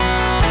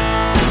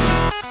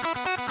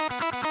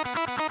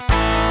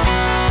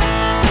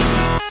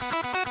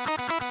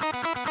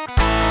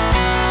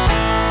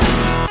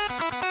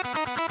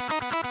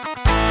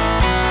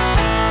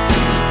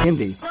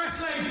Indy.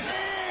 Wrestling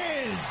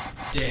is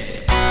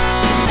dead.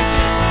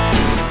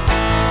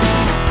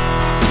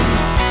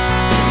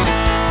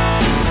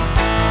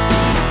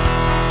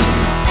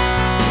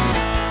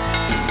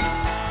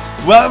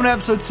 Welcome to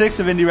episode 6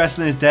 of Indie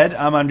Wrestling is Dead.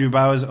 I'm Andrew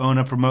Bowers,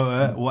 owner,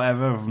 promoter,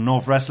 whatever, of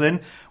North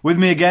Wrestling. With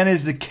me again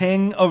is the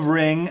king of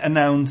ring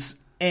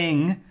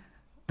announcing,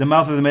 the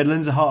mouth of the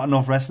Midlands, the heart of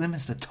North Wrestling,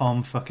 Mr.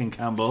 Tom fucking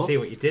Campbell. See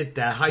what you did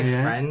there. Hi,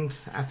 friend.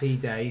 Happy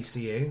days to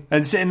you.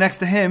 And sitting next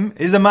to him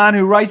is the man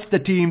who writes the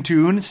team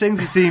tune, sings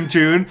the theme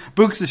tune,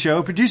 books the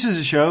show, produces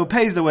the show,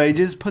 pays the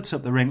wages, puts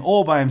up the ring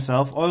all by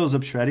himself, oils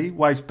up Shreddy,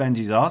 wipes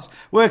Benji's arse,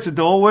 works the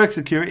door, works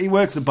security,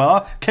 works the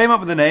bar, came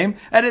up with the name,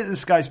 edited the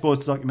Sky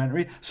Sports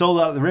documentary,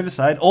 sold out at the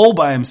Riverside all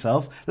by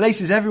himself,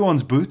 laces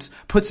everyone's boots,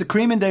 puts the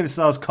cream in David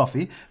Starr's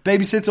coffee,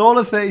 babysits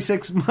all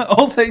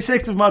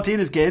 36 of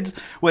Martina's kids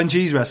when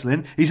she's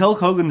wrestling. He's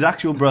Hulk Hogan's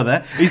actual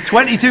brother. He's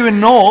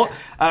 22-0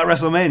 at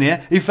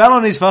WrestleMania. He fell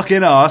on his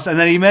fucking arse and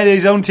then he made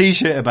his own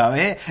t-shirt about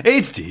it.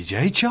 It's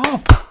DJ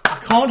Chop. I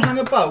can't hang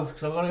about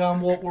because I've got to go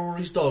and walk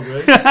Rory's dog,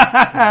 right?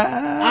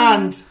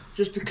 And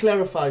just to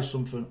clarify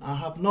something, I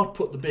have not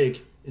put the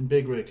big in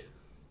Big Rig.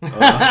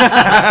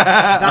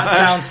 That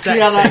sounds sexy.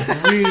 Yeah,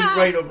 that's really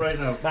right up right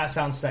now. That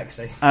sounds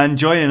sexy. And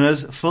joining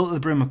us, full to the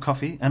brim of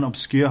coffee and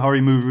obscure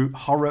horror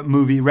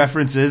movie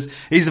references,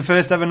 he's the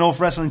first ever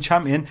North Wrestling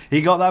champion.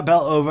 He got that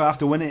belt over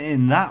after winning it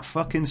in that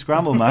fucking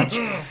scramble match.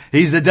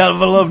 He's the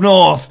Devil of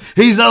North.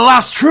 He's the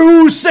last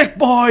true sick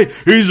boy.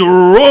 He's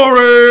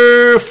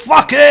Rory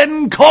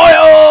fucking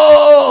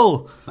Coyle.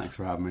 Thanks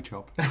for having me,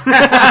 Chop.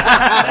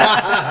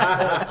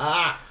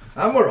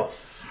 And we're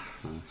off.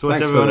 So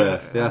thanks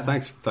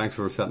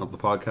for setting up the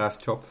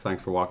podcast, Chop.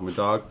 Thanks for walking my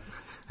dog.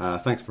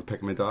 Thanks for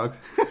picking my dog.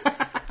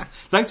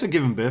 Thanks for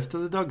giving birth to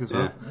the dog as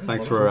well. Yeah.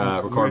 Thanks for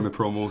recording my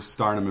promos,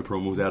 starring in my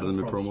promos,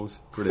 editing my promos.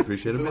 Really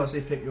appreciate it. I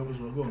actually pick you up as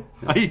well. Go on.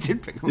 Oh, you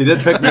did pick him up. You did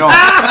pick me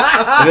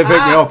up. You did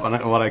pick me up,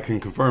 and what I can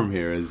confirm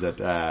here is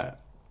that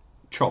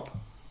Chop,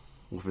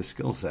 with his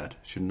skill set,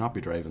 should not be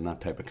driving that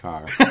type of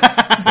car. So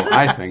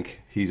I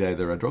think he's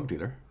either a drug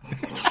dealer,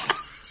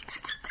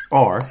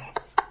 or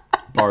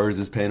Bowers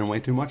is paying him way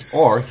too much,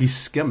 or he's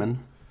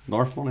skimming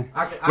North money.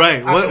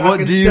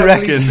 What do you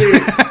reckon?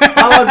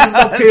 Bowers has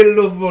not paid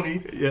enough money.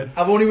 Yeah.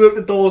 I've only worked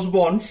the doors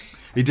once.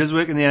 He does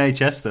work in the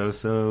NHS though,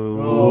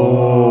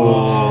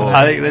 so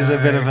I think there's a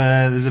bit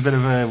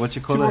of a what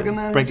you call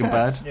it, Breaking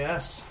Bad.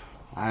 Yes.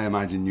 I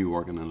imagine you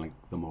working in like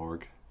the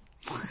morgue.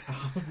 I'm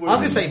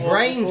going to say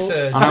brain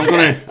surgery. And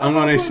I'm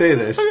going to say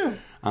this. I'm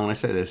going to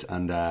say this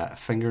and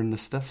fingering the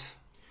stiffs.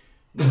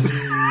 No.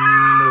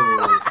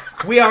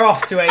 We are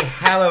off to a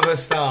hell of a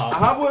start. I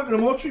have worked in a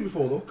mortuary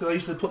before though, because I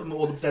used to put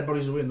all the dead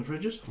bodies away in the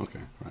fridges.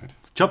 Okay, right.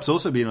 Chop's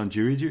also been on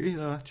jury duty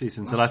though, actually,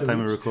 since the last time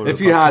we recorded.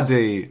 If you had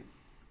to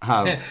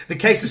have the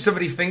case of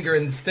somebody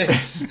fingering the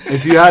sticks.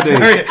 If you had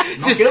to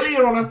just guilty,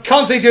 Your Honour.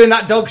 Constantly doing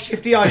that dog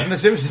shifty eye from The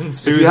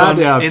Simpsons. if you had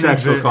to have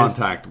sexual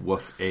contact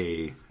with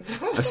a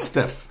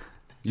stiff,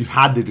 you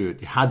had to do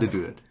it. You had to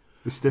do it.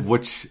 The stiff.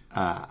 Which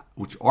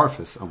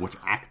orifice and which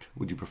act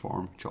would you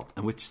perform, Chop?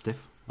 And which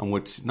stiff? And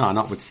which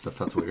not which stiff.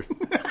 That's weird.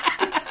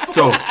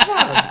 So,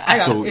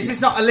 hang on, is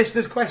this not a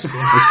listener's question?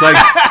 It's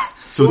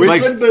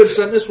like Bird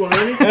sent this one,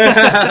 really.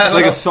 It's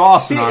like a saw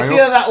scenario. It's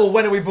either that or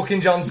when are we booking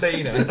John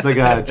Cena? It's like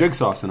a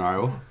jigsaw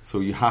scenario. So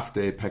you have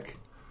to pick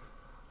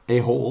a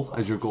hole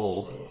as your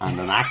goal and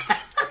an act.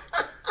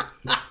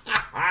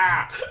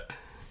 I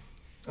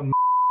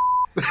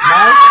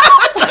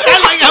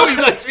like how he's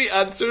actually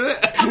answering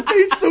it.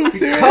 He's so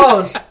serious.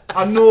 Because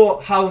I know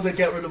how they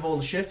get rid of all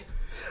the shit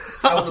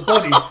out of the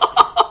body.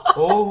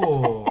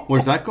 Oh,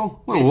 Where's that go?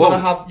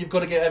 You've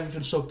got to get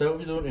everything sucked out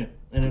of you, don't you?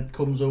 And it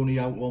comes only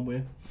out one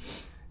way.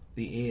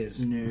 the ears.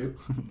 No.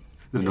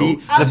 The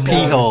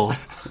pee hole.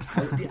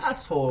 The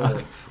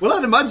asshole. Well,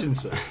 I'd imagine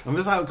so. And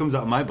that's how it comes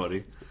out of my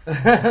body.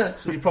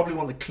 So you probably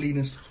want the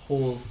cleanest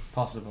hole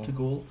Possible. to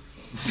go.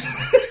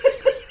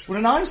 Would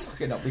an eye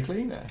socket not be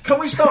cleaner? Can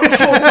we start the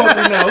show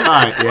properly now?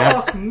 Alright,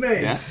 yeah. Fuck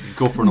me. Yeah.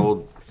 Go for an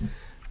old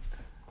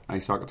eye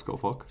sockets, go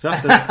fuck. So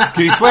after,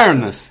 Can you swear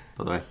in this,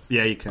 by the way?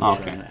 yeah, you can.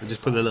 Okay. Swear it. I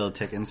just put a little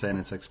tick in saying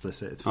it's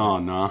explicit. It's fine. Oh,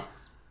 no.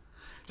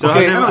 So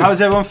Okay,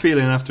 how's everyone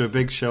feeling after a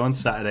big show on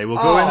Saturday? We'll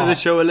go into the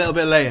show a little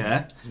bit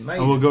later,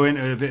 Amazing. and we'll go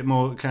into a bit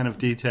more kind of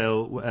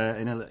detail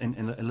in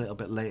a little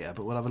bit later.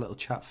 But we'll have a little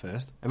chat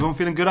first. Everyone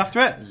feeling good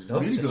after it?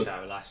 Loved Really the good.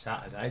 show last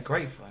Saturday.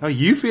 Great fun. How are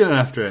you feeling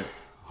after it?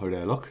 How do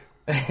I look?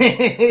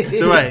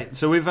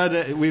 So we've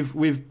had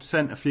we've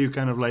sent a few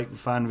kind of like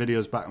fan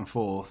videos back and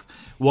forth.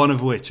 One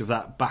of which of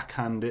that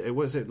backhand,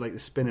 was it like the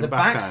spinning The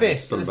backhand? back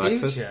fist of the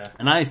back fist. future.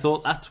 And I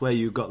thought that's where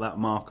you got that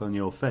mark on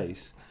your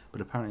face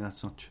But apparently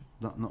that's not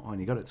when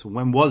he got it. So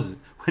when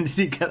did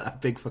he get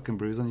that big fucking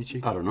bruise on your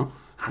cheek? I don't know.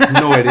 I have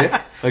no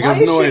idea. Like, I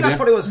have no idea. That's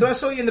what it was. Because I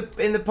saw you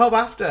in the pub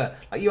after.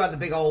 Like, you had the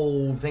big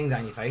old thing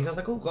down your face. I was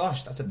like, oh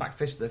gosh, that's a back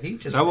fist of the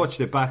future. So I watched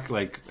it back.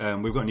 Like,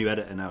 we've got a new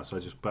editor now, so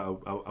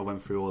I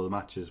went through all the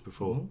matches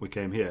before we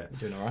came here.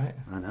 You're doing all right.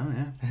 I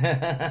know,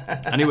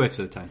 yeah. And he works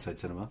for the Tyneside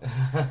Cinema.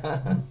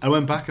 I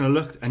went back and I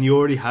looked, and you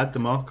already had the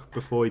mark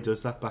before he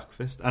does that back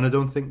fist. And I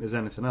don't think there's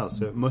anything else.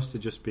 So it must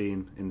have just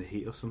been in the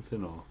heat or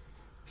something. Or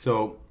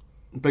So,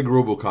 big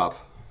RoboCop,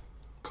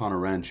 Conor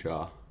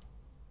Renshaw,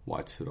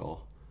 watched it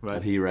all. Right.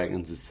 And he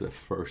reckons it's the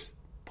first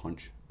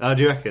punch. Oh,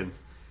 do you reckon?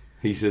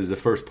 He says the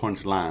first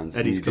punch lands,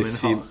 Eddie's and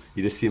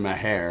you just see my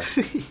hair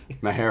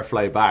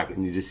fly back,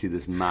 and you just see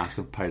this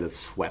massive pile of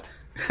sweat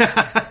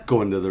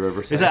go into the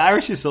riverside. Is that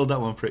Irish? You sold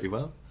that one pretty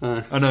well.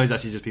 Oh no, he's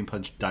actually just been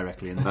punched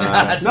directly in.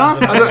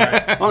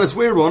 On this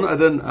weird one, I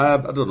don't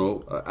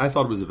know. I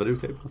thought it was a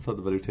videotape. I thought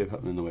the videotape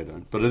happened on the way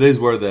down, but it is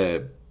where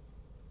the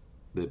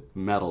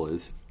metal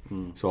is,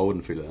 so I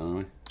wouldn't feel it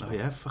anyway. Oh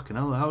yeah, fucking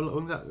hell! How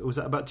long was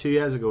that? About 2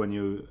 years ago when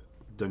you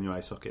done your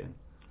eye socket in?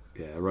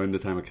 Yeah, around the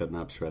time I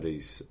kidnapped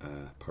Shreddy's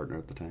partner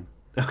at the time.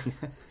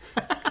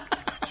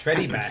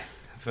 Shreddy Beth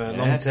for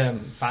long-term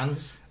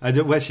fans. I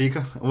don't. Where's she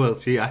go? Well,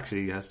 she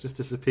actually has just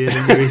disappeared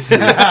in Greece. She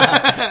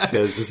has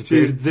disappeared.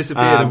 She's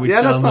disappeared. And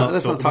let's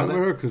not talk about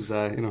her because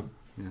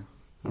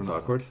that's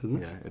awkward, isn't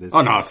it? Yeah, it is.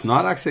 Oh no, it's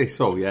not actually.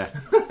 So yeah,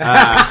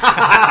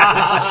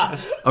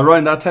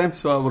 around that time,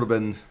 so it would have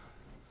been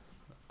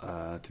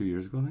 2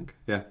 years ago, I think.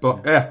 Yeah,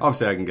 but yeah,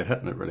 obviously I can get hit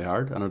in it really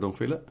hard, and I don't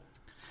feel it.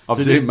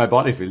 Obviously, my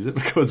body feels it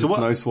because it's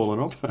now swollen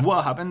up.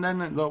 What happened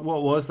then? What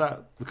was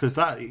that? Because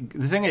the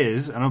thing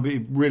is, and I'll be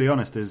really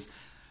honest, is,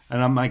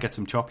 and I might get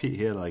some chop heat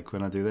here, like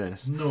when I do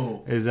this.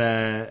 No. Is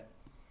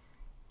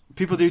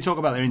people do talk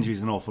about their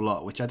injuries an awful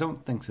lot, which I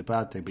don't think is a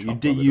bad thing. But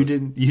you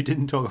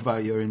didn't talk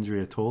about your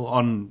injury at all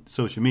on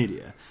social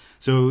media.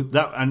 So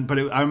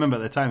I remember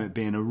at the time it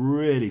being a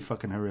really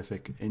fucking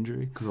horrific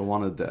injury because I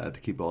wanted to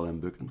keep all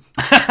them bookings.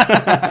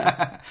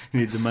 You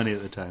needed the money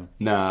at the time.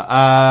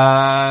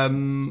 Nah,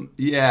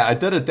 yeah, I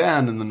did it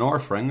then in the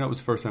North Ring. That was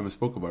the first time I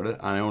spoke about it,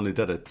 and I only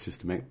did it just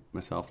to make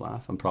myself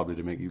laugh and probably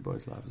to make you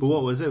boys laugh. But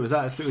what was it? Was it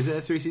a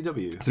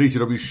 3CW?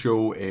 3CW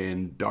show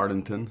in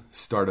Darlington,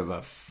 start of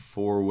a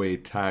 4-way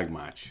tag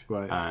match,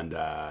 right? And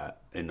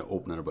in the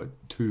opening about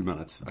 2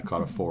 minutes, I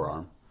caught a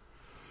forearm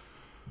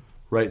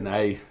right in the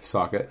eye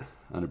socket,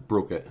 and it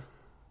broke it.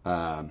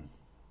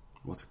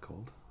 What's it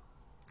called?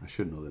 I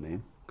should know the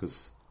name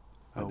because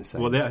I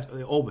decided. Well,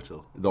 the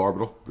orbital. The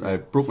orbital. I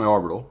broke my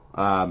orbital,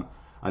 and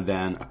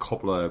then a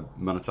couple of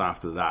minutes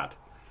after that,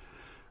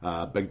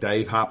 big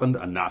dive happened,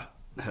 and that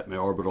hit my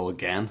orbital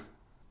again.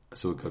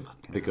 So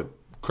it got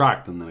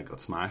cracked, and then it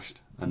got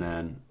smashed. And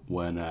then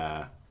when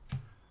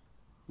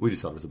we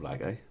just thought it was a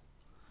black eye.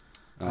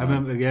 I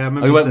remember.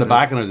 I went in the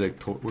back and I was like,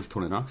 "Where's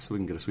Tony Knox? So we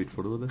can get a sweet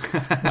photo of this."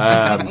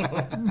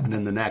 And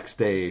then the next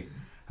day,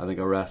 I think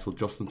I wrestled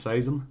Justin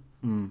Sizem.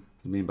 Me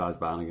and Baz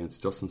Ban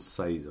against Justin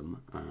Sizem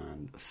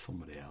and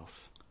somebody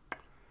else,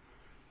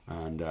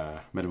 and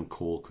met him in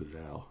Cole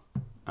Quizell,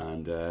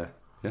 and I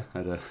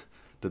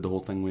did the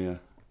whole thing with a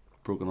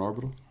broken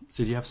orbital.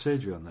 So do you have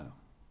surgery on that?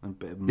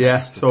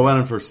 Yeah, so I went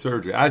in for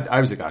surgery. I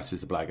was like, it's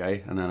just a black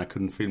eye, and then I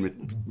couldn't feel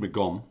my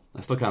gum.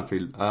 I still can't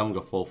feel. I haven't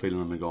got full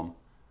feeling in my gum.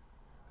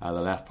 The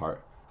left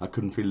part. I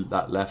couldn't feel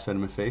that left side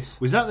of my face.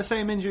 Was that the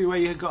same injury where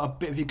you got a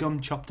bit of your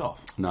gum chopped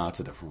off? No, it's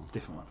a different one.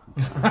 Different one.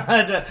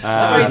 It's a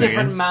very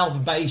different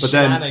mouth-based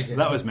shenanigans.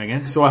 That was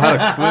Mingin. So I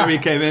had remember he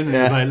came in and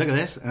he was like, look at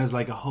this, and it was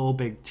like a whole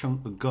big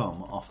chunk of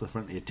gum off the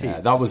front of your teeth.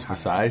 Yeah, that was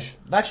Visage.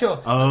 That's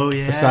your... Oh,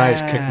 yeah. Visage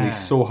kicked me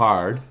so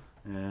hard.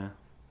 Yeah.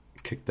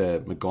 Kicked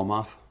my gum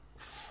off.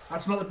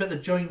 That's not the bit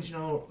that joins,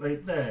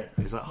 right there.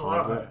 Is that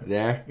hard?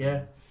 There?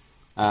 Yeah.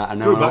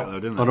 And grew back though,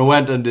 didn't it? When I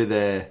went into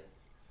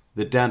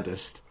the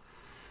dentist,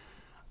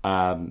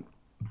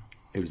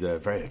 it was a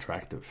very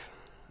attractive.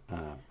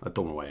 I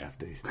don't know why I have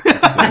to.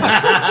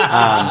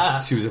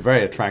 She was a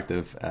very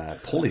attractive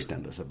Polish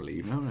dentist, I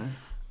believe. Oh, right.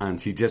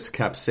 And she just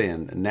kept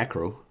saying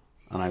necro,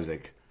 and I was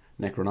like,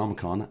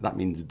 Necronomicon, that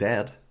means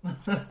dead.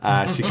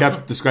 She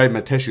kept describing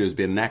my tissue as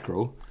being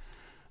necro,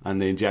 and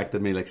they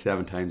injected me like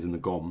 7 times in the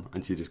gum,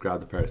 and she just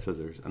grabbed a pair of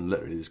scissors and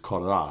literally just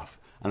cut it off.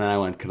 And then I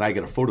went, can I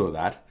get a photo of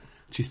that?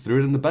 She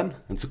threw it in the bin.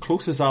 And it's the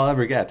closest I'll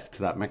ever get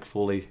to that Mick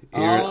Foley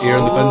ear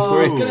in the bin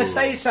story. I was going to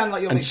say, it sounded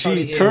like your And Mick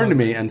Foley she turned to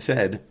me and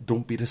said,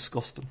 don't be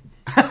disgusting.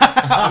 Fair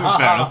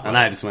enough. And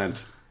I just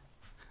went...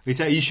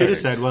 You should have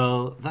said,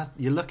 well,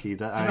 you're lucky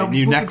that I No,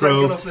 knew what was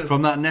necro that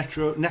from that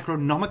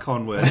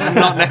necronomicon word, and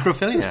not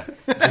necrophilia.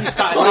 You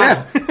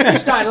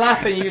started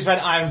laughing, you just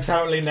went, I'm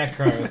totally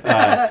necro.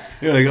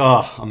 You're like,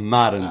 oh, I'm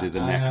mad into the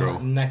necro.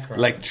 necro.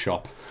 Like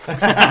chop.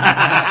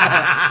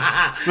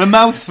 The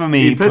mouth for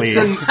me, please.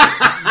 It's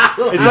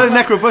not a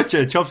necro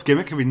butcher. Chop's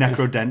gimmick can be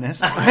necro dentist.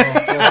 See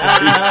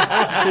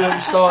how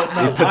we started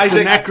now. He puts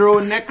the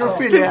necro and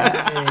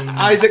necrophilia.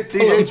 Isaac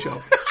DJ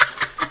Chop.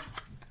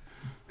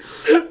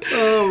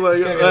 Oh my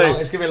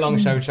It's going to be a long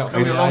show, Chop.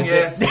 It's a long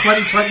year.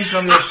 2020's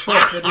going to be a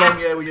fucking long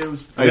year we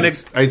use.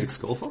 Isaac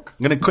Skullfuck.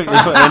 I'm going to quickly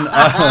put in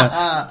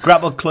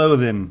Grapple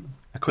Clothing.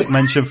 A quick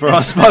mention for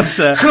our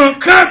sponsor.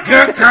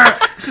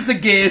 It's just the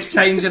gears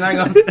changing, hang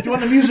on. Do you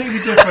want the music to be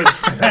different?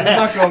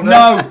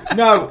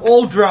 No,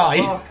 all dry.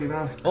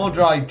 All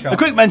dry, Chop. A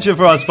quick mention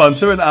for our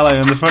sponsor and ally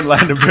on the front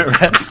line of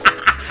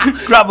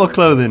BritWres. Grapple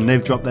Clothing.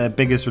 They've dropped their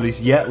biggest release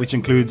yet, which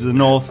includes the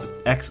North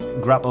X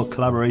Grapple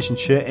collaboration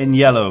shirt in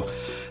yellow.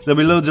 There'll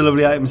be loads of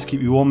lovely items to keep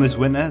you warm this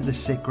winter. The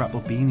sick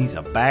Grapple beanies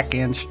are back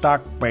in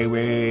stock,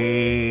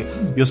 baby.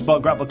 You'll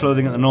spot Grapple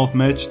Clothing at the North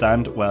merch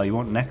stand. Well, you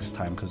won't next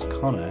time because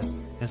Connor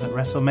is at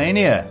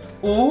WrestleMania.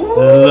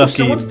 Ooh, lucky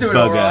someone's doing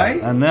bugger.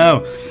 alright. I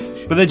know.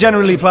 But they're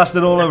generally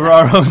plastered all over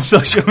our own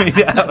social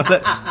media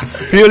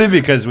outlets. Purely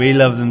because we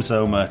love them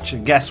so much.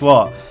 And guess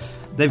what?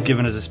 They've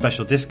given us a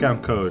special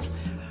discount code.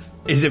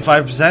 Is it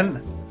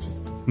 5%?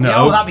 No.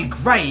 Yeah, oh, that'd be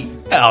great.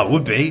 Oh, it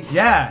would be.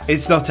 Yeah.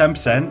 It's not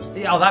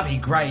 10%. Oh, that'd be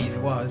great if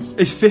it was.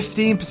 It's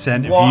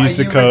 15% if What, you use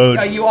the code.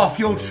 Are you off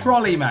your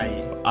trolley,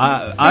 mate?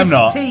 I'm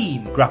not.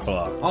 15? Grapple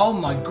are. Oh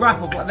my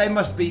Grapple, they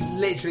must be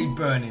literally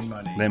burning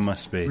money. They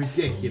must be.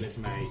 Ridiculous,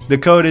 mate. The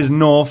code is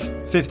North,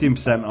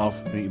 15% off,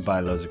 and you can buy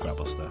loads of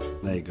Grapple stuff.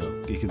 There you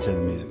go. You can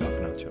turn the music off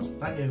now, Joe.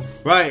 Thank you.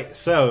 Right,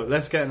 so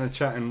let's get into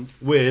chatting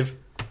with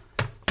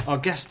our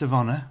guest of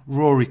honour,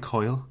 Rory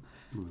Coyle.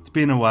 It's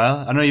been a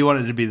while. I know you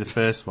wanted to be the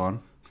first one.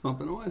 It's not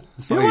been a while.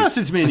 It's been a while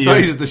since me and I you. saw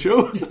you at the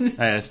show. Yeah,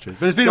 that's true.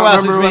 But it's been a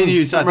while since me and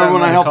you sat down. Remember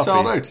when I helped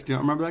Sal Sal out? Do you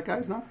not remember that,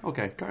 guys? No?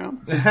 Okay, carry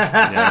on. Yeah,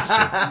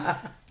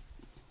 that's true.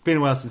 Been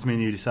a while since me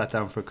and you sat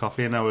down for a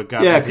coffee, and now we're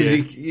gathered Yeah, because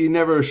here. you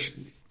never...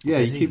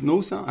 you keep no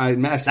sound. I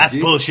messaged That's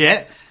you.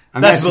 bullshit. I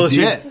That's messaged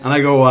bullshit. you, and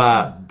I go,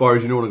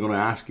 Bars, you know what I'm going to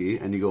ask you?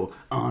 And you go,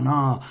 oh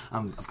no,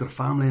 I've got a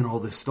family and all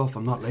this stuff.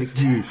 I'm not like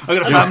you. I've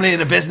got a family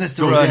and a business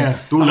to Don't, run.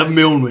 don't live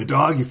my own way,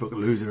 dog, you fucking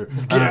loser.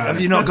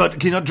 Have you not got?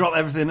 Can you not drop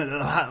everything at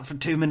the hat for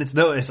 2 minutes'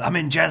 notice? I'm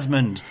in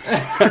Jesmond.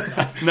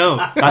 No,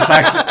 That's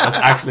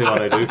actually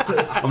what I do.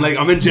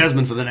 I'm in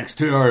Jesmond for the next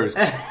 2 hours.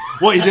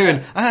 what are you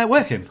doing?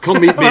 Working. Come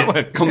meet me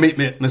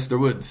at Mr.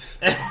 Woods.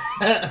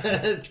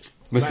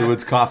 Mr.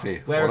 Woods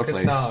Coffee. Where What a a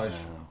place. cassage.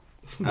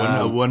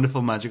 A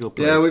wonderful, magical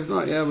place. Yeah, we've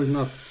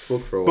not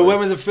spoke for a while. But when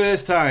was the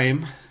first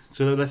time?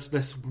 So let's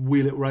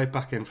wheel it right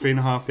back in.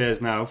 3.5 years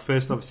now.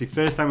 First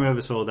time we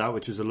ever sold out,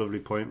 which was a lovely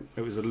point.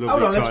 It was a lovely.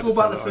 Hold on, let's card go to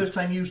back sell to it the on. first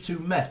time you two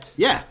met.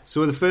 Yeah.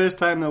 So the first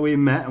time that we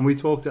met and we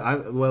talked.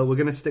 Well, we're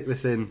going to stick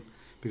this in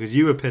because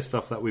you were pissed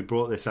off that we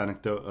brought this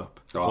anecdote up.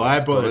 Oh, well, I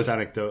that's brought good. this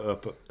anecdote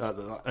up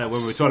when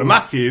we were talking to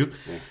Matthew.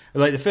 Yeah.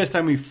 Like the first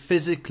time we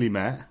physically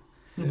met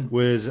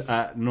was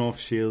at North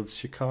Shields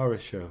Shikara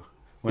show.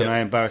 When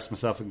I embarrassed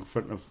myself in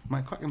front of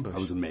Mike Quackenbush.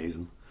 That was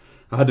amazing.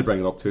 I had to bring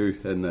it up too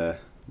in the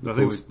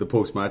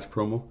post-match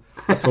promo.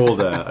 I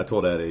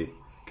told Eddie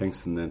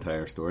Kingston the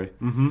entire story,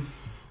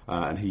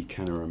 and he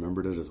kind of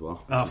remembered it as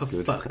well. Oh, which for is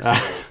good. fuck's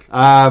sake.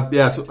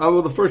 Yeah. So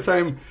well, the first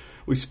time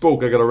we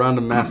spoke, I got a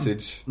random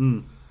message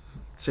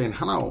saying,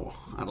 "Hello,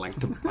 I'd like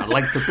to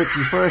book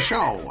you for a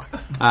show."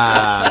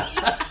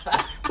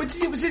 Was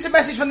this a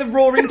message from the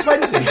Roaring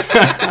Twenties?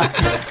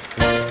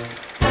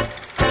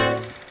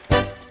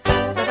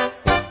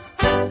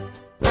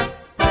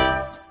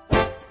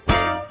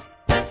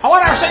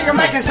 I see you're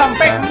making some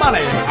big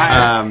money.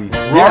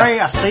 Rory,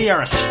 I see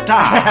you're a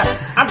star.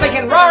 I'm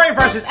thinking Rory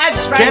versus Ed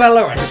Strangler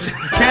Lewis.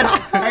 Hey, you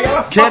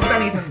ever fucked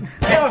anything?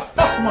 You ever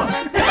fucked much?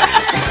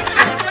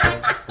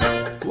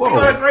 Whoa! You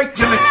got a great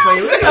gimmick for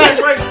you. You got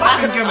a great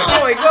fucking gimmick. Oh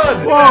my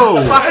god.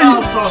 Whoa! Fuck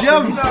all sorts,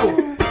 Jump. you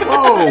know.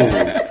 Whoa!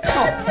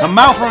 The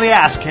mouth of the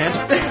ass, kid.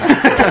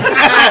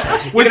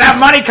 We can have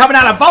money coming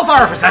out of both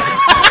orifices.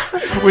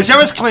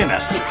 Whichever's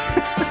cleanest.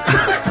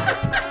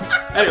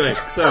 Anyway,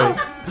 sorry.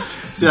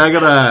 See, I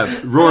got a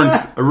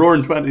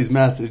roaring 20s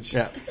message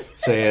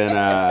saying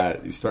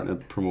you're starting a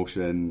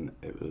promotion.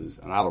 It was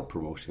an adult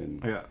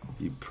promotion. Yeah.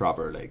 You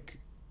proper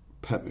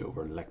put me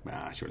over and licked my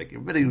ass. You're like,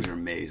 your videos are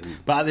amazing.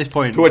 But at this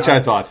point, To which I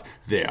thought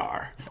they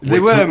are. They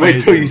Wait were till- Wait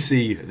till amazing. you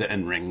see the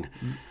in-ring.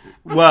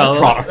 well,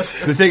 product.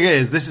 The thing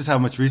is, this is how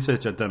much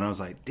research I've done. I was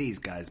like, these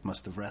guys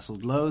must have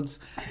wrestled loads.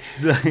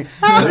 These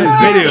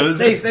videos,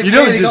 They've you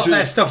don't really just got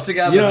their stuff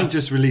together. You don't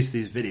just release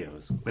these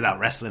videos without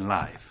wrestling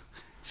live.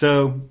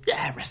 So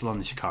yeah, wrestle on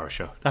the Shikara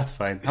show. That's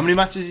fine. How many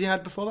matches you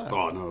had before that?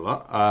 Oh, not a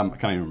lot. I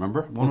can't even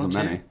remember. It wasn't or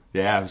two? many.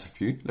 Yeah, it was a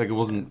few. It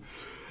wasn't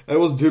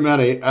too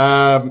many.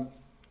 And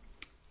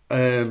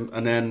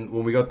then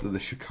when we got to the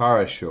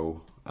Shikara show,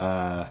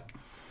 the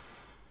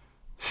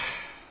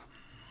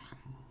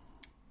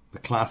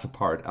class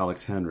apart,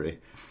 Alex Henry,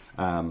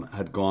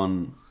 had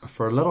gone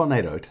for a little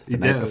night out the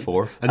night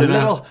before.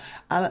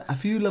 A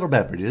few little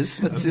beverages,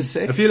 let's just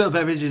say. A few little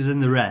beverages in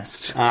the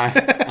rest.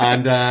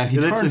 And he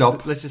turned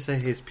up. Let's just say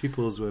his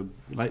pupils were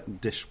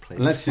like dish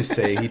plates. Let's just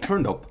say he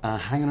turned up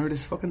hanging out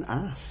his fucking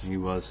ass. He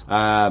was.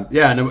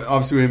 And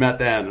obviously we met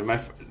then. And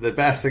the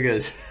best thing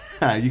is,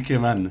 you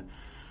came in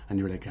and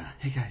you were like,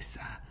 "Hey guys,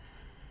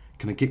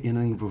 can I get you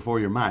anything before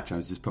your match?" I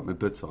was just putting my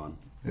boots on,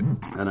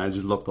 and I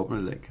just looked up and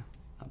I was like,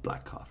 "A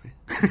black coffee."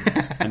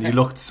 And you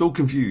looked so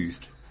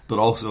confused, but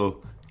also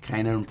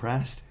kind of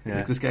impressed. Yeah.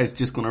 Like, this guy's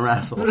just going to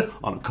wrestle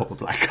on a cup of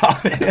black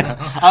coffee.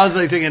 I was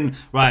like thinking,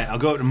 right, I'll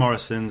go up to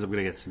Morrison's, I'm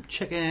going to get some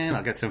chicken,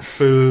 I'll get some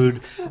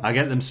food, I'll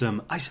get them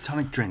some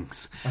isotonic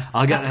drinks,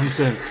 I'll get them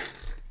some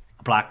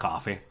black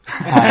coffee.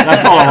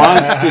 That's all I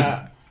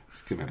want.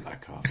 Just give me a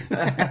black coffee.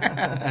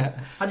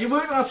 Had you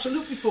worked at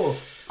Absolute before?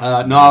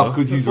 No,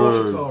 because Before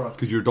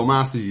Shikara. you're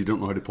dumbasses, you don't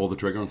know how to pull the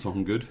trigger on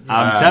something good.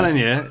 I'm telling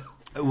you,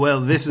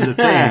 well, this is a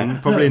thing,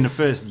 probably in the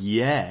first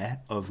year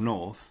of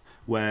North,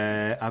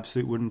 where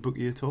Absolute wouldn't book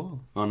you at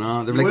all. Oh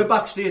no, they're You were like,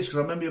 backstage, because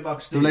I remember you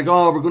backstage. they're like,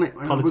 oh, we're gonna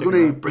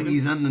Politic bring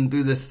you in and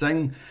do this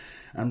thing,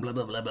 and blah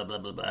blah blah blah blah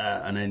blah blah,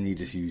 and then you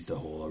just used a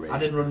whole array. I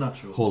didn't run that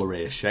show. Whole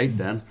array of shite.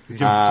 Then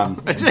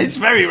It's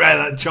very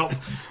rare that Chop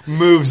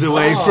moves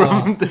away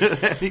from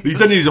the... he's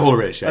didn't use a whole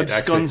array of shite. Absconds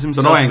Actually, it's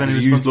himself annoying of any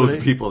because he used loads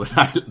of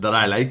responsibility. people that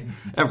I like.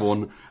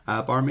 Everyone,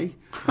 bar me.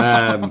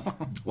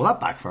 Well, that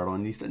backfired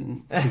on you,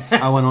 didn't? 'Cause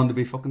I went on to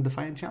be fucking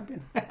Defiant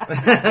champion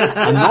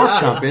and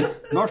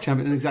North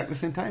champion at exactly the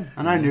same time,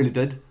 and I nearly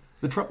did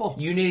the triple.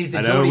 You needed the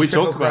I know, Geordie we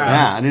triple talked about crown.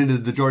 Yeah, I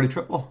needed the Geordie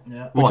triple.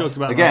 Yeah. We But, talked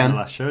about that again. on the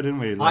last show, didn't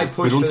we? I Like,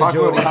 pushed don't for talk the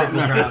about Geordie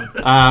what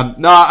triple crown.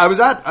 No, I was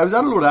at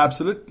a load of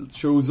Absolute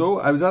shows though.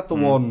 I was at the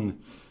one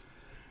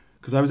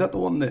because I was at the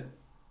one that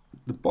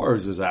the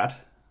Bars was at.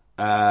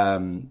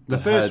 the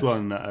that first had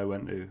one that I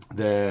went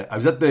to. I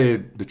was at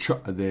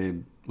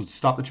the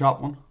Stop the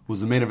Chop one. Was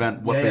the main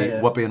event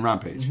Whippy and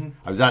Rampage.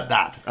 I was at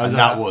that, and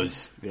that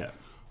was Yeah.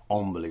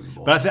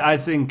 unbelievable. But I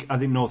think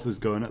North was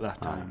going at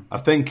that time. I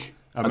think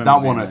at remember that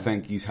being one, I there.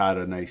 think he's had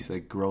a nice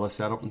like gorilla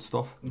setup and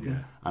stuff. Yeah,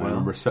 and I Well.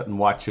 remember sitting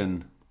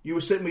watching. You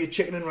were sitting with your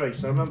chicken and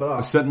rice, I remember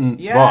that. Sitting,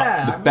 Yeah, well, I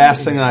the remember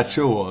best thing you. of that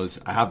show was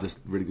I have this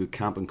really good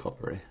camping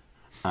cutlery,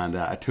 and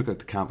I took out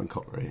the camping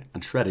cutlery,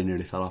 and Shreddy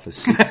nearly fell off his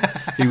seat.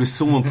 He was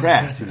so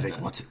impressed. He was like,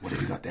 "What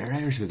have you got there,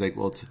 Irish?" He was like,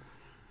 "Well, it's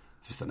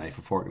just a knife,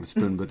 a fork, and a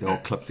spoon, but they all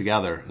clip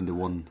together into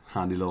one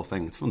handy little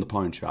thing. It's from the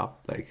pound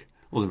shop. Like, it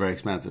wasn't very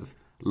expensive.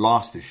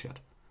 Lost his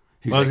shit."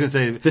 He Well, I was like,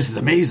 going to say, "This is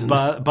amazing."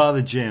 Bar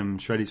the gym,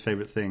 Shreddy's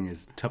favourite thing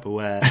is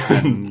Tupperware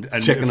and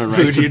Chicken and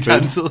food rice and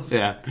utensils. food.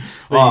 Yeah.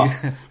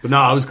 Oh, but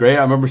no, it was great.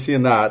 I remember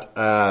seeing that.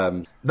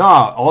 No,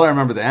 all I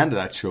remember at the end of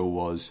that show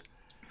was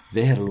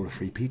they had a load of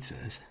free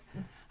pizzas,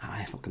 and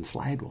I fucking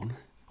slide one.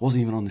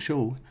 Wasn't even on the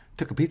show.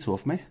 Took a pizza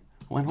off me.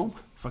 Went home.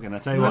 Fucking, I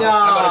tell you what. No.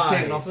 I got it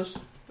taken Nice. off us.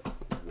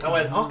 I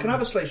went, oh, can I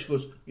have a slice? She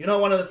goes, you know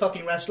one of the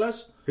fucking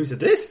wrestlers? Who said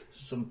this?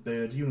 Some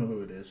bird, you know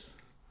who it is.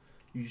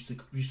 You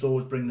used to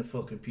always bring the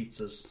fucking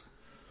pizzas.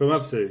 From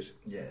Absolute.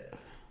 Yeah.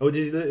 Oh,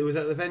 it was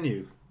at the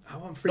venue? I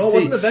want free. No, it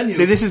wasn't the venue.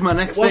 See, this is my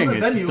next It wasn't thing.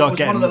 the is to venue, it start was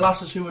getting, one of the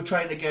lasses who were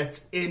trying to get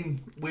in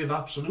with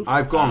Absolute.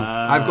 I've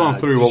gone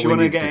through Does what she we want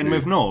to need get in do.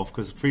 with North?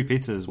 Because free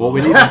pizzas. What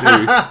we need to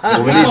do.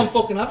 what we don't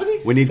fucking have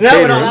any. we need No,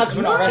 we're not catering. allowed to.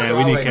 We're not Yeah, wrestling,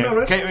 we are need we?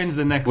 catering. Catering's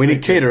the next. We need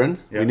big catering.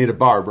 Yeah. We need a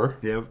barber.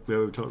 thing. Yeah,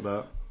 we talked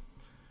about.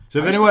 So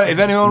if anyone We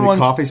need wants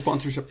coffee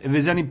sponsorship. if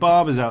there's any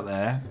barbers out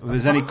there, if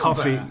there's any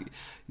coffee,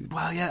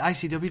 well, yeah,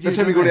 ICW. Every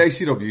time we go to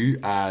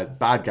ICW,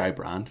 Bad Guy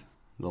Brand,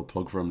 little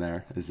plug for him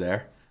there, is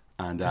there.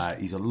 And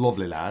he's a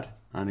lovely lad,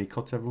 and he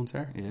cuts everyone's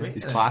hair. Yeah.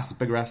 He's class, he's a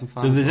big wrestling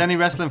fan. So if there's any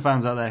wrestling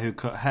fans out there who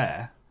cut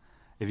hair,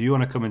 if you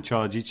want to come and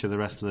charge each of the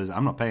wrestlers,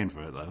 I'm not paying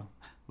for it though.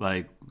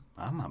 Like,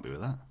 I'm happy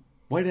with that.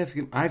 Why do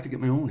I have to get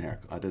my own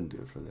haircut? I didn't do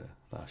it for the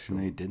last show.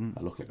 No, you didn't.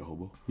 I look like a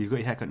hobo. You've got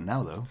your haircut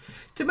now though.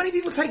 Do many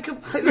people take the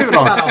haircut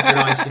off in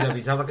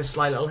ICW to have like a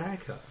slight little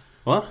haircut?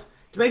 What?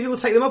 Do many people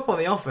take them up on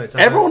the offer to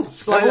have Everyone. a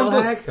slight Everyone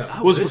little does.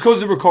 haircut? Was it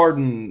because they're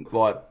recording,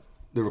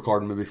 they're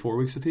recording maybe 4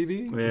 weeks of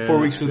TV? Yeah, 4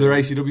 weeks of their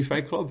ICW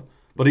Fight Club?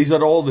 But he's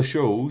at all the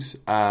shows,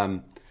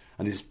 and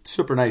he's a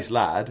super nice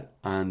lad,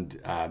 and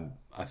I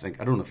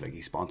don't know if like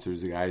he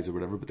sponsors the guys or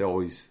whatever, but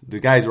the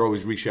guys are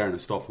always resharing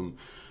his stuff and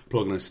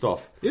plugging his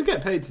stuff. You'll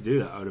get paid to do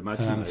that, I would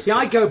imagine. See,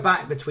 I go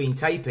back between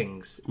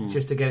tapings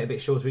just to get it a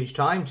bit shorter each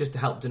time, just to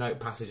help denote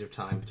passage of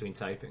time between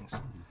tapings.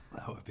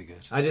 That would be good.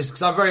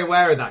 Because I'm very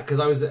aware of that, because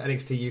I was at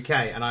NXT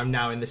UK and I'm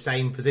now in the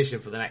same position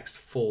for the next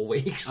 4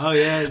 weeks. Oh,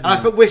 yeah. And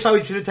I wish I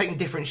should have taken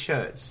different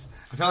shirts.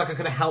 I feel like I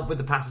could have helped with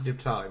the passage of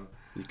time.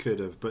 You could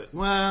have, but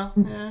well,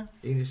 yeah.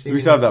 You just We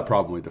used to have that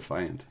problem with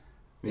Defiant.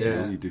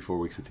 Yeah. You do 4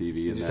 weeks of TV,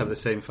 You and just then have the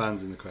same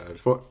fans in the crowd.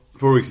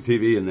 4 weeks of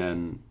TV, and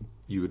then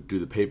you would do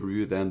the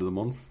pay-per-view at the end of the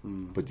month,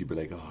 but you'd be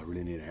like, oh, I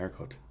really need a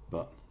haircut.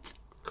 But,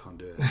 Can't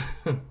do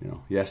it.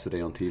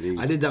 yesterday on TV.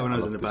 I did that when I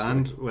was in the looked this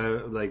band, way. where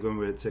like when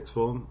we were at sixth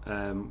form,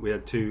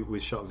 we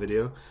shot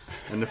video,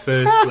 and the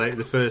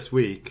first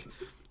week,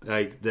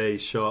 like they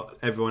shot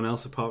everyone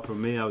else apart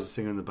from me. I was a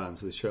singer in the band,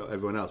 so they shot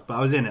everyone else, but I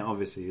was in it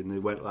obviously, and they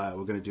went like,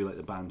 we're going to do like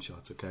the band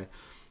shots, okay?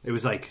 It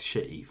was like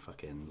shitty,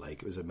 fucking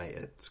like it was a mate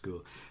at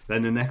school.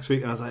 Then the next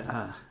week, I was like,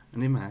 I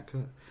need my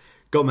haircut.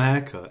 Got my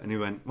haircut, and he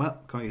went, well,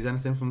 can't use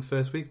anything from the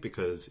first week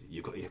because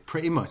you've got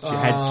pretty much your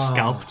head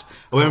scalped.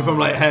 I went from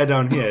like hair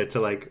down here to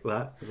like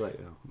that. I was like,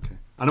 oh, okay.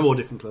 And I wore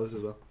different clothes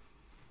as well.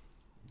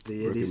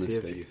 The Rookie idiocy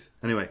of mistake. youth.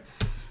 Anyway,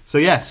 so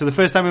the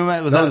first time we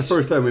met was That was the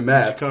first time we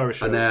met, Shikara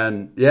show. and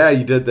then you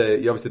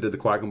obviously did the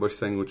Quackenbush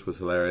thing, which was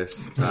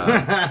hilarious,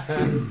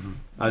 and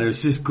it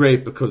was just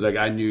great because like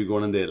I knew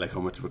going into it like how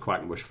much of a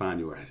Quackenbush fan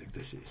you were. I was like,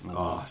 this is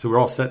so we're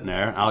all sitting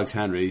there. Alex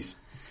Henry's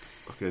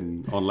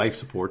fucking on life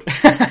support.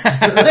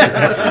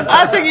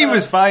 I think he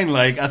was fine.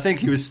 Like, I think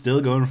he was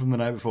still going from the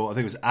night before. I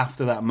think it was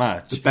after that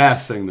match. The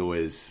best thing though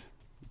is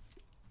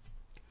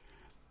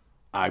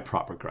I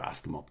proper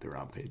grassed him up the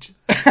Rampage.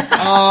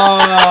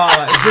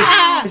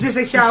 Oh, is this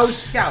a cow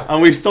scout?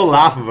 And we still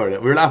laugh about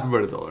it. We were laughing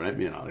about it though, right?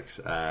 Me and Alex.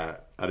 And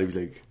he was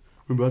like,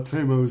 remember that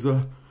time I was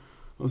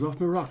off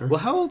my rocker. Well,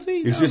 how old is he?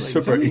 He was now? just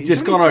Like, super. he's He'd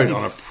just only gone out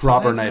on a 25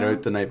 proper night now?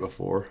 out the night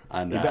before,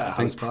 and better I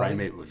think house party.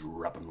 Primate was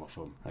ripping with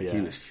him. Like Yeah.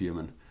 he was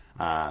fuming.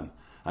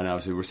 And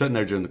obviously we're sitting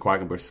there during the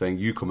Quackenbush thing.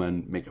 You come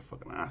in, make a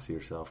fucking ass of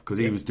yourself, because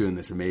he was doing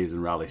this amazing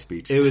rally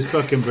speech. It was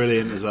fucking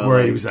brilliant as well. where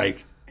like, he was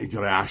like, you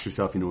got to ask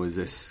yourself, is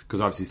this, because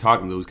obviously he's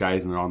talking to those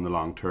guys and they're on the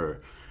long tour.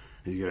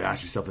 You got to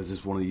ask yourself, is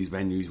this one of these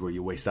venues where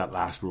you waste that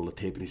last roll of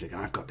tape? And he's like,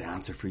 I've got the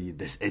answer for you.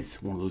 This is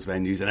one of those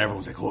venues. And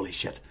everyone's like, holy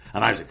shit.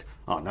 And I was like,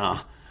 oh no,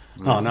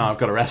 I've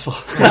got to wrestle.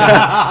 and then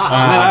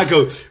I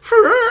go,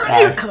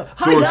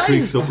 Door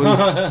creaks open.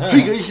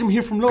 Hey guys, I'm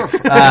here from North.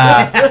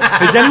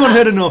 has anyone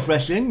heard of North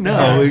Wrestling?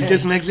 No, it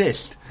doesn't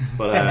exist.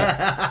 But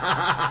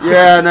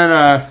yeah, and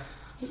then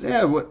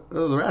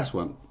the rest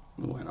went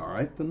all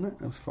right, didn't it?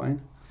 It was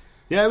fine.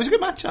 Yeah, it was a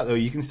good match, that though.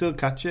 You can still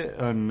catch it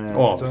on. It's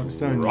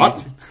rotten.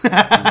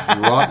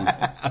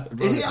 Rotten.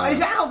 Is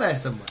it out there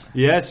somewhere?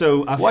 Yeah,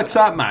 so What's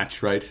that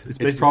match? Right, it's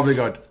basically- probably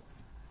got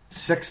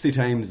 60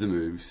 times the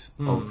moves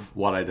of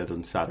what I did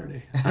on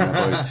Saturday, and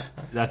about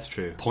That's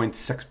true.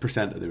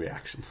 0.6% of the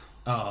reaction.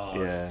 Oh,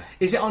 Yeah.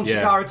 Is it on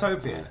Yeah.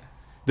 Chikaratopia?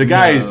 The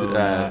guys,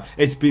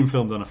 It's been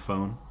filmed on a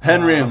phone.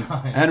 Henry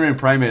and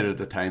Primate at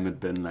the time had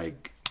been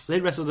like.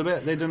 They'd wrestled a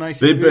bit. They'd done nice.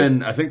 They'd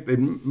been, I think they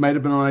might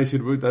have been on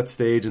ICW at that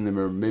stage, and they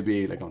were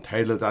maybe like on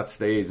title at that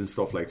stage and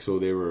stuff like. So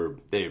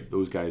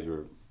those guys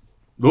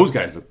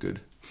look good.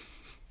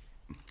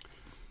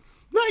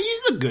 No,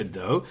 you look good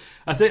though.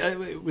 I think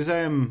it was.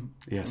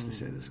 Yes, they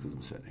say this because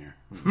I'm sitting here.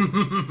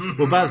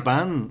 Well, Baz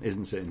Ban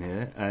isn't sitting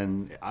here,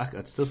 and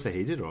I'd still say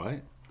he did all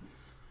right.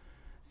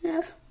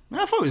 Yeah,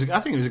 I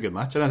think it was a good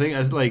match, and I think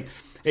as like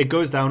it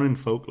goes down in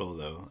folklore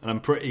though, and I'm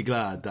pretty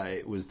glad that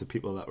it was the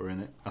people that were in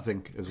it. I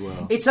think as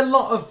well. It's a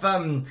lot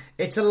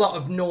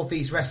of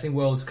Northeast wrestling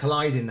worlds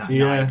colliding that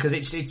Yeah. night because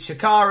it's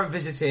Chikara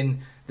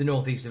visiting the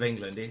northeast of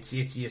England. It's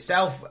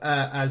yourself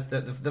as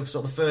the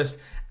sort of first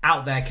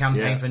out there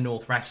campaign Yeah. for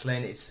North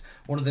Wrestling. It's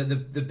one of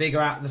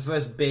the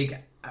first big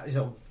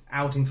sort of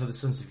outing for the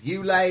Sons of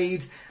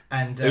Ulade.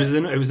 And It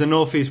was the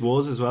Northeast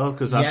Wars as well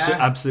because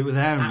Absolute were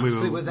there, and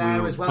Absolute were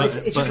there as well. It's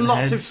just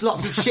lots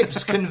of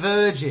ships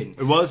converging.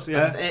 It was,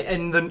 yeah.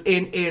 In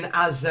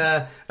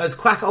as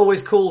Quack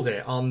always called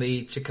it on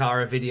the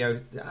Chikara video,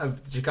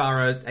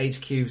 Chikara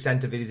HQ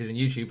Centre videos on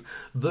YouTube,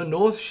 the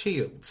North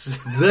Shields.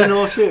 The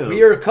North Shields.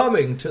 We are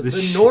coming to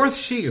the North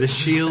Shields. The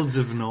Shields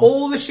of North.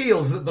 All the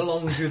shields that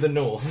belong to the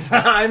North.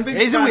 I'm big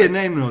It's a fan weird of-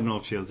 name,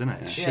 North Shields, isn't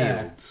it? Yeah.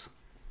 Shields.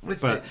 It's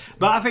But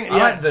the- I think I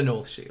like the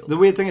North Shields. The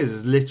weird thing is,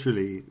 it's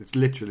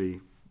literally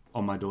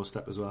on my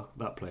doorstep as well.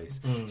 That place.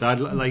 So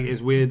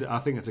it's weird. I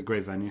think it's a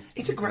great venue.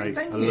 It's a great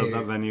Like, venue. I love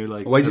that venue.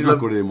 Like, why did you not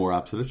go to the more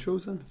Absolute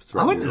shows then? If it's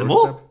right I went on to your them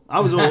doorstep? all. I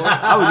was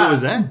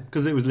always there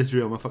because it was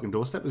literally on my fucking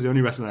doorstep. It was the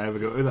only wrestling I ever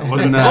go to. That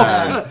wasn't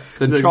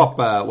Then Chop,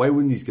 why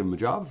wouldn't you just give him a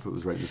job if it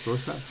was right in his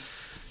doorstep?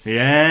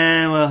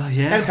 Yeah, well,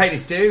 yeah. And paid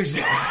his dues.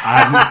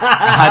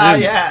 I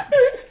didn't. Yeah.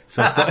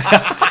 So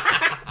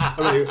I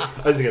was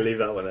just going to leave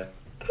that one there.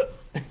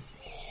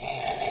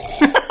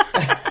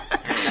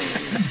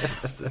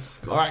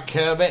 All right,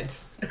 Kermit.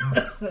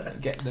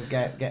 Get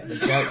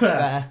the joke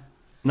there.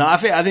 No, I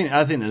think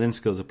the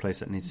Linskill's a place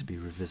that needs to be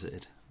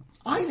revisited.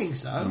 I think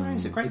so.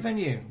 It's a great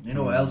venue. You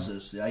know what else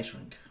is? The ice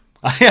rink.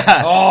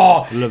 Yeah.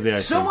 Oh, I love the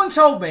ice someone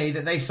told me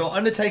that they saw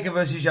Undertaker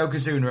versus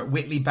Yokozuna at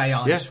Whitley Bay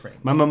rink. Ice Yeah.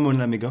 Rink. My mum wouldn't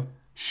let me go.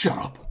 Shut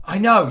up. I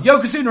know,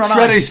 Yokozuna on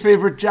Shreddy's ice.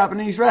 favourite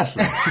Japanese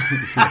wrestler.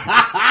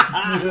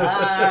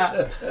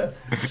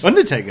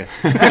 Undertaker.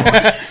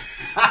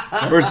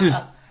 versus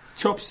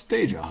Chop's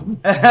day job.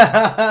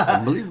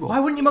 Unbelievable. Why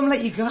wouldn't your mum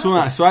let you go?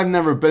 So I've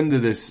never been to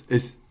this.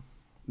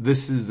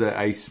 This is the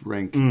ice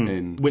rink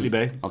in Whitley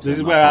Bay. obviously This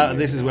is I'm where not from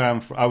this is here. where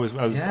I'm. I was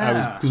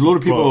Yeah. Because a lot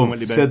of brought up in people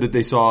Whitley Bay. said that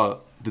they saw.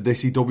 Did they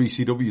see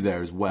WCW there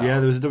as well? Yeah,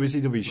 there was a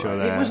WCW show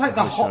there. It was like the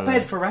There was a show hotbed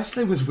there. for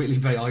wrestling was Whitley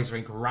Bay Ice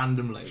Rink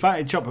randomly.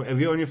 Chop, if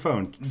you're on your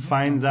phone,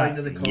 find that.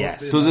 Find the course,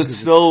 Yes. yeah. Does it It's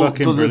still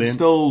fucking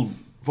brilliant.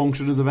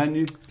 function as a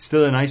venue?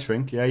 Still an ice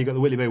rink. Yeah, you got the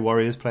Whitley Bay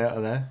Warriors play out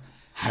of there.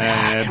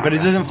 But it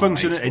doesn't wrestle on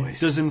function. ice, It boys.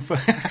 doesn't.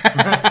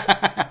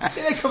 I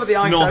think they covered the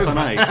ice North over. on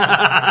ice.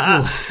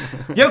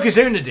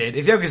 Yokozuna did.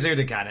 If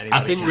Yokozuna can, anybody I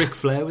think can. Ric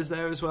Flair was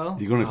there as well.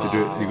 You're going to have to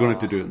do it. You're going to have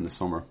to do it in the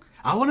summer.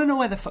 I want to know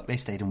where the fuck they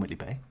stayed in Whitley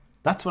Bay.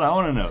 That's what I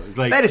want to know. It's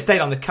like They'd have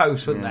stayed on the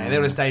coast, wouldn't they? They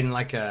would have stayed in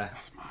like a.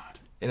 That's mad.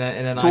 In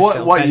a So nice what?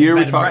 little What bed- year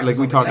we bed and talking? Like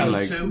we breakfast on talking the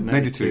like coast.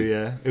 92?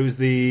 Yeah, it was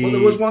the. Well,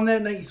 there was one there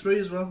in 93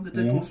 as well. They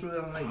did go through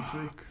that in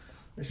 93.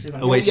 Let's see if I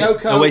can-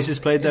 Oasis. Oasis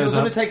played there If as you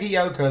were well. going to take a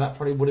Yoko, that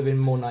probably would have been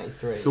more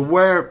 93. So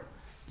where?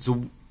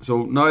 So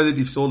now that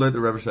you've sold out the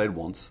Riverside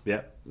once,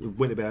 Yeah,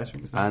 Whitley Bay ice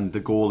rink. Was there. and the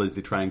goal is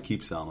to try and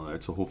keep selling it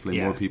out. So hopefully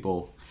Yeah. more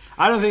people.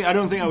 I don't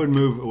think I would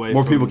move away.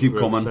 More from people keep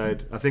coming.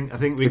 Riverside. I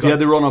think we. If you had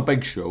to run a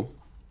big show,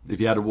 if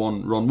you had to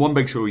run one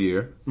big show a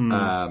year,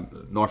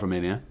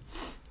 Northomania.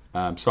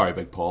 Sorry,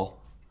 Big Paul.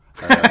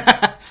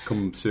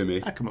 Come sue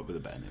me. I come up with a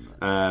better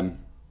name.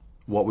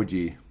 What would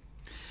you?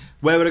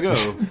 Where would I go?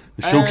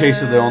 The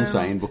showcase of the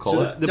unsigned, we'll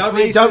call it.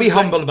 Don't be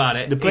humble about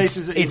it. The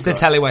places it's the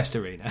Telewest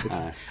Arena.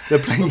 We're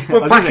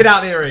We're packing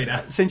out the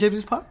arena. St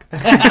James's Park.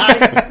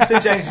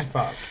 St James's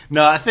Park.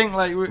 No, I think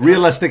like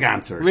Realistic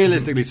answers.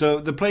 Realistically, so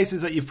the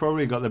places that you've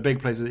probably got, the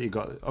big places that you've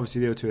got,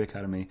 obviously the O2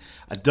 Academy.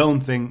 I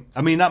don't think.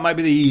 I mean, that might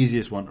be the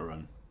easiest one to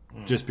run,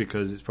 just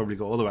because it's probably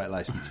got all the right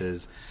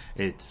licenses.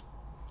 It's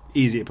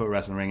easy to put a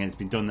wrestling ring in. It's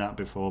been done that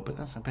before, but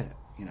that's a bit,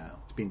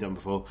 it's been done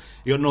before.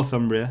 You got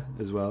Northumbria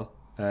as well.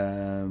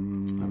 I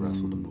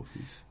wrestled in both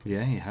these.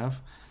 Yeah, you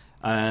have.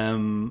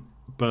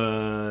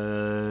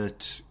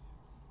 But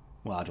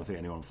well, I don't think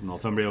anyone from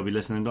Northumbria will be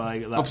listening. But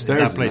like,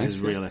 Upstairs that place is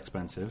is nice, real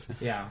expensive.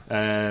 Yeah.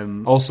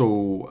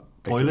 Also,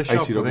 Boiler Shop,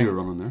 ICW I think. are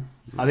running there.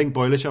 I think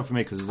Boiler Shop for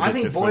me because I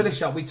think Boiler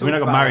Shop. We talked I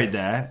got about married it.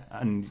 there,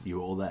 and you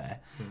were all there.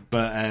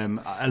 But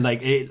I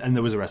like it, and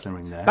there was a wrestling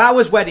ring there.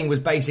 Bauer's wedding was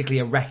basically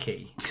a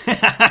recce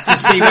to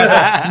see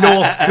whether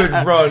North could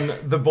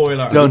run the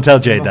boiler. Don't tell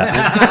Jade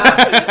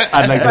that.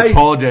 I'd like to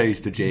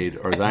apologise to Jade,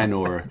 or as I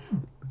know her,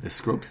 the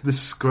scrot. The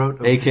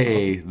scrot,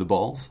 AKA the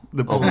balls.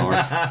 the balls. Of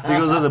North.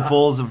 Because of the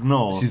balls of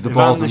North. She's the If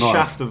balls I'm of the North.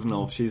 shaft of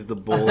North. She's the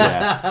balls.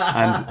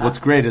 And what's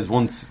great is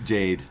once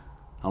Jade,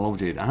 I love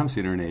Jade, I haven't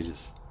seen her in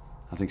ages.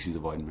 I think she's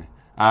avoiding me.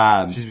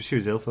 She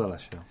was ill for the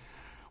last show.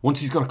 Once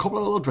she's got a couple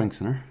of little drinks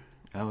in her,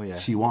 Oh yeah.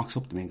 she walks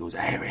up to me and goes,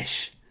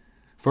 Irish.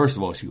 First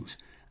of all, she goes,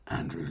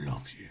 Andrew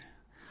loves you.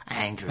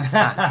 Andrew, He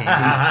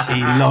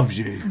loves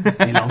you.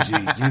 He loves you.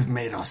 You've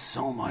made us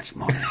so much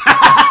money.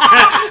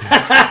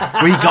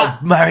 We got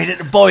married at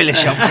the Boiler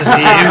Shop to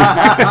see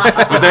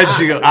you. But then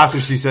she goes,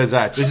 after she says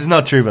that, This is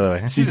not true, by the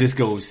way. she just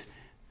goes,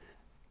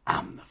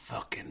 I'm the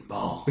fucking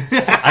balls.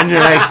 And you're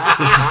like,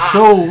 this is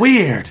so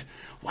weird.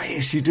 Why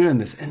is she doing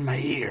this in my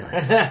ear?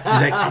 She's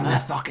like, I'm the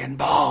fucking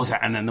balls.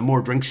 And then the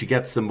more drink she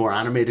gets, the more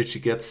animated she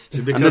gets.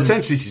 And becomes-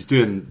 essentially she's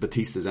doing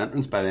Batista's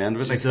entrance by the end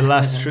of it. She's the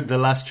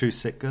last true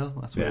sick girl.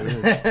 That's what it is.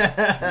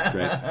 It's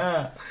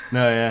great.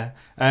 No,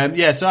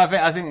 yeah. So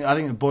I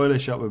think the Boiler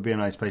Shop would be a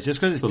nice place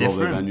just because it's It's a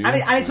lovely different.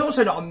 venue. and it's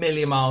also not a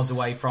million miles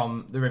away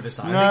from the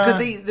Riverside. No.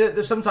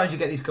 Because sometimes you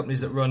get these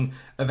companies that run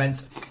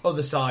events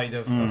other side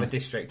of a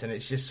district, and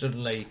it's just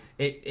suddenly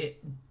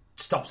it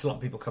stops a lot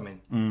of people coming.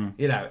 And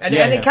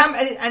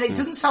it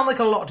doesn't sound like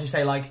a lot to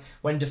say like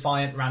when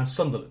Defiant ran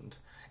Sunderland.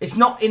 It's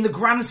not in the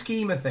grand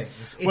scheme of things.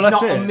 It's Well,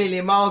 that's not a it.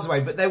 million miles away,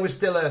 but there was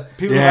still I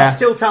Yeah.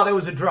 still tell there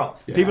was a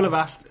drop. People have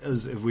asked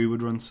us if we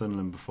would run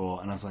Sunderland before,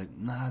 and I was like,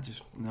 nah,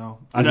 just no.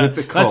 Is it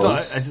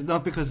because- it's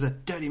not because they're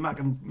dirty Mac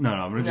and no,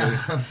 I'm really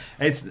joking.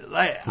 It's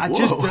like I Whoa.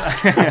 just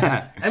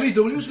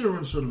MEW was going to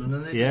run Sunderland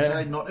and they Yeah.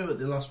 decided not to at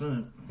the last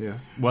minute. yeah.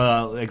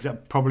 Well,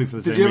 probably for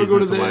the Did same you ever reason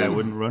go as to to why the? I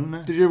wouldn't run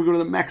it. Did you ever go to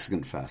the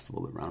Mexican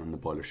festival that ran in the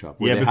Boiler Shop?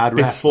 Where Yeah, they but had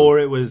before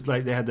wrestling? it was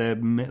like they had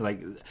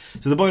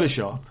so the Boiler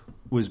Shop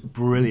was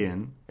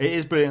brilliant. It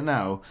is brilliant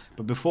now,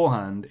 but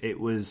beforehand it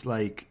was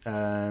like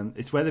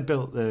it's where they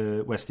built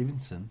where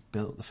Stevenson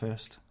built the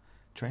first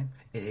train.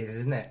 It is,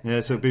 isn't it?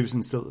 Yeah, so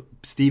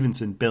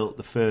Stevenson built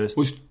the first.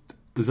 Was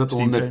that the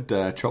Steam one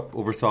that Chop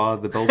oversaw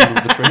the building of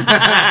the train?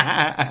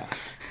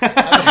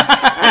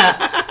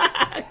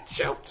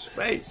 Chop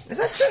space. Is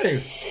that true?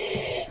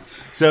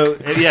 So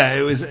yeah,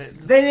 it was.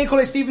 They didn't call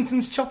it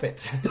Stevenson's Chop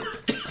It.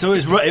 So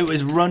it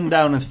was run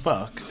down as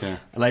fuck. Yeah.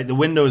 Like the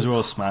windows were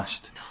all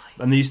smashed.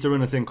 And they used to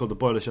run a thing called the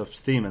Boiler Shop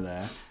Steamer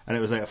there, and it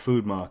was like a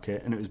food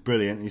market, and it was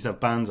brilliant. They used to have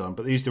bands on,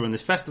 but they used to run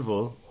this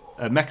festival,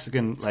 a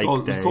Mexican It day.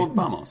 was called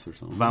Vamos or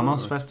something.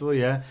 Vamos Festival,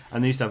 yeah.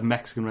 And they used to have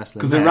Mexican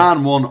wrestling. Because they there.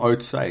 ran one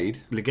outside.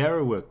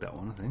 Ligero worked that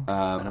one, I think.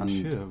 and I'm and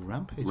sure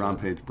Rampage.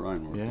 Rampage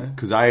Brown worked Yeah.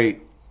 Because I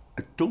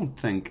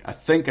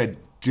think I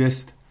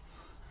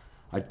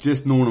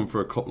just known him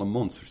for a couple of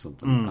months or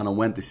something, and I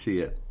went to see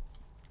it,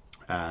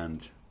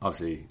 and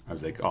obviously I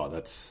was like, oh,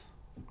 that's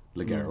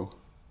Ligero.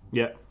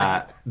 Yeah.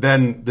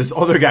 Then this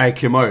other guy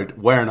came out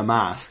wearing a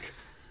mask,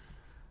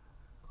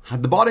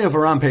 had the body of a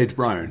Rampage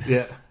Brown.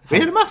 Yeah. We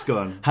had a mask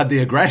on. Had the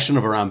aggression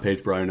of a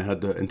Rampage Brown, and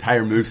had the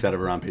entire moveset of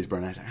a Rampage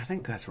Brown. I was like, I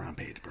think that's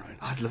Rampage Brown.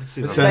 I'd love to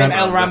see His that. name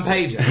El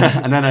Rampager.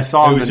 And then I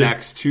saw him was the just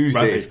next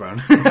Tuesday. Rampage Brown.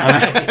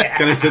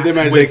 Then I said to him,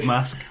 I was With like,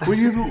 mask. Were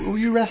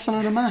you wrestling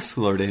in a mask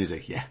the other day? He's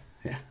like, yeah.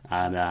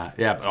 And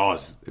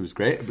but it was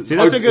great. But See,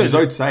 that's a it good- was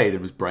outside.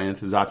 It was brilliant.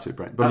 It was absolutely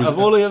brilliant. But it was, Of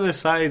all the other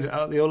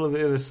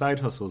side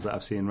hustles that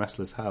I've seen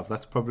wrestlers have,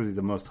 that's probably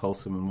the most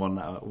wholesome and one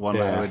that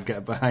I would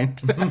get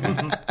behind.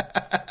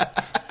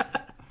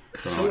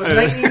 So it was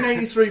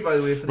 1993, by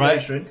the way, for the Right.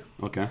 ice rink.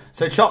 okay.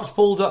 So Chops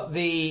pulled up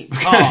the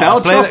car.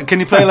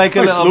 Can you play like a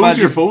Like, little slows magic?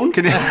 your phone?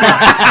 Can you?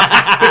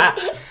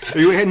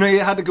 No, you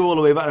had to go all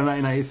the way back to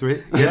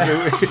 1993.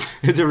 Yeah, you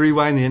had to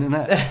rewind the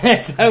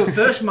internet. So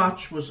First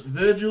match was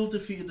Virgil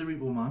defeated the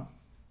Repo Man.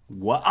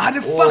 What? I'd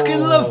have fucking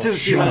loved to have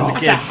seen that as a That's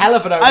kid. a hell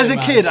of an As a opening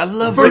kid, match. I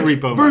loved the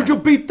Repo Man. Virgil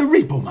beat the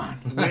Repo Man.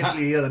 Wait till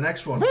you hear the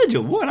next one.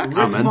 Virgil, what? Rick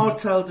Actually, man.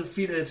 Martel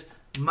defeated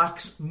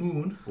Max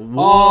Moon.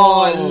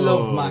 Oh, I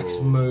love Max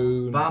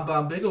Moon. Bam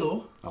Bam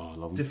Bigelow Oh, I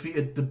love him.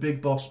 defeated the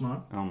Big Boss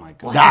Man. Oh my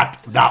god.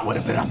 That would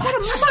have been a match.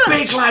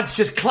 Big lads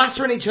just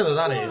clattering each other,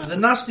 that is. The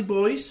Nasty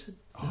Boys,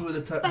 who are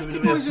the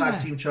Boys, tag are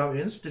team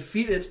champions,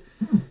 defeated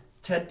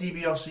Ted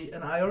DiBiase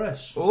and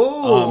IRS.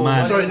 Oh,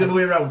 man. Sorry, the other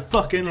way around.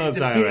 Fucking They loves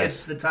defeated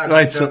IRS. the tag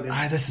Right, team so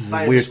champions this is a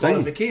by weird thing.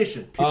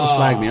 disqualification. People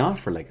slag me off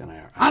for liking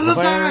IRS. I love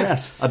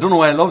IRS. I don't know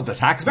why I love the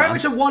tax Very man.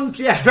 much a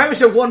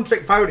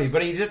one-trick pony,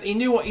 but he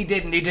knew what he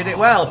did and he did it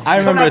well. I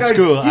remember at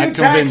school, you I tax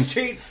convinced.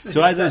 cheats,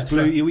 So I had those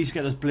etc. blue. We used to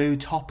get those blue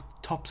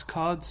tops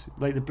cards,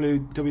 like the blue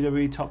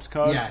WWE tops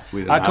cards. Yes.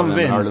 We didn't I have them in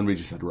convinced. Ireland, we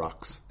just had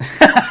rocks.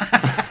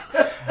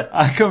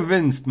 I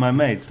convinced my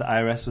mates that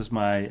IRS was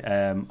my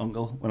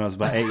uncle when I was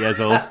about 8 years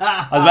old.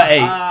 I was about 8.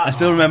 I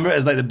still remember it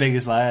as like the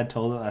biggest lie I'd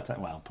told at that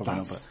time. Well, probably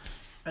not, but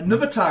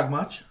Another tag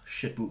match,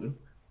 shit booking.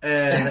 The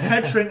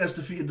Head Shrinkers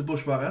defeated the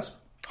Bushwhackers.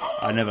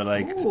 I never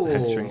liked head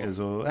shrinkers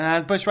or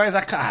bushwhackers.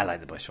 I like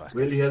the bushwhackers.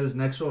 Wait till you hear this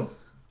next one.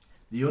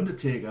 The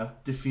Undertaker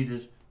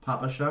defeated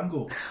Papa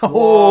Shango.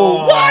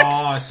 Oh,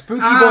 what? Spooky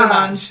boy And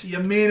match.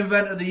 your main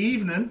event of the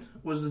evening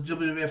was the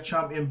WWF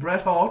champion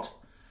Bret Hart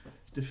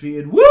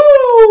defeated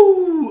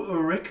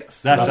Rick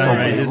That's That's outrageous.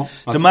 unbelievable.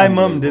 So That's my mum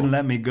unbelievable. didn't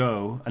let me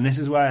go, and this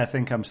is why I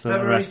think I'm still at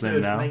February wrestling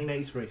 3rd, now.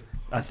 1983.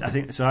 I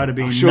think so. I'd have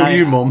been. I'll show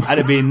you, Mum. I'd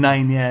have been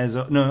 9 years.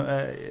 No,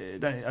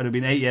 I'd have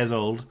been 8 years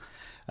old.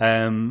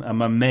 And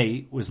my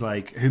mate was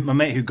like, my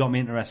mate who got me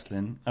into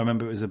wrestling. I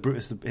remember it was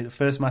the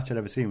first match I'd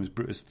ever seen was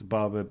Brutus the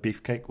Barber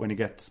Beefcake when he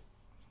gets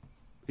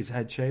his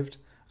head shaved.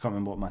 I can't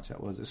remember what match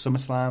that was. It's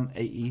SummerSlam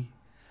 88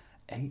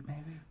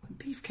 maybe.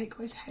 Beefcake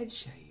got his head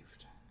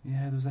shaved.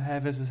 Yeah, there was a hair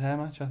versus hair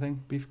match. I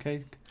think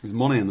Beefcake. There's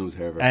money in those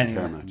hair versus Anyway,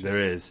 hair matches.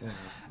 there is.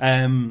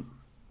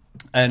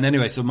 And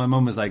anyway, so my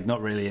mum was like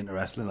not really into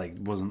wrestling, like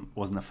wasn't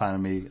a fan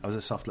of me. I was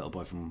a soft little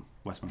boy from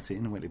Westmont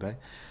Seaton in Whitley Bay.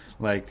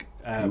 Like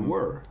You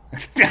were.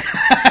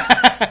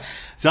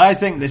 so I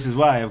think this is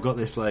why I've got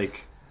this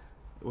like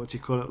what do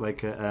you call it,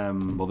 like a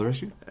Mother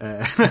issue?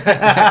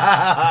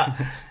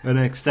 an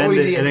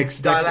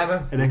extended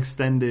dilemma. an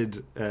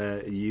extended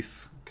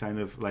youth kind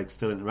of like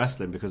still into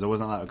wrestling because I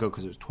wasn't allowed to go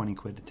because it was 20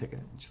 quid a ticket.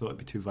 She thought it'd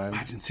be too violent.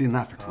 Imagine seeing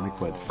that for 20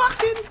 quid.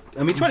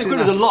 I mean 20 quid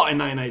was a lot in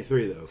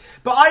 1983 though.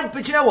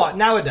 But you know what?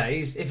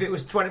 Nowadays, if it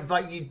was 20,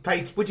 like would you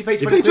pay 20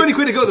 You pay 20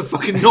 quid to go to the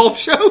fucking North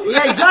show?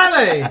 Yeah,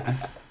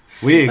 exactly.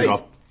 We ain't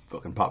got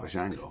fucking Papa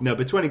Shango. No,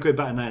 but 20 quid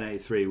back in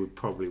 1983 would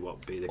probably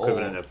be the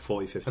equivalent of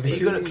 40, 50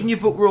 quid. Can you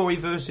book Rory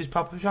versus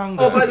Papa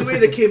Shango? Oh, by the way,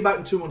 they came back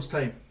in 2 months'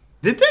 time.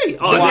 Did they?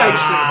 Oh, Wow.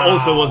 yeah.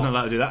 Also wasn't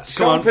allowed to do that.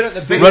 Come on. Stomping at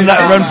the big Run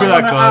festival. through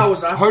that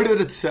card. How did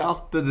it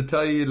sell? Did it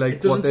tell you like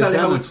It doesn't what tell you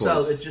their how it damage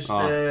sells. was? It just.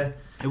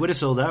 It would have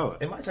sold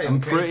out. It might tell you I'm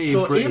on pretty,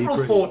 So pretty, April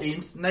pretty-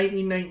 14th,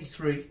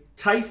 1993,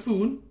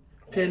 Typhoon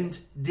pinned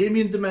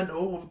Damien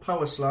Demento with a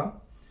power slam.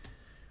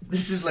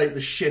 This is like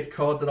the shit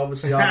card that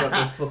obviously I got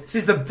the fuck.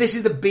 This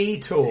is the B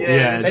tour.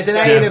 Yeah, There's an A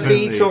and a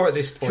definitely. B tour at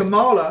this point.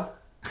 Kamala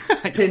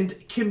pinned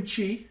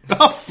Kimchi.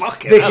 Oh,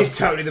 fuck it. This is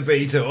totally the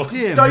B tour.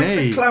 Dear Doink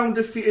me. the Clown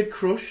defeated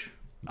Crush.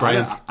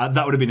 Brilliant.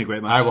 That would have been a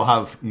great match. I will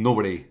have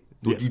nobody.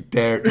 Don't you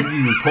dare. Don't you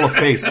even pull a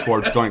face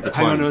towards Doink the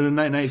Hang on, Clown. no, the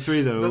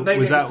 1993 though. The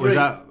Was that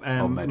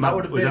 1993. Matt,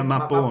 would have was been that Matt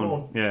Matt Bourne?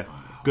 Bourne. Yeah.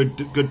 Good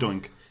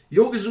doink.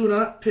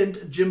 Yokozuna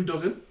pinned Jim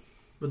Duggan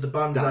with the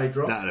Banzai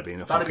drop. That'd have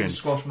been a That'd fucking have been a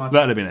squash match.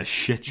 That'd have been a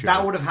shit show.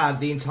 That would have had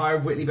the entire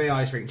Whitley Bay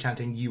Ice Rink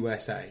chanting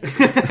USA.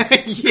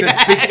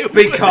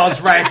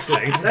 Because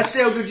wrestling. Let's see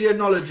how good your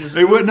knowledge is.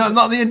 It would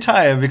not the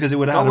entire because it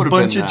would have That had a would have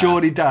bunch been, of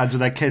Geordie dads with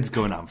their kids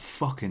going. I'm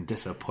fucking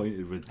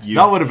disappointed with you.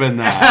 That would have been.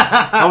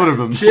 That would have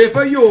been. Cheer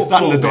for York.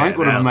 That and the Oh, Doink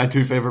would have yeah. been my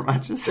two favourite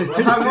matches. Well,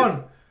 hang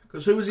on.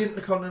 Because who was the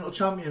Intercontinental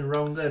Champion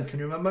around then? Can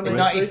you remember? In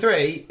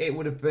 93, it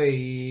would have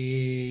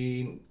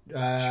been...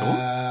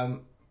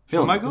 Shawn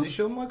Was Michaels? it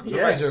Shawn Michaels or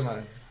Yes. Razor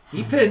Ramon?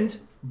 He pinned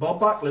Bob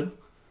Backlund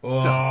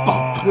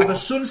with a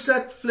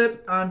sunset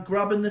flip and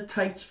grabbing the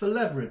tights for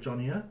leverage on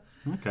here.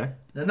 Okay.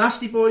 The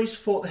Nasty Boys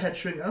fought the Head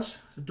Shrinkers,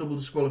 a double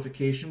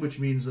disqualification, which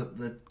means that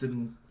they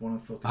didn't want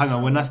to fucking... Hang on,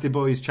 sell were it. Nasty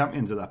Boys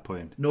champions at that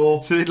point?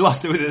 No. So they'd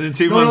lost it within the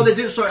 2 No, months. they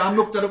didn't. Sorry, I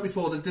looked that up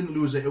before. They didn't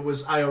lose it. It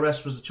was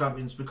IRS was the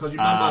champions because you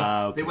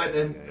remember okay. they went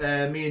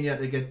to me and you had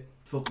to get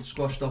fucking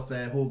squashed off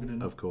Hogan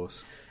and Of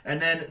course. And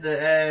then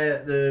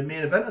the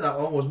main event of that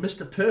one was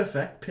Mr.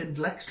 Perfect pinned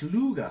Lex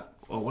Luger.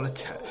 Oh, what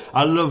a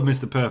I love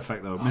Mr.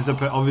 Perfect though.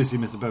 Obviously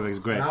Mr. Perfect is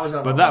great, And how was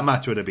that but one? that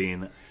match would have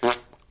been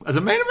as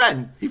a main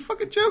event. You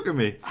fucking joking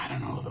me? I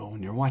don't know though.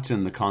 When you're watching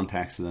in the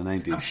context of the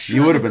 90s, sure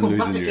you would they have been come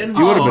back losing your. again.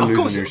 You would have Oh, been of losing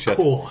course, your of shit.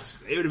 course.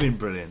 It would have been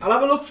brilliant. I'll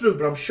have a look through,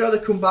 but I'm sure they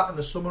come back in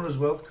the summer as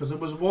well because there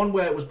was one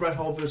where it was Bret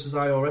Hart versus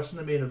IRS in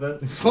the main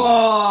event.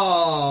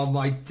 Oh,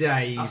 my I'll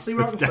days. see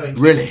what I can find.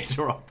 Really?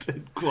 Dropped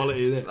in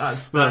quality. Isn't it?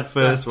 That's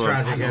first one.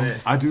 tragic, isn't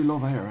it? I do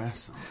love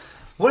IRS.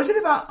 What is it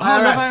about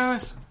I love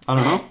IRS?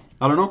 IRS.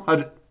 I don't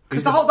know.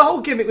 Because the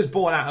whole gimmick was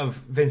born out of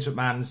Vince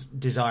McMahon's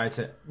desire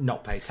to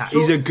not pay tax.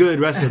 He's a good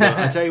wrestler. Though.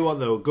 I tell you what,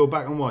 though, go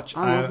back and watch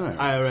I love IRS.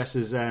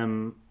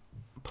 IRS's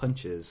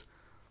punches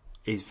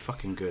He's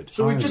fucking good.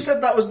 So we just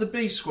said that was the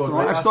B squad,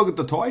 Right, right? I've still got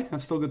the toy.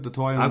 I've still got the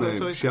toy on I've got the the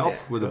toy.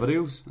 shelf with the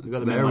videos. got It's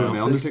them there in my with my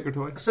office. Undertaker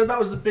toy. I said that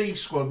was the B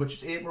squad, which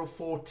is April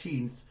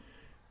 14th.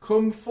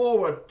 Come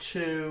forward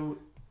to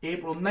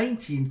April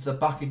 19th, they're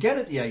back again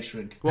at the ice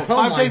rink. What, Oh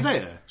 5 my- days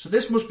later? So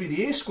this must be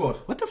the A squad.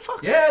 What the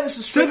fuck? Yeah, this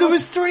is So straight there up.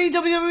 was 3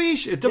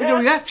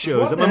 WWF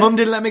shows that my one mum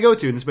didn't let me go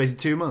to in the space of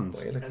 2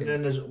 months. And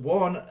then there's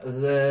one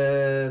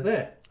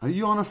there. Are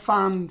you on a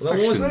fan Well,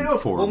 fiction straight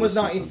up. forum? One was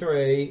or something?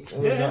 93.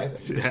 One was Yeah.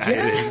 93.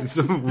 It's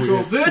some weird.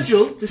 So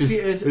Virgil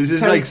defeated This is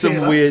Terry like some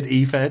Taylor. weird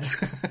E-Fed.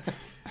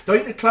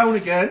 Doink the Clown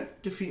again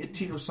defeated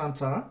Tito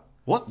Santana.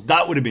 What?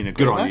 That would have been a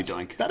great Good on match. you,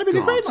 Doink. That'd have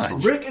been a Good great on, match.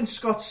 son. Rick and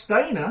Scott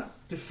Steiner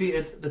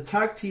defeated the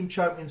tag team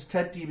champions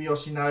Ted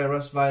DiBiase and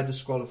IRS via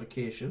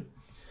disqualification.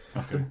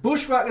 The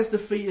Bushwhackers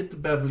defeated the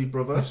Beverly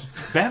Brothers.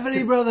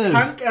 Beverly Brothers.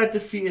 Tanker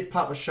defeated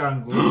Papa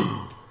Shango.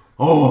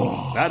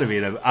 That'd have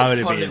been I would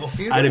have fun been. little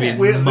feud, I'd have isn't been it?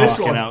 Wait, this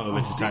marking one. out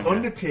over to Tanker.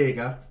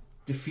 Undertaker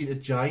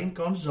defeated Giant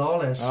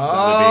Gonzalez. That would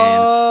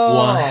have been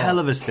one hell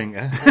of a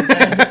stinker.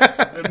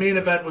 The main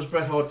event was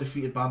Bret Hart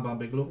defeated Bam Bam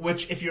Bigelow,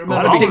 which, if you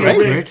remember, that'd be King of the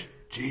great, Ring, Great.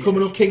 Jesus.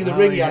 coming up King of the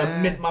Ring, he had yeah.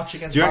 a mid-match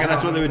against Do you reckon Bam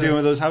that's what Bam they were Bigelow. doing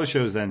with those house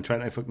shows then? Trying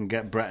to fucking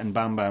get Brett and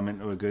Bam Bam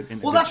into a good...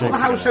 Well, that's what the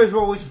house together. shows were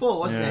always for,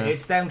 wasn't Yeah. it?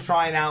 It's them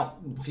trying out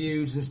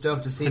feuds and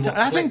stuff to see what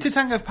I think clicks.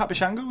 Tatanka Papa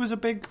Shango was a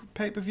big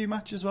pay-per-view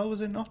match as well,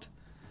 was it not?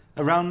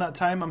 Around that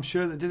time, I'm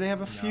sure that... Did they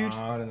have a feud? No,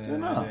 I don't Did think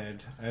not? they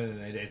did. I don't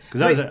think they did.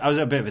 Because I was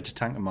a bit of a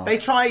Tatanka mark. They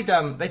tried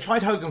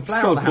Hogan Flair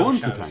Still on the house going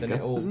to shows, and Tatanka,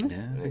 it all. isn't he?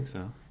 Yeah, I think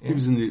so.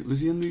 Was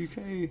he in the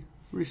UK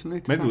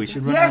recently? Maybe we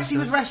should run Yes, that he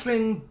was show.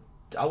 wrestling.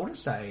 I want to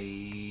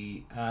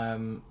say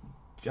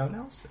Joe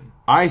Nelson.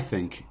 I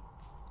think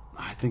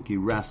he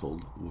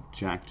wrestled with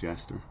Jack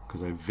Jester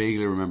because I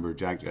vaguely remember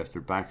Jack Jester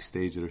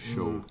backstage at a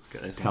show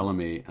get this telling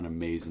me an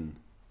amazing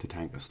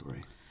Tatanka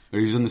story. Or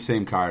he was in the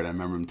same card. I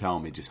remember him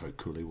telling me just how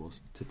cool he was.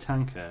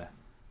 Tatanka.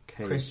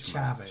 Cage Chris match.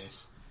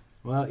 Chavez.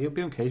 Well, he'll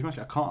be on Cage Match.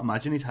 I can't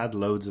imagine he's had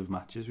loads of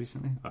matches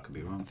recently. I could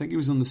be I wrong. think he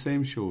was on the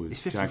same show as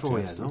He's Jack 54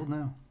 years Jester. old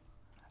now.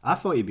 I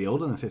thought he'd be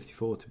older than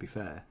 54, to be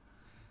fair.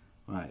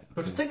 Right.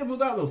 But think about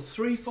that, though.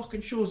 3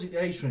 fucking shows at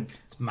the ice rink.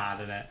 It's mad,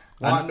 isn't it?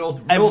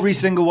 And every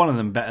single one of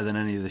them better than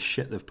any of the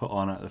shit they've put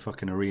on at the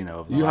fucking arena.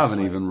 Over the You last haven't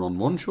week. even run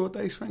one show at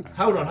the ice rink.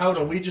 Hold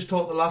on. We just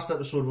talked the last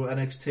episode about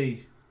NXT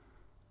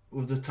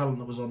with the talent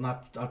that was on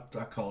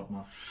that card,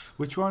 man.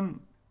 Which one?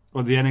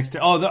 Or the NXT?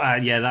 Oh,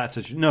 yeah, that's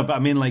a... No, but I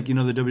mean, like, you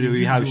know, the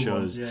WWE house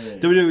usual shows. ones, yeah.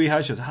 WWE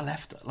house shows. I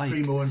left, like...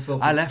 Primo and Phil.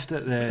 I left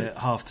at the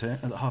half time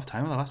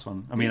of the last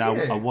one. I mean,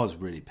 Did you? I was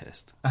really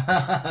pissed.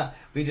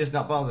 We just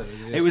not bothered.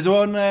 It was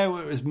one where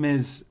it was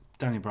Miz,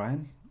 Danny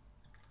Bryan.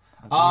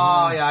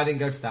 Oh yeah, I didn't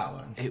go to that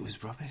one. It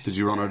was rubbish. Did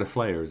you run out of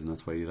flyers and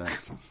that's why you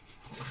left?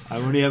 I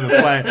only ever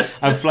played.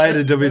 I played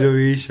a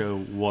WWE show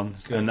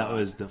once, and that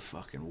was the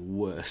fucking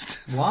worst.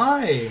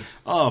 Why?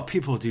 Oh,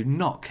 people do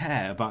not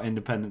care about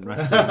independent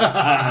wrestling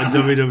at a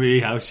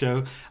WWE house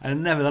show,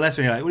 and nevertheless,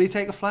 when you're like, "Will you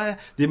take a flyer?"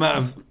 The amount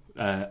of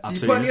You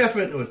put any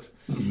effort into it?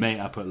 mate,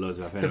 I put loads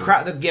of effort. The into it.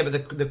 crowd,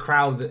 but the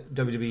crowd that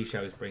WWE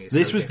shows bring is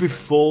This so was different.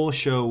 before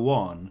show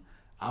 1.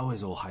 I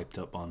was all hyped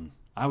up on.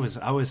 I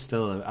was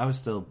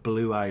still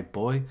blue-eyed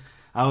boy.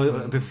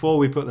 Before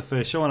we put the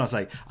first show on, I was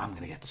like, I'm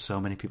going to get so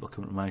many people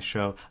coming to my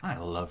show. I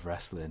love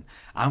wrestling.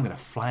 I'm going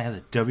to flyer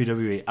the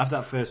WWE. After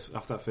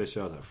that first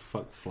show, I was like,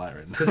 fuck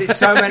flyering. Because it's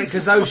so many.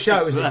 Because those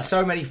shows, it's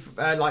so many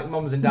like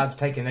mums and dads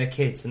taking their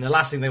kids, and the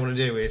last thing they want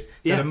to do is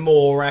go to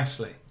more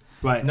wrestling.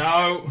 Right.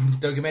 No,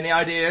 don't give me any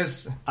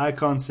ideas. I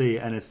can't see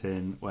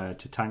anything where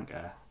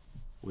Tatanka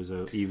was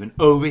even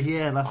over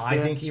here last I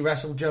year. think he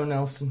wrestled Joe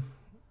Nelson.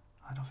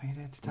 I don't think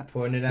he did.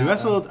 Pointed out He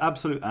wrestled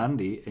Absolute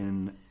Andy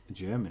in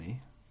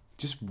Germany.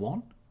 Just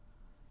one?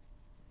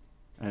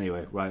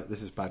 Anyway, right,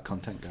 this is bad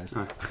content, guys.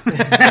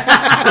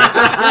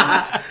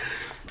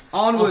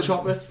 I'll Onward.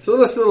 chop it. So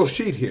this little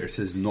sheet here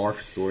says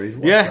North Stories.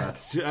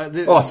 What's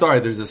that? Oh, sorry,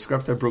 there's a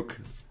script. I broke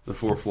the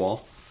fourth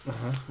wall.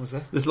 What's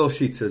that? This little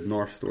sheet says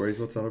North Stories.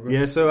 What's that about?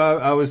 Yeah, so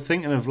I was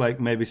thinking of like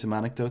maybe some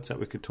anecdotes that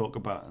we could talk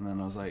about, and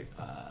then I was like,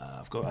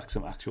 I've got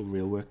some actual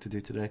real work to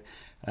do today.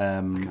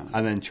 And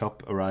then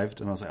Chop arrived,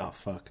 and I was like, oh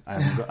fuck,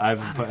 I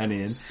haven't put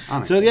any in.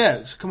 So yeah,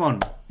 so come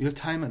on, your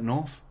time at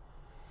North,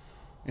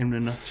 in a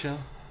nutshell,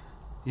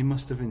 you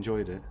must have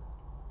enjoyed it.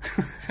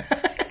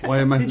 Why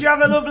am I? Did you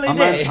have a lovely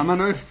day? Am I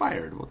now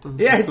fired? What the?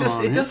 Yeah, what's going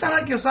on it does sound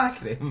like you're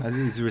sacking him. I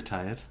think he's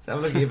retired. Let's have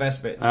a look at your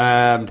best bits.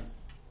 here?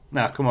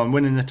 Now, come on,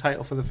 winning the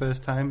title for the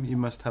first time, you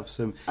must have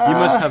some. You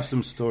must have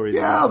some stories.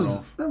 Yeah,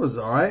 about that was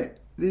all right.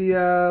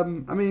 I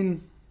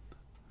mean,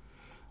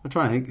 I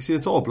try and think. See,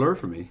 it's all blur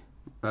for me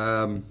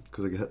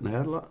because I get hit in the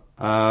head a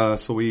lot.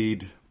 So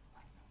we'd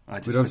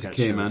obviously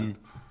came in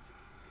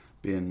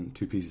being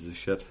two pieces of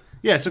shit.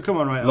 Yeah, so come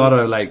on, right? A lot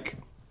of like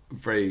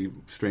very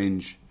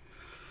strange.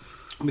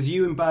 With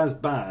you and Baz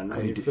Ban,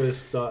 when you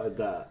first started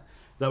that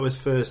was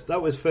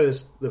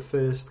the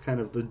first kind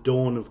of the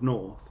dawn of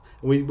North.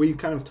 We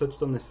kind of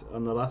touched on this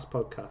on the last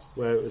podcast,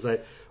 where it was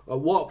like, at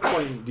what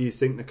point do you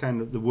think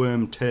the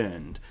worm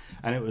turned?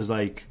 And it was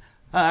like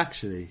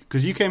Actually,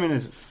 because you came in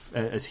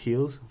as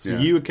heels, so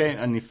you came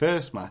in the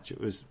first match. It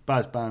was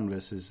Baz Ban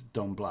versus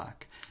Don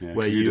Black,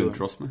 where you didn't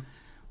trust me.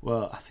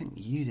 Well, I think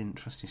you didn't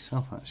trust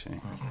yourself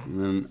actually.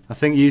 And then I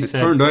think you it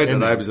said turned out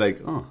that I was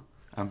like, oh,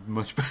 I'm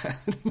much better.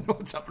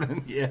 What's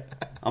happening? Yeah,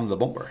 I'm the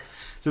bumper.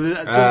 So the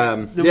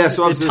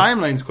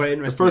timeline's quite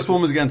interesting. The first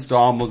one was against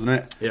Dom, wasn't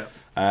it? Yeah.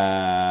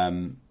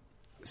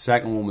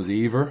 Second one was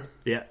Ever.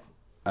 Yeah.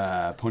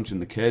 Punching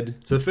the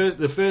kid. So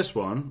the first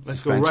one,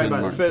 let's go right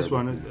back. The first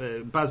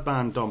one, Baz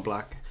Ban, Don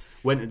Black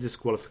went to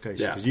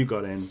disqualification because you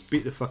got in,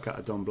 beat the fuck out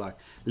of Don Black.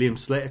 Liam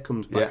Slater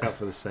comes back out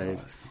for the save.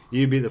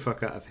 You beat the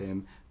fuck out of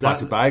him.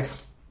 Plastic bag.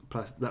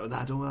 That was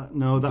later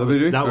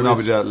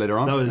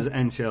on. That was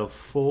NCL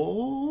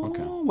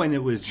 4 when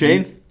it was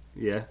chain.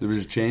 Yeah, there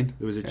was a chain.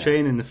 There was a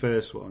chain in the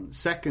first one.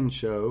 Second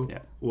show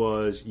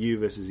was you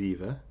versus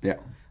Eva. Yeah,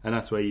 and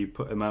that's where you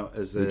put him out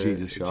as the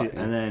Jesus shot,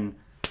 and then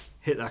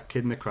hit that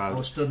kid in the crowd. I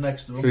was stood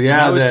next to him. So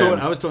I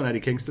was talking to Eddie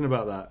Kingston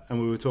about that,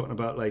 and we were talking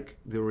about like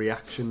the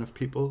reaction of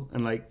people,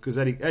 and like because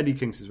Eddie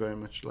Kingston is very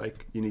much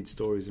like you need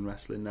stories in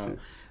wrestling now,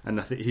 and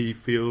I think he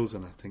feels,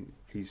 and I think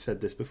he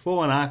said this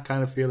before, and I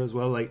kind of feel as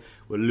well like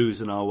we're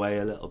losing our way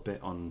a little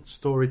bit on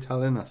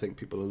storytelling. I think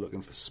people are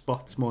looking for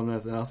spots more than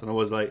anything else, and I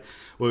was like,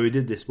 well, we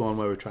did this one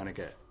where we're trying to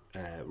get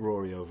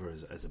Rory over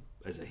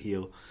as a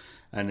heel,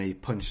 and he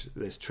punched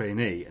this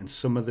trainee, and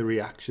some of the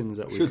reactions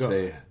that we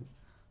got.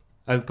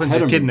 I punched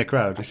a kid in the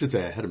crowd. I should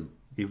say I hit him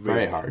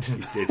very hard. He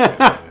did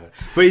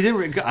but he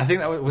didn't. I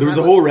think that was. There was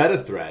a whole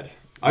Reddit thread.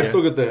 I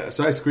still got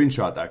so I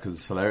screenshot that because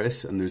it's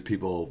hilarious. And there's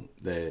people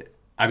there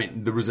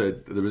was a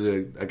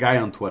guy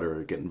on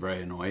Twitter getting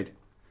very annoyed.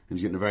 He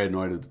was getting very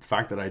annoyed at the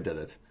fact that I did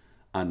it,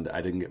 and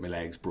I didn't get my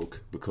legs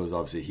broke because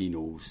obviously he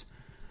knows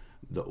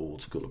the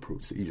old school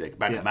approach. He's like,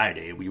 back in my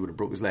day, we would have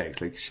broke his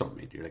legs. Like, shut up,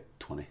 mate. You're like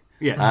 20.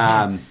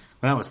 Yeah.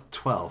 When I was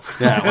 12.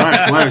 Yeah,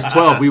 when I was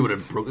 12, we would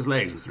have broke his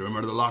legs and threw him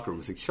out of the locker room. I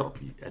was like, shut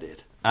up, you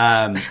idiot.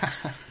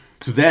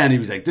 So then he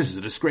was like, this is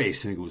a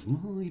disgrace. And he goes,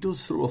 well, he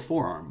does throw a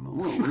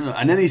forearm.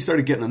 And then he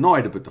started getting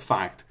annoyed about the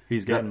fact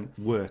he's getting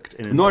worked.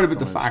 Annoyed about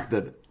the fact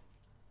that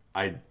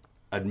I'd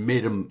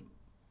made him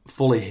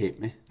fully hate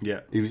me.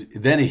 Yeah.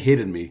 Then he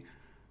hated me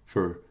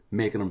for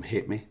making him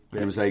hate me.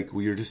 And it was like,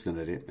 well, you're just an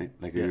idiot, mate.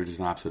 Like, you're just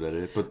an absolute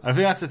idiot. But I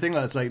think that's the thing.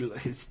 That's like,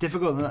 it's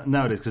difficult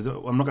nowadays because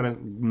I'm not going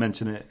to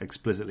mention it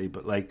explicitly,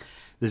 but like,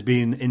 there's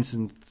been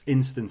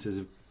instances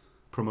of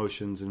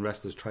promotions and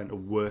wrestlers trying to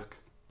work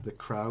the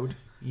crowd,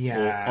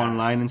 or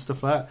online and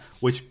stuff like that,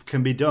 which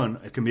can be done.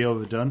 It can be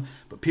overdone,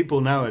 but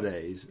people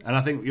nowadays, and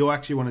I think you're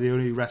actually one of the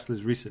only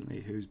wrestlers recently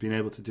who's been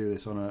able to do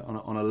this on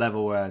a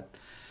level where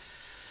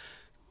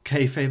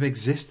kayfabe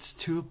exists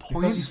to a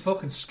point. Because he's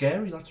fucking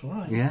scary, that's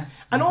why. Yeah.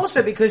 And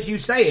also because you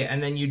say it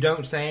and then you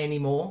don't say any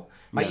more.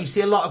 Like you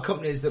see a lot of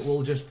companies that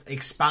will just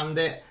expand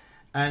it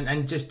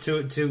and just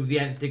to the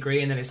nth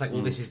degree, and then it's like,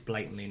 well, this is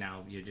blatantly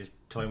now you're just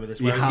toying with us.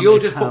 Whereas you'll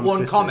just put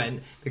one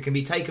comment that can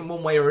be taken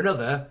one way or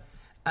another,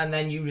 and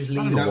then you just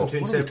leave it open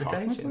to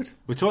interpretation.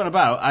 We're talking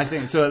about, I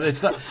think, so it's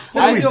that.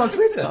 What do you do on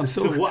Twitter? I'm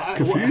so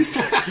confused.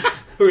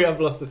 We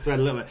have lost the thread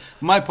a little bit.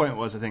 My point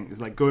was, I think,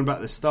 is like going back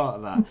to the start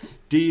of that.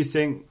 Do you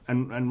think,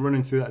 and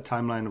running through that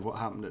timeline of what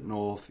happened at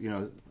North,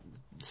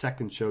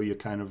 second show, you're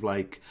kind of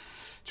like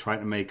trying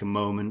to make a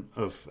moment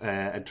of,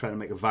 trying to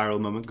make a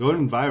viral moment,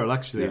 going viral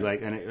actually,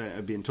 and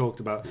it being talked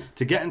about.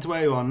 To get into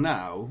where you are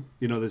now,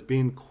 there's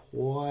been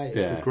quite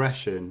a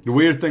progression. The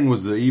weird thing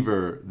was the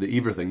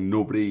Ever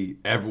thing.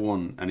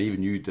 Everyone, and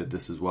even you did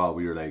this as well.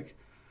 We were like,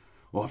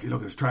 well, if you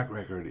look at his track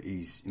record,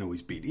 he's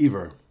beat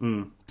Ever.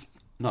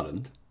 Not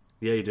didn't.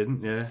 Yeah, he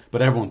didn't. Yeah,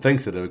 but everyone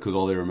thinks of it because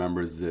all they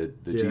remember is the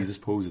Jesus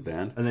pose at the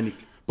end. And then,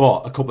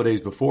 but a couple of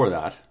days before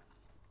that,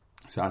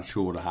 so that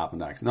show would have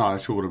happened. Actually, no, that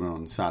show would have been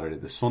on Saturday.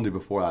 The Sunday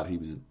before that, he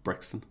was at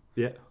Brixton.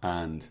 Yeah,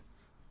 and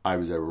I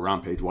was at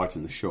Rampage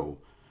watching the show,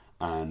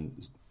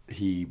 and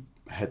he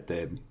hit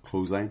the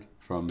clothesline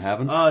from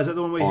heaven. Oh, is that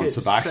the one where he hit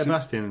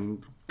Sebastian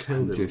and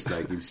killed him? Just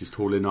like he was just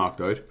totally knocked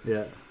out.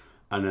 Yeah,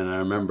 and then I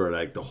remember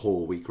like the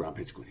whole week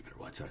Rampage going, "You better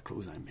watch that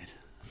clothesline, mate."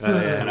 And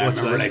I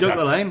remember like that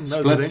the line.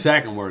 split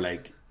second where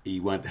like he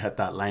went to hit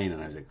that line,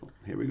 and I was like, oh,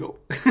 "Here we go."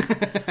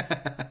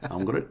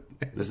 I'm gonna.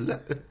 This is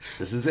it.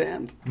 This is the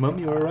end. Mum,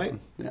 you all right?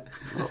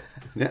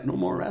 Yeah. No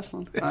more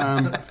wrestling.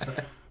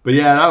 But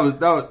yeah, that was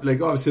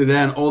like obviously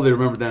then all they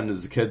remember then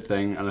is the kid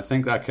thing, and I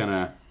think that kind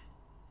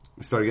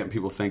of started getting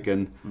people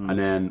thinking. And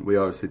then we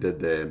obviously did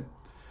the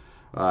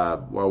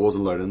where I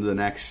wasn't allowed into the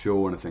next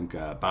show, and I think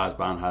Baz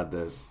Ban had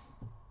the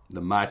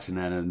match, and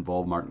then it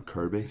involved Martin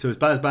Kirby. So it was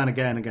Baz Ban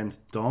again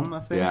against Dom, I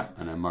think. Yeah,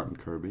 and then Martin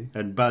Kirby.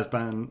 And Baz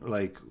Ban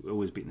like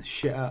always beating the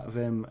shit out of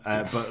him,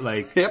 but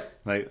like,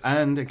 like,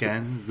 and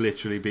again,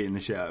 literally beating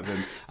the shit out of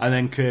him. And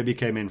then Kirby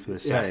came in for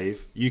the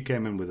save. You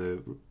came in with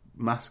a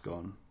mask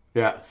on.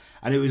 Yeah,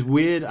 and it was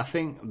weird. I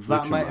think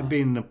that might have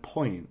been the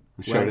point.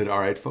 Shouted, "All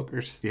right,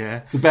 fuckers!"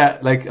 Yeah, it's a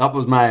bit like that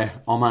was my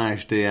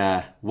homage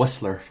to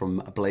Whistler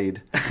from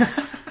Blade,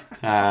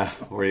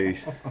 where he.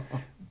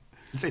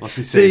 What's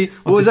he say?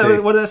 What was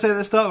that? What did I say at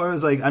the start? Where it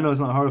was like, I know it's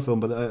not a horror film,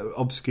 but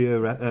obscure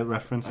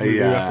reference.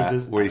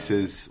 References. Where he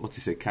says, what's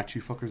he say? Catch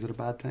you fuckers at a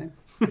bad time?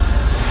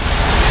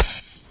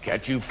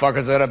 Catch you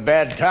fuckers at a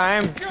bad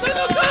time.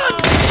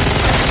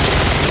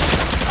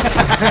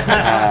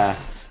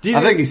 I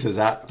think he says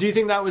that. Do you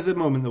think that was the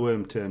moment the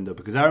worm turned up?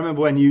 Because I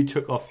remember when you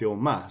took off your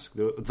mask,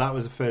 that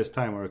was the first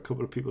time where a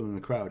couple of people in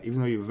the crowd,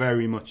 even though you were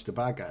very much the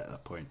bad guy at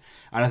that point,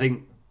 and I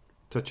think,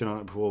 touching on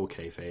it before,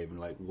 kayfabe, and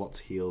like what's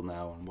heel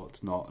now and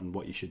what's not, and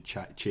what you should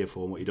cheer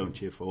for and what you don't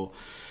cheer for.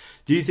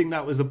 Do you think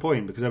that was the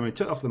point? Because I mean,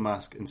 took off the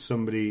mask and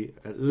somebody,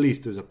 at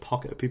least there was a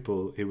pocket of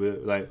people who were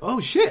like, oh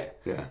shit,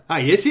 yeah,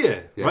 he is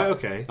here. Yeah. Right,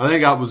 okay. I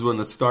think that was when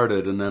it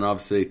started, and then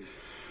obviously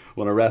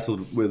when I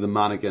wrestled with the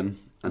mannequin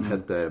and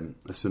hit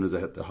as soon as I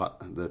hit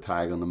the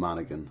tag on the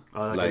mannequin,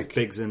 like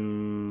Biggs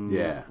and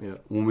yeah.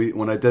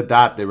 When I did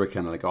that, they were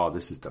kind of like, oh,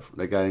 this is different.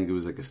 Like I think it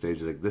was like a stage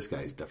of like, this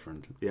guy's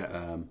different.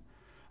 Yeah.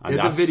 And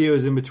the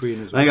videos in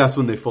between as well. I think that's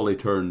when they fully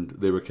turned.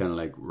 They were kind of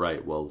like,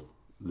 right, well,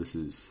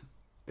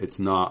 it's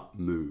not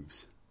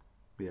moves.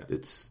 Yeah.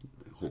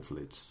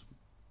 Hopefully it's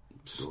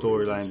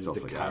storylines, the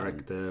like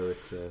character.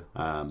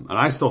 And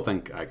I still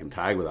think I can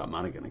tag with that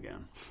mannequin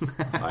again.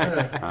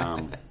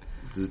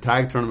 There's a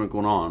tag tournament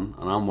going on,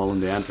 and I'm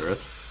willing to enter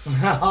it.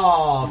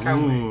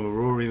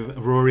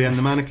 Rory and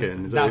the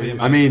mannequin.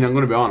 I mean, I'm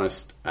going to be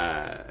honest.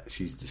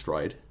 She's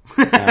destroyed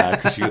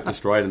because she got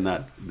destroyed in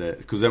that.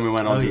 Because then we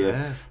went on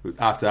to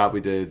after that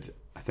we did.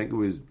 I think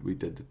we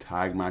did the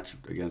tag match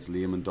against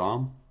Liam and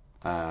Dom.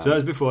 So that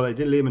was before they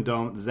did Liam and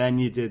Dom. Then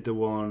you did the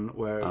one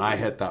where I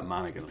hit that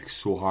mannequin like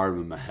so hard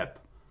with my hip,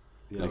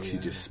 she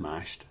just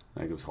smashed.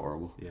 Like it was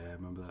horrible. Yeah, I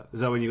remember that. Is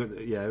that when you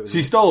got? Yeah, it was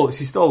she's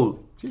still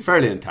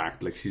fairly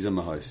intact. Like she's in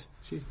my house.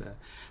 She's there.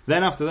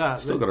 Then after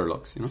that, still got her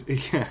looks. You know.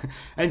 Yeah.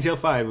 NTL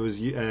 5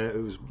 was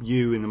it was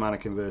you in the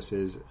mannequin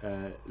versus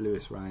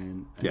Lewis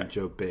Ryan and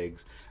Joe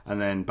Biggs, and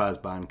then Baz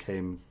Ban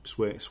came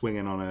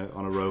swinging on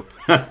a rope.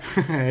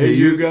 Hey,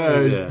 you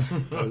guys! Yeah.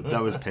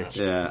 That was pitched.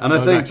 Yeah, and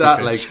I think that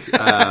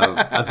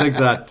I think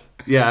that.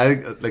 Yeah, I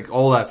think like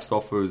all that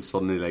stuff was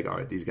suddenly like, all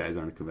right, these guys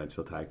aren't a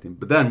conventional tag team.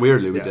 But then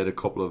weirdly, we did a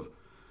couple of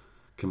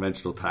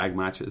conventional tag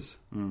matches.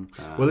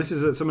 Well, this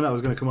is something that I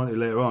was going to come on to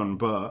later on,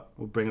 but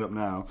we'll bring it up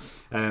now.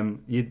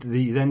 You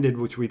then did,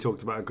 which we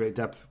talked about at great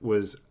depth,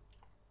 was,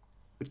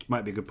 it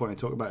might be a good point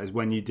to talk about, is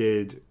when you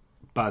did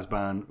Baz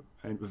Ban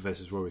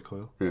versus Rory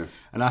Coyle. Yeah.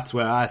 And that's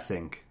where I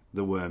think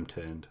the worm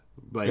turned,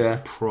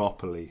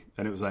 properly.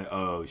 And it was like,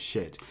 oh,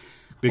 shit.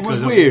 Because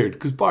it was weird,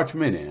 because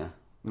Bartmania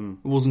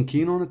wasn't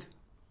keen on it.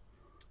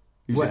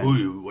 He's like,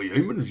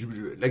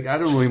 like, I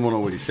don't even know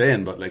what he's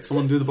saying, but like,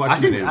 someone do the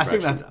Bartmania impression. I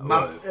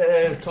think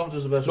that Tom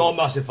does the best. Not a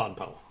massive fan,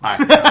 pal.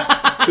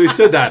 So he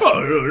said that.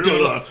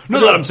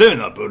 Not that I'm saying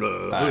that, but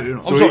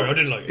I'm sorry, I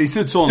didn't like it. He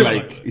said something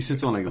like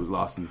it was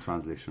lost in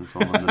translation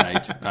from on the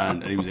night,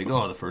 and he was like,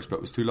 "Oh, the first bit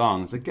was too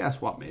long." I was like,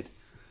 "Guess what, mate?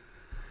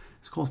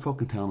 It's called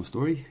fucking telling a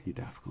story, you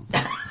daft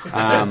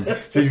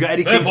cunt." So he's got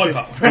Eddie Kingston.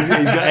 He's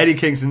got Eddie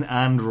Kingston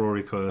and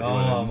Rory Coyle.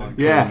 Oh my god!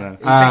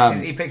 Yeah,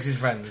 he picks his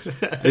friends.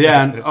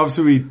 Yeah, and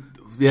obviously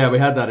we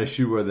had that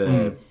issue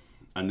where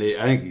I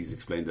think he's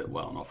explained it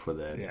well enough where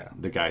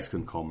the guys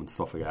couldn't come and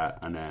stuff like that,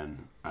 and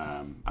then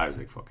I was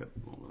like, fuck it,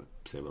 I'll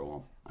say what I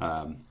want.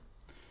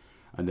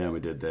 And then we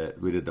did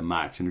the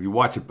match, and if you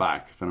watch it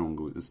back, if anyone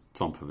goes,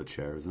 it's on Pivot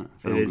Share, isn't it?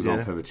 If anyone goes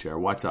on Pivot Share,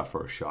 watch that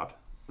first shot.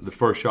 The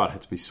first shot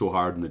hits me so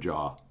hard in the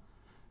jaw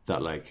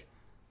that like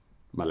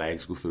my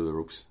legs go through the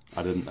ropes.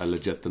 I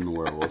legit didn't know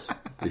where it was.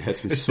 It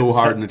hits me so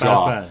hard in the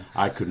jaw,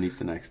 I couldn't eat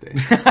the next day.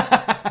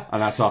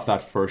 And that's off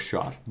that first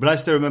shot. But I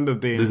still remember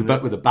being... There's a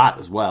bit with the bat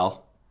as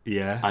well.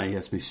 Yeah. And he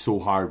hits me so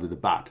hard with the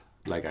bat,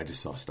 like I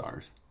just saw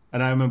stars.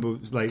 And I remember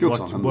like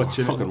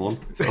watching fucking one.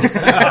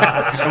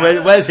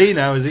 Where's he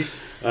now? Is he?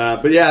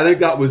 But yeah, I think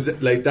that was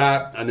like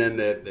that, and then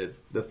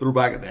the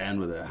throwback at the end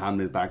with the hand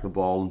in the back of the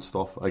ball and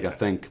stuff. Like I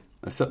think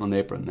I was sitting on the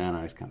apron, and then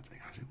I was kind of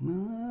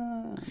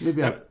thinking,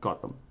 maybe I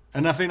got them.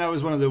 And I think that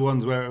was one of the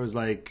ones where it was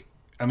like,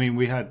 I mean,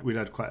 we'd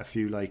had quite a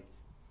few like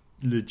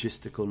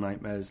logistical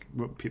nightmares,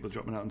 people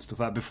dropping out and stuff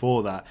like that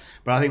before that.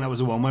 But I think that was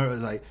the one where it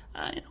was like,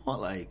 you know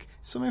what, like,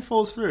 if something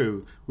falls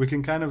through, we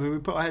can kind of, if we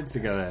put our heads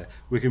together,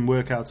 we can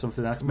work out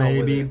something that's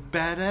maybe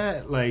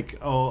better, like,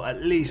 or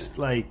at least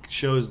like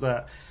shows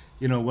that,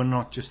 you know, we're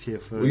not just here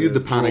for. Well, you had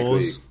the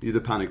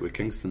panic with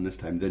Kingston this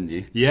time, didn't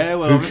you? Yeah,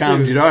 well, who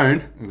calmed you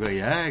down? Well,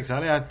 yeah,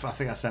 exactly. I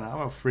think I sent out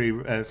about free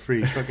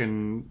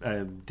fucking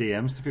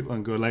DMs to people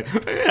and go like,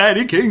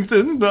 Eddie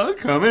Kingston's not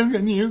coming.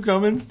 Can you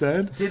come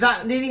instead? Did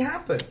that nearly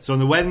happen? So on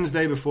the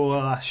Wednesday before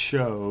our last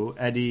show,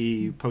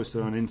 Eddie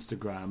posted on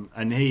Instagram,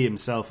 and he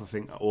himself, I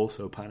think,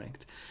 also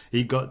panicked.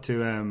 He got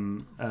to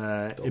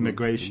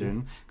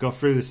immigration, got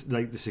through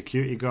the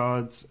security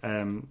guards,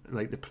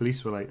 like the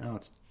police were like, oh,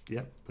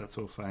 yep, that's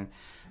all fine.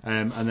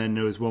 And then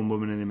there was one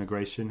woman in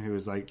immigration who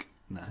was like,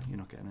 nah, you're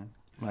not getting in.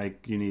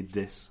 Like, you need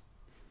this.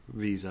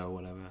 visa or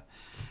whatever.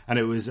 And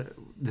it was,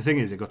 the thing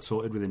is, it got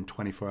sorted within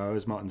 24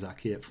 hours. Martin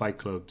Zaki at Fight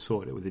Club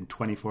sorted it within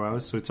 24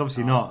 hours. So it's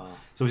obviously not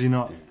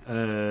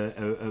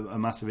a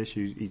massive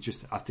issue.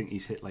 I think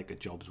he's hit like a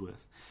job's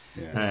worth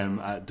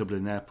at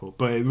Dublin Airport.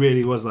 But it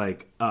really was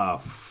like,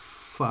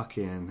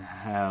 fucking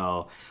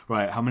hell.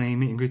 Right, how many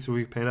meet and greets have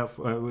we paid out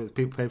for? Was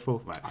people paid for?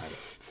 Right,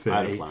 30. I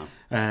had a plan.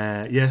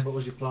 What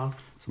was your plan?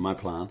 So my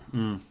plan,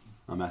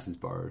 I messaged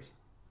Bars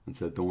and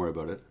said, don't worry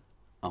about it.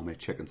 I'll make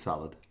chicken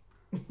salad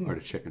or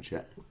the chicken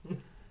shit.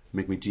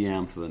 Make me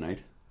GM for the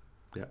night.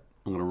 Yeah.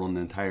 I'm going to run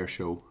the entire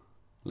show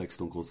like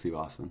Stone Cold Steve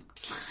Austin.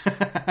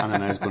 And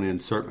then I was going to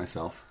insert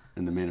myself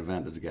in the main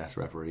event as a guest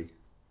referee.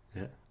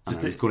 Yeah. And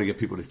I was going to get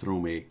people to throw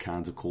me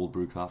cans of cold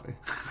brew coffee.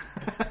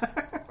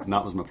 And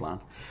that was my plan.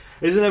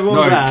 Isn't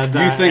everyone glad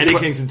that Eddie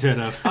Kingston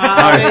turned up?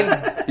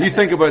 You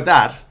think about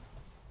that.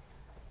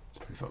 It's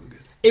pretty fucking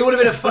good. It would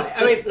have been a fun.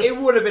 I mean, it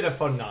would have been a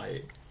fun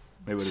night.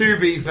 To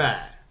be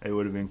fair, it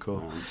would have been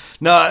cool.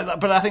 No,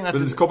 but I think that's.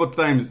 There's a couple of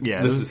times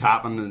this has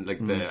happened, and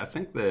like I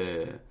think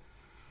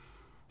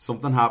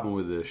something happened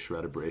with the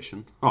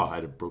shredibration. Oh, I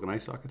had a broken eye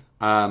socket.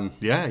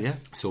 Yeah.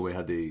 So we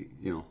had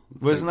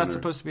wasn't that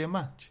supposed to be a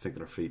match? Thinking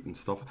their feet and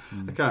stuff.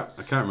 I can't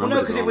remember. Well,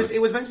 no, because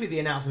it was meant to be the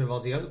announcement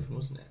of Aussie Open,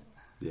 wasn't it?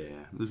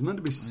 Yeah, there's meant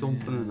to be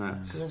something in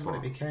that. That's what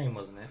it became,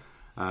 wasn't it?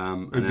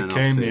 It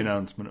became the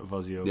announcement of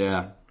Aussie Open.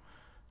 Yeah.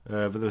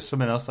 But there was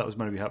something else that was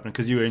meant to be happening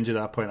because you were injured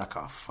at that point. I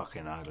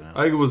don't know.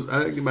 I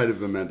think it might have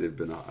been meant to have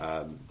been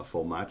a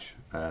full match.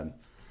 There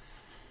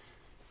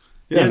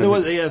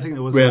was. Yeah, I think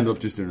there was. We ended up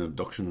just doing an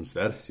abduction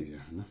instead. It's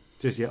easier, isn't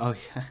it?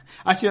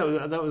 Actually,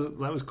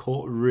 that was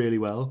caught really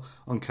well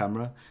on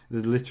camera.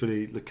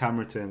 Literally, the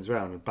camera turns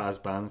around and Baz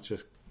Bands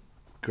just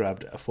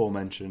grabbed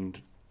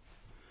aforementioned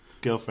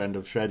girlfriend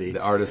of Shreddy, the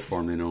artist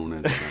formerly known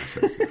as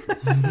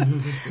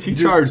she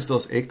charged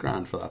us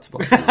 $8,000 for that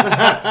spot. She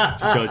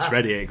charged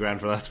Shreddy $8,000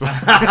 for that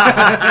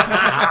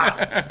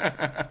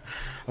spot.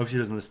 Hope she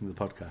doesn't listen to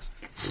the podcast.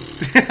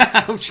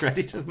 Hope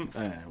Shreddy doesn't.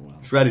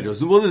 Shreddy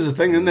does. Well, there's a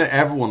thing, isn't there?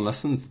 Everyone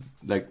listens.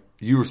 Like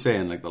you were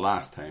saying, like the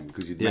last time,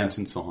 because you'd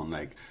mentioned something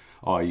like,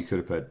 "Oh, you could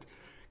have put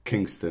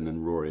Kingston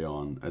and Rory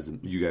on as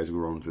you guys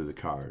were running through the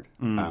card."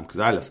 Because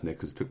I listened to it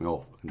because it took me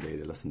all fucking day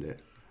to listen to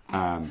it.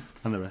 And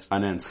the rest.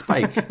 And then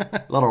Spike,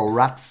 little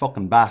rat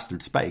fucking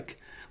bastard Spike,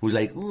 was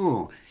like,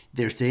 "Oh,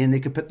 they're saying they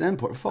could put them."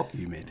 Fuck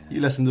you, mate.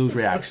 You listen to those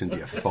reactions,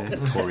 you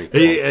fucking Tory.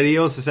 He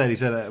also said,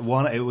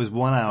 it was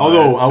 1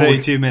 hour,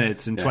 32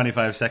 minutes and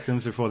 25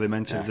 seconds before they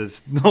mentioned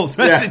this North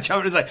West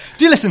Chamber. It's like,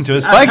 do you listen to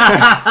us, Spike?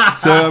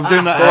 So I'm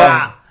doing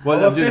that.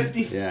 We're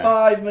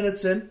 55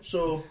 minutes in,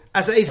 so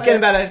he's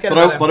getting better.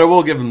 But I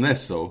will give him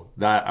this, though,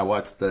 that I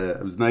watched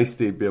it was nice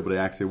to be able to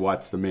actually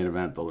watch the main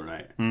event the other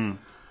night.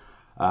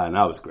 And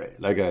that was great.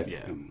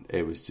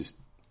 It was just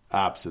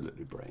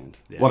absolutely brilliant.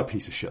 Yeah. What a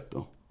piece of shit,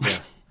 though. Yeah.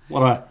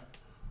 What a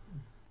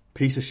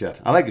piece of shit.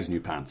 I like his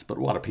new pants, but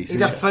what a piece of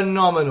shit. He's a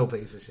phenomenal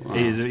piece of shit. Wow.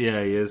 He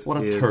is.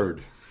 What a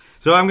turd.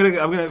 So I'm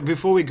gonna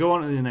before we go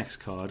on to the next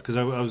card, because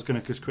I was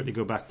gonna just quickly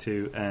go back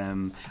to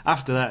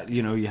after that.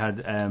 You had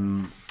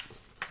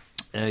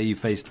you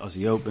faced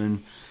Aussie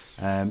Open.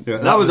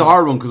 That was a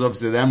hard one because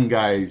obviously them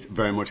guys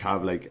very much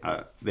have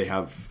they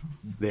have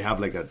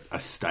like a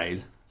style.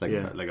 Like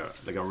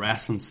a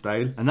wrestling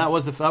style, and that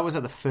was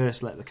at the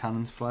first Let the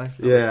Cannons Fly.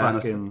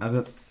 Back in I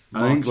think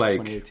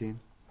 2018.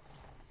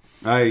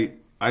 I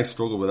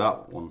struggled with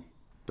that one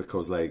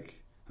because at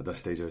that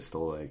stage I was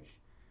still I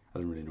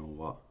didn't really know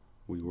what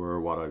we were,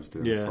 what I was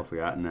doing, and stuff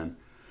like that. And then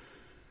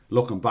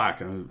looking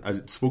back, I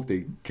spoke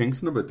to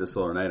Kingston about this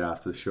the other night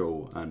after the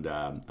show, and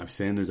I was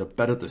saying there's a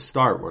bit at the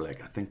start where I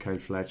think Kyle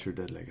Fletcher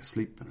did a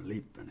sleep and a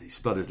leap, and he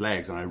split his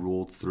legs, and I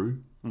rolled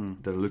through,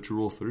 did a lucha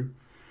roll through,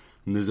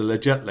 and there's a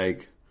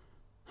legit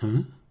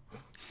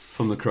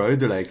from the crowd.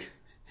 They're like,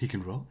 he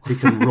can roll.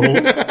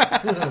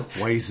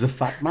 Why is the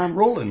fat man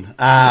rolling?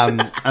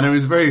 And it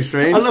was very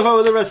strange. I love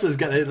how the wrestlers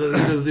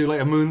they'll do like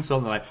a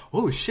moonsault. They're like,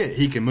 oh shit,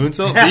 he can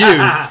moonsault.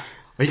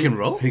 He can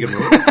roll. He can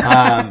roll.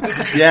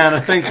 And I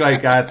think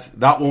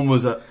that one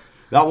was it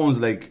was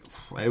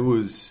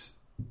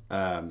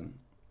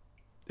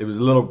a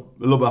little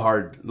bit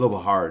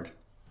hard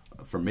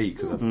for me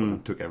because I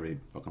took every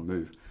fucking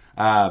move.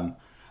 And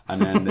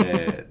then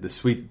the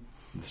Sweet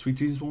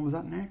Jesus one, was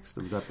that next?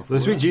 Or was that before?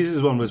 The Sweet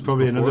Jesus one was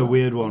probably another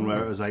weird one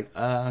where it was like,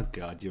 oh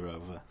God, you're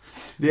over.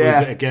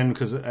 Yeah. Again,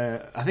 because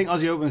I think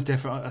Aussie Open is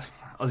different.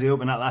 Aussie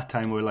Open at that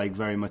time were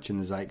very much in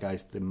the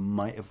zeitgeist. They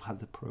might have had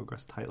the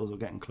Progress titles or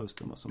getting close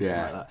to them or something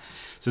like that.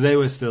 So they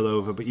were still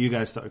over, but you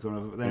guys started going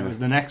over. Then it was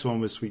the next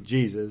one was Sweet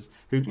Jesus,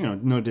 who,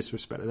 no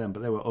disrespect to them,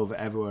 but they were over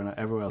everywhere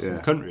else in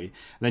the country.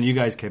 And then you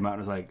guys came out and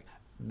it was like,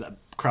 the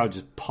crowd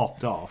just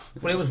popped off.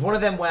 Well, it was one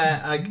of them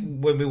where,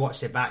 when we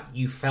watched it back,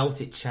 you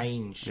felt it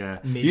change. Yeah,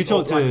 you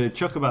talked to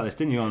Chuck about this,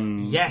 didn't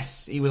you?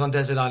 Yes, he was on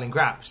Desert Island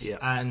Graps. Yeah,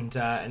 and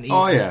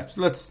so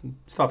let's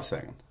stop a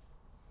second.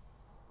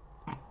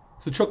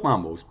 So Chuck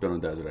Mambo's been on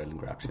Desert Island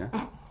Graps, yeah?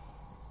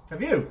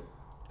 Have you?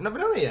 Not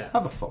been on it yet.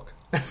 Have a fuck.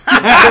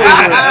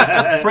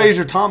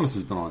 Fraser Thomas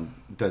has been on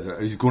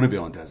Desert. He's going to be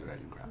on Desert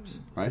Island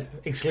Graps, right?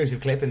 Exclusive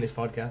clip in this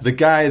podcast. The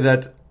guy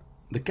that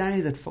the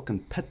guy that fucking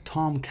put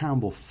Tom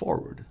Campbell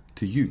forward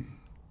to you,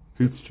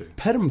 who true.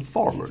 put him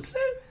forward,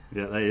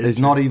 Yeah, that is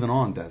not even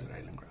on Desert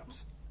Island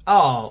Grabs.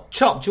 Oh,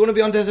 Chop, do you want to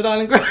be on Desert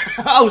Island Grab?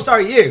 Oh,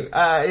 sorry, you.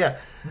 Yeah.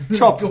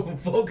 Chop, Don't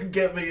fucking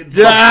get me in.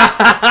 Jesus.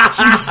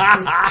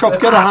 Chop,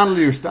 get a handle of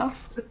your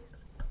staff.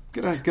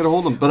 Get a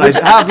hold of them. But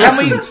I have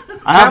listened.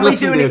 I have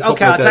listened to a couple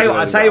Okay, of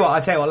I'll tell you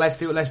Desert what.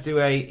 Let's do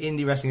a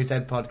Indie Wrestling is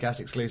Dead podcast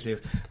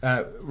exclusive.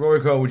 Rory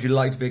Cole, would you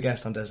like to be a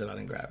guest on Desert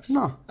Island Grabs?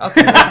 No.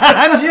 Okay.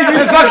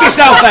 Then fuck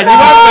yourself then. You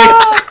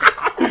won't be.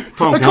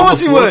 Tom Of Campbell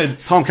course you swore. would.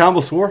 Tom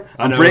Campbell swore.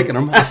 I'm know. breaking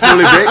him. I'm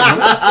slowly breaking him.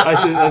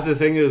 That's the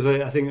thing is,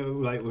 I think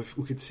like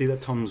we could see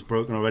that Tom's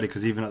broken already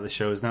because even at the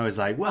shows now he's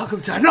like,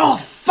 "Welcome to no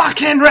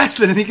fucking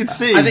wrestling," and he can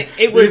see. I think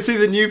it was- You see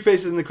the new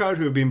faces in the crowd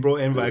who have been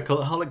brought in by a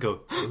cultaholic go.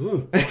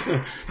 "Ooh."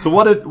 So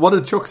what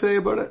did Chuck say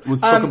about it?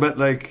 Was Chuck a bit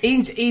like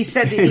He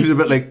said he was a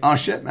bit like, oh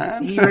shit,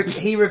 man.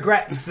 he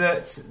regrets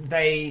that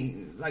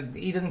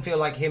he doesn't feel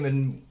like him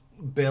and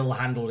Bill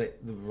handled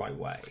it the right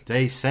way.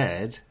 They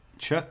said.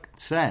 Chuck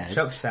said.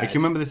 Like,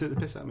 you remember they took the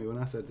piss at me when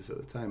I said this at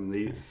the time.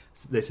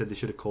 They said they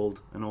should have called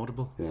an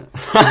audible. Yeah.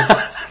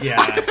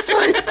 Yeah. That's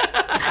right.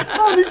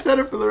 And he said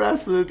it for the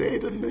rest of the day,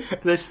 didn't he?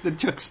 The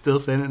Chuck's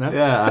still saying it now.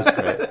 Yeah,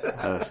 that's great.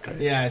 That's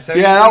great. Yeah. So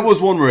that was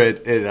one where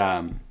it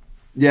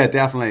yeah,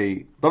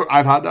 definitely. But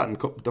I've had that in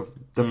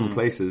different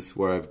places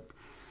where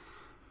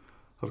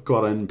I've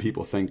got in,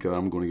 people think that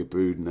I'm going to get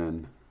booed, and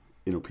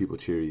then people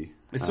cheer you.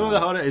 It's one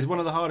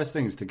of the hardest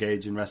things to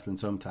gauge in wrestling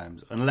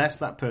sometimes, unless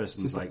that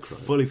person's like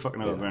fully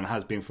fucking over and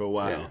has been for a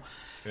while.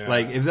 Yeah.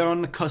 Like if they're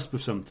on the cusp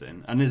of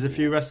something, and there's a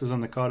few wrestlers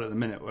on the card at the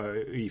minute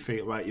where you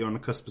feel right, you're on the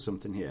cusp of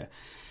something here,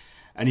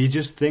 and you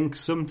just think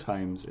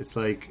sometimes it's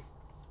like,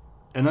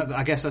 and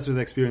I guess that's with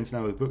experience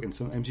now with booking.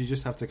 Sometimes you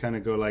just have to kind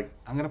of go like,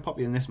 I'm going to pop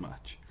you in this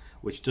match,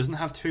 which doesn't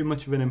have too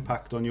much of an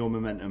impact on your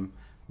momentum.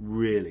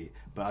 Really,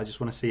 but I just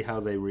want to see how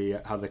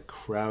how the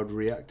crowd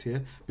react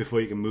here before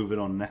you can move it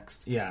on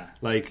next. Yeah.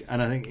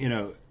 And I think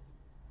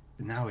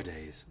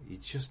nowadays you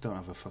just don't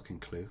have a fucking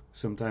clue.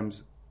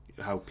 Sometimes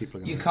how people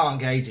are going. You can't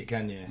gauge it,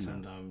 can you?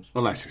 Sometimes.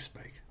 Unless you're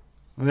Spike.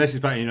 Unless it's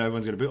about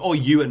everyone's going to be. Or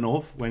you at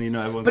North when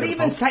everyone's. But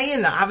even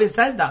saying that, having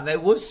said that, there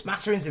was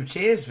smatterings of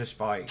cheers for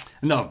Spike.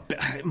 No,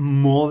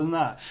 more than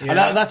that.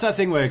 Yeah. And that's that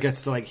thing where it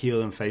gets to like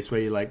heel and face,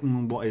 where you're like,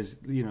 what is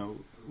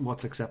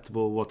what's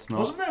acceptable, what's not.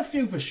 Wasn't there a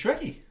few for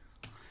Shreddy?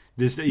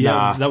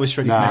 That was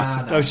Shreddy's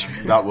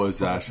mate. That was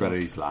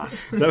Shreddy's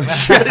last. That was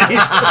Shreddy's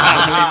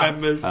family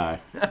members.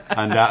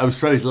 And it was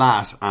Shreddy's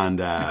last, and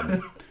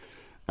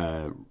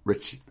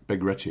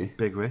Big Richie,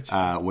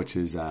 which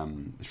is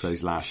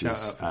Shreddy's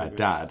last's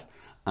dad.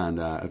 And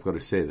I've got to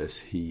say this: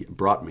 he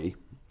brought me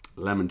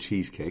lemon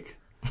cheesecake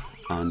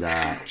and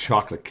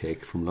chocolate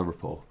cake from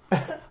Liverpool.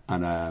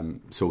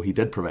 And so he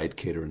did provide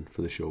catering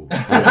for the show.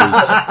 It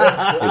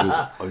was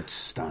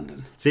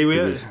outstanding. See, it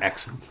was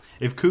excellent.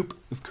 If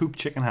Coop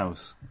Chicken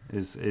House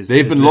is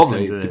they've been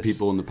lovely to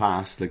people in the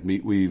past. Like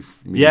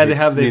they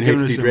have. They've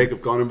given us Drake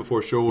have gone in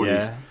before show.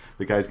 Yeah.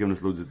 The guy's given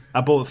us loads of.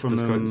 I bought it from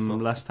them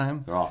last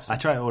time. They're awesome. I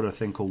tried to order a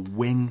thing called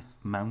Wing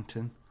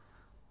Mountain,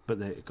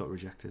 but it got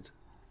rejected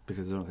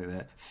because I don't think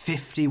they're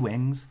 50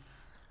 wings,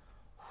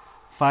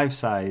 5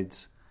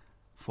 sides,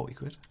 40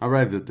 quid. I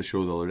arrived at the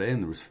show the other day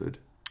and there was food.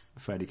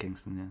 Freddie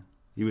Kingston, yeah,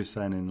 he was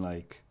signing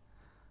like.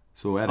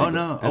 So Eddie,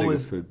 Eddie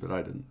was got food, but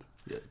I didn't.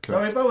 Yeah,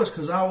 correct. No, it was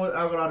because I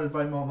got added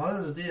by Mark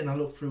Mallows today, and I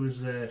looked through his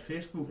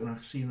Facebook and I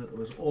seen that it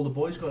was all the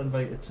boys got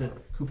invited to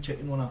Coop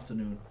Chicken one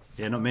afternoon.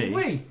 Yeah, not me. Did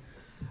we?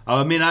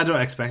 I mean, I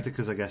don't expect it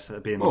because I guess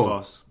being the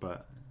boss,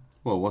 but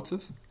well, what's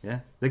this?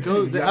 Yeah, they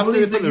go Yeah, after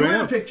they put the ring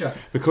in up. picture.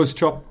 Because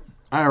Chop,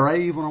 I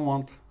arrive when I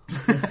want,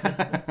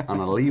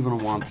 and I leave when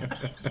I want.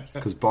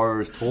 Because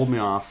Bowers told me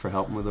off for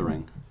helping with the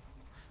ring.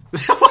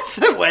 What's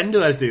it? When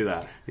did I do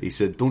that? He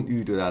said, "Don't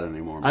you do that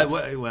anymore."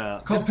 Well,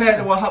 Compared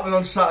to what happened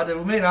on Saturday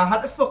with me, I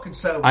had to fucking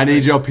set up. I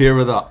need you up here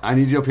in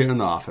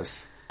the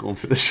office going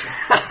for this.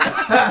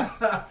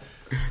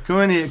 Come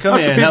in here. That's Come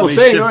what here. people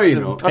say, say,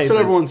 That's what papers.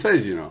 everyone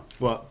says,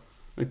 What?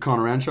 Like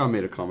Conor Renshaw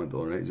made a comment the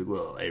other night. He's like,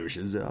 "Well, Irish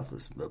is the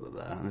office." Blah blah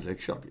blah. And I was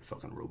like, "Shut up, you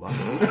fucking robot."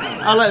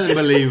 I'll let them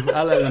believe.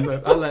 I'll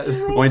let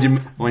them. Why'd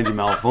you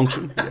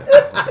malfunction?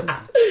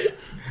 Yeah.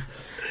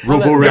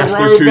 Robo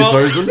Wrestler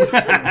 2000.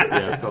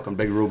 Yeah, fucking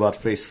big robot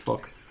face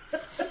fuck.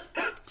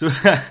 So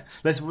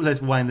let's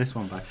wind this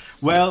one back.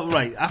 Well,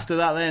 right after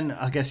that, then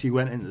I guess you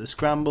went into the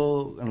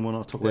scramble, and we're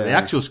not talking about the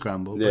actual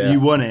scramble, but you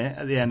won it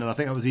at the end, and I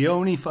think that was the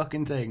only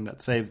fucking thing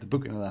that saved the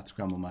booking of that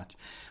scramble match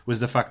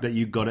was the fact that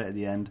you got it at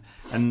the end.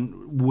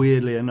 And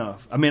weirdly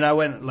enough, I mean, I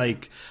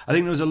think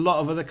there was a lot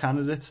of other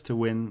candidates to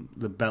win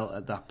the belt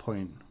at that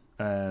point.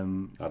 I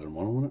didn't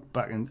want to win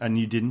it and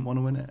you didn't want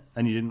to win it,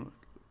 and you didn't.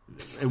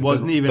 It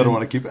wasn't even. Didn't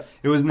want to keep it.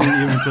 It wasn't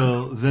even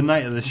until the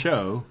night of the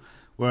show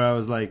where I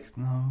was like,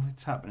 no,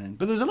 it's happening.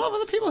 But there's a lot of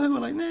other people who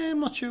were like, nah, I'm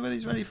not sure whether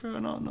he's ready for it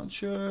or not. Not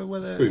sure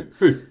whether.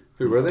 Who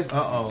were they?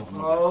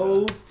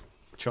 Oh.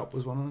 Chop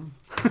was one of them.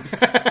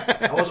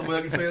 I wasn't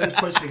working for you this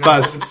pussy.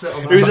 Baz.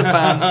 He was a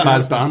fan.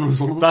 Baz Ban was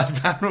one of them. Baz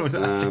Ban was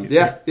that.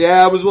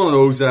 Yeah, it was one of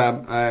those.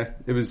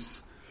 It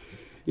was.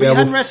 Yeah, you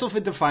hadn't wrestled for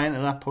Defiant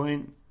at that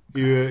point.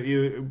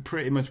 You were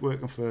pretty much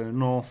working for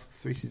North,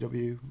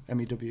 3CW,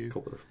 MEW.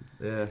 Couple of,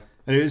 yeah.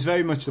 And it was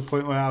very much the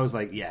point where I was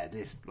like, yeah,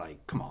 this,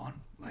 like, come on.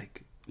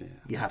 Like, yeah.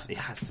 it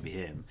has to be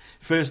him.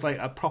 First, like,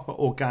 a proper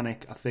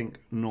organic, I think,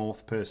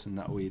 North person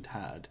that we'd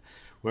had,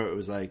 where it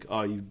was like,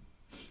 oh, you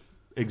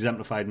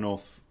exemplified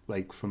North,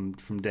 like, from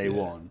day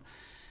one.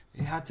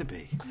 It had to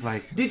be.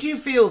 Like, did you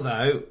feel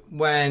though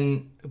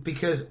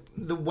because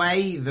the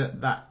way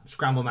that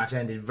scramble match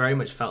ended very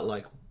much felt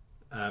like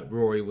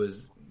Rory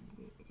was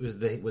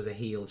a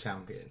heel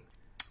champion?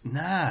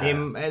 Nah.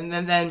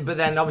 But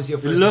then obviously your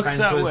first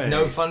defense was way.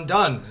 No fun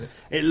done.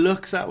 It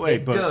looks that way,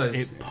 but does.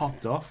 It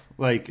popped off.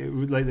 Like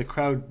the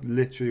crowd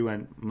literally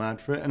went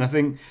mad for it, and I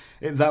think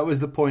that was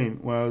the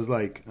point where I was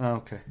like, oh,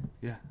 okay,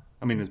 yeah.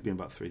 I mean, there's been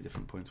about 3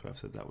 different points where I've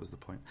said that was the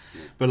point,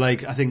 but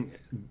like I think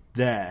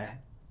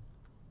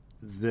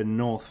the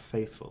North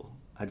faithful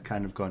had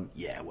kind of gone,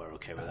 yeah, we're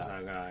okay with that.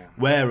 Okay.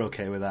 We're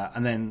okay with that.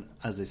 And then,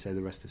 as they say,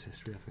 the rest is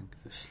history, I think.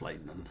 Just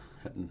sliding and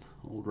hitting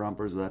old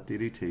rampers with that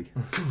DDT.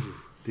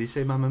 Did you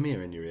say Mamma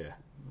Mia in your ear?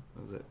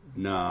 Was it?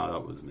 No,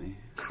 that was me.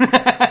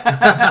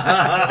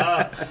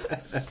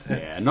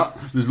 Yeah,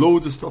 there's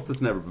loads of stuff that's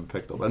never been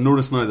picked up. I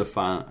notice now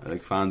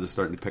fans are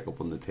starting to pick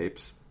up on the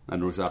tapes. I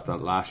noticed after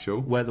that last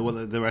show. Where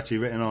they're actually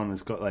written on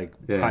has got like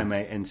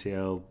Primate,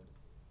 NCL...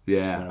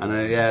 Yeah, and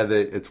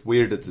it's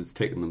weird that it's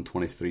taken them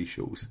 23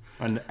 shows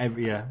and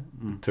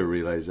to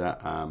realise that.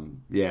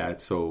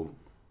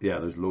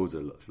 There's loads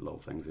of little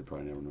things they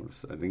probably never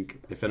notice. I think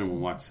if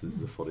anyone watches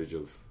the footage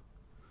of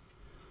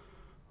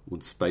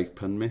would Spike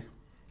pin me,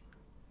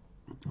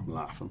 I'm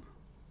laughing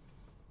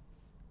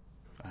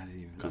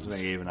because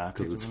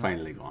it's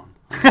finally gone.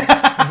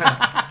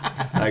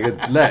 Like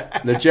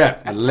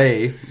legit,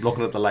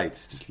 looking at the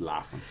lights, just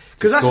laughing.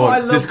 Because that's what I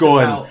loved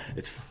about.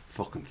 It's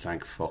fucking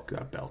thank fuck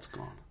that belt's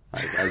gone.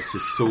 I was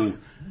just so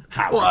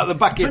happy. Well, at the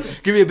back,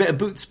 give me a bit of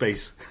boot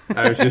space.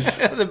 I was just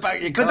at the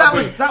back. But that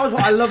was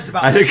what I loved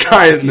about I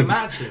carried it in the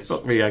matches.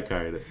 Fuck me, I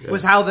carried it. Yeah.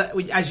 Was how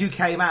as you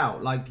came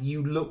out, like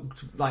you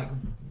looked like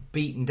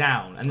beaten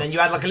down, and then you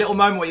had like a little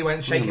moment where you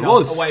went shaking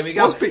off. Away we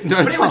go. Was beaten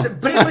down. But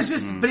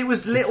it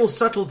was little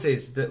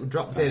subtleties that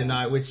dropped in and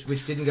out, which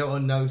didn't go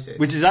unnoticed.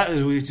 Which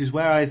is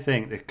where I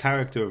think the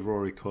character of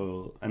Rory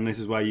Coyle, and this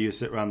is why you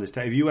sit around this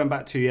table. If you went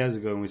back 2 years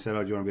ago and we said,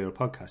 "Oh, do you want to be on a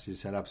podcast?" You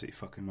said, "Absolutely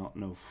fucking not,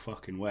 no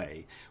fucking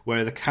way."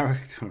 Where the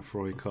character of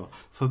Rory Coyle,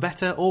 for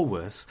better or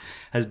worse,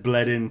 has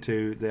bled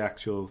into the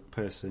actual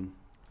person,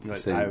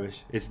 like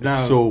Irish. It's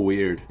now so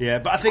weird. Yeah,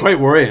 but I think it's quite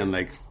worrying.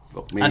 Like.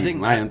 Fuck me, I think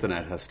my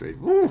internet history.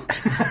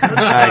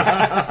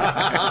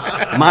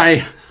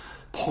 My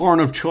porn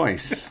of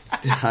choice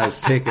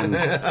has taken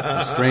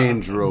a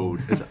strange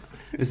road.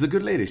 Is the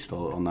good lady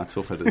still on that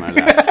sofa to my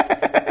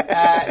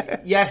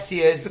left? Yes,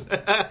 she is.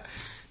 Don't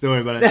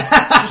worry about it. Just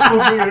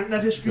go through your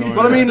internet history.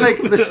 But I mean,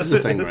 like, this is the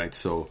thing, right?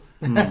 So,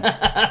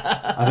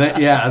 I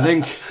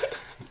think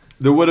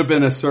there would have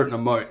been a certain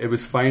amount. It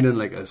was finding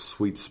like a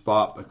sweet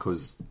spot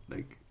because,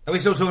 like. Are we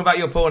still talking about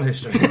your porn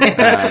history? It's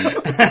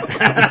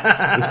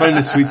finding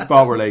a sweet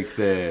spot where, like,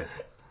 the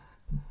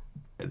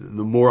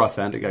more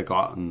authentic I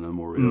got and the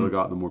more real I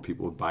got, the more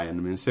people would buy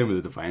into me. And same with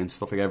the Defiant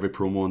stuff. Like, every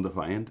promo on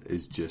Defiant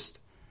is just,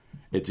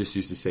 it just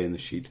used to say in the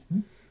sheet,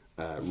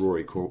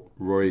 Rory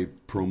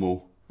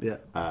promo,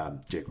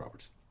 Jake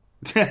Roberts.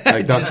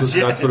 Like, that's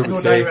what it would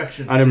say.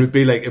 Direction. And it would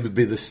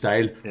be the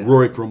style,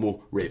 Rory promo,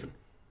 Raven.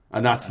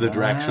 And that's the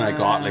direction I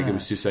got. Like, it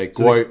was just like,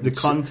 go out. The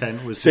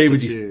content was say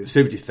what you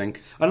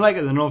think. Unlike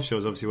at the North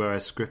shows, obviously, where I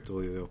script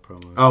all your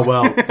promos. Oh,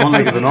 well,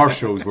 unlike at the North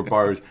shows where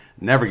Bowers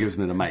never gives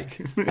me the mic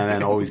and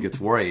then always gets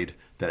worried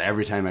that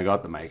every time I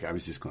got the mic, I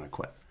was just going to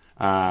quit.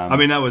 I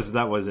mean, that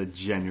was a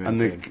genuine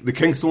thing. And the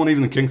Kingston one,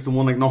 even the Kingston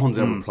one, like, nothing's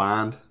ever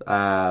planned.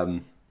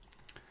 It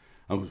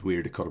was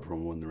weird to cut a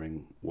promo in the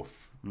ring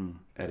with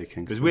Eddie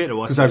Kingston. It was weird to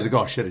watch. Because I was like,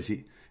 oh, shit, is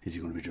he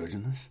going to be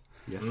judging this?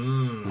 Yes.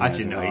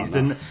 Actually, no, he's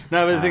the. No,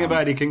 but the thing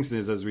about Eddie Kingston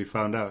is, as we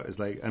found out, is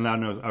like, and I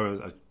know I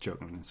was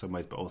joking in some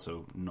ways, but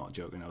also not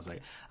joking. I was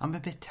like, I'm a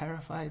bit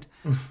terrified.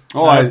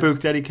 I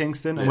booked Eddie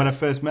Kingston, and when I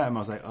first met him,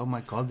 I was like, oh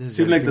my god, this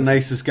seemed like the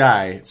nicest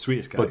guy,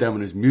 sweetest guy. But then when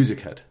his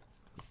music hit,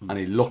 and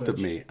he looked at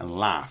me and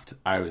laughed,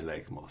 I was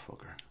like,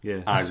 motherfucker.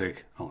 Yeah, I was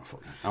like, I want to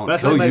fucking, I want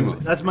to kill you.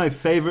 That's my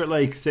favorite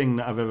like thing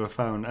that I've ever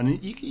found,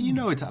 and you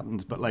know it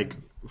happens, but like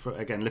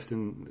again,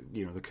 lifting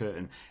the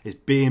curtain is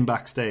being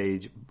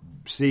backstage,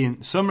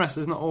 seeing some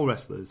wrestlers, not all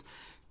wrestlers,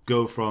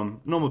 go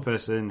from normal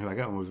person who I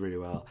get on with really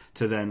well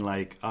to then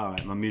like, all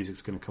right, my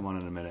music's going to come on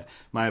in a minute.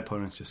 My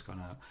opponent's just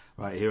gone out.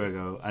 Right, here I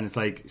go. And it's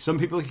like, some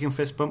people you can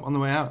fist bump on the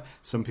way out.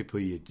 Some people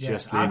you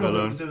just leave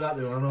alone. Do that,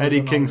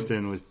 Eddie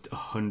Kingston was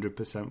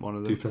 100% one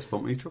of them. Do you fist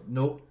bump each other?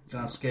 No.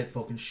 I'm scared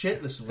fucking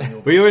shitless when you're.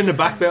 Well, you're in the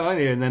back bit, aren't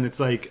you? And then it's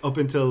like up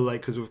until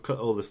like because we've cut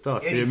all the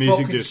stuff, so Yeah, your he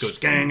music fucking just goes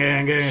gang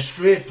gang gang.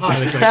 straight past.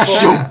 And it's like,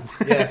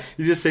 Fucking- yeah.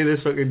 You just see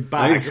this fucking I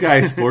bag. think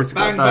Sky Sports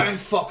Bang got that. bang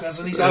fuckers,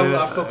 and he's out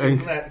that I fucking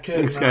think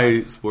curtain.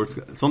 Sky Sports.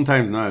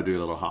 Sometimes now I do a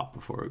little hop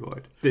before I go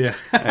out. Yeah.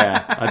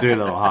 Yeah, I do a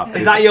little hop.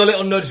 Is that your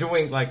little nudge and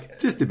wink? Like,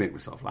 just to make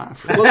myself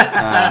laugh? Well,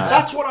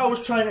 that's what I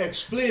was trying to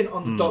explain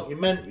on the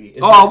documentary. is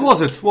Oh, that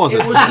was it? Was it?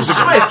 It was the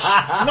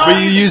switch. No,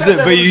 But you used it.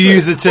 But you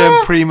used the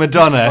term prima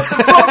donna.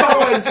 Fuck,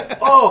 I went,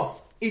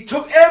 oh, he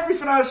took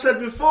everything I said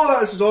before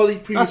that. This is all he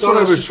prima That's what I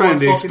donnas was just trying wanna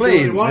to fucking do what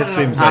explain. they want, This and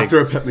I seems was like- After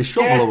I put my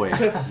shovel get away.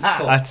 to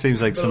fuck. That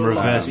seems like some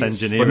reverse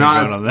engineering But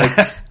going now on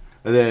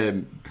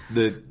there.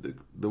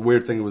 the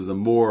weird thing was the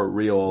more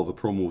real all the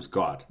promos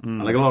got.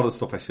 And like a lot of the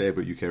stuff I say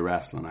about UK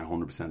wrestling, I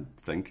 100%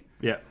 think.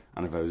 Yeah.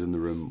 And if I was in the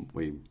room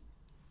with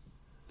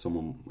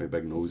someone with a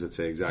big nose, I'd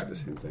say exactly the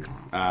same thing.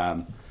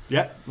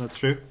 Yeah, that's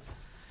true.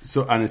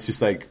 So, and it's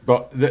just like,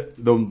 but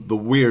the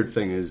weird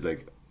thing is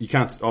like, you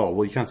can't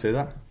say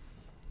that.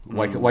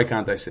 Why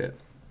can't I say it?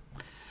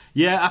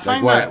 Yeah, I Like,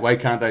 find why, that. why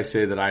can't I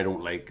say that I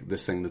don't like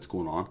this thing that's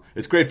going on?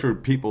 It's great for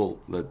people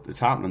that it's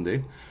happening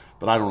to,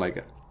 but I don't like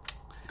it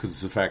because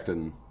it's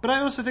affecting. But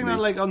I also think Me. that,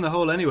 like, on the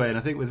whole, anyway, and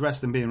I think with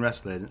wrestling being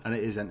wrestling, and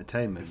it is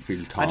entertainment. I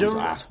feel I Tom's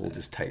don't- asshole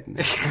just tightening.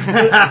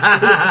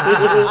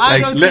 I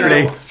Like don't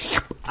literally.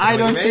 I What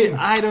don't do you see. mean?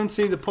 I don't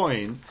see the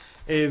point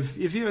if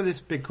you're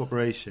this big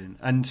corporation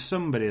and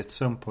somebody at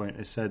some point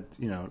has said,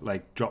 you know,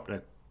 like dropped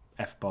a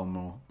F-bomb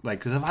or like,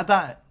 because I've had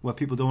that where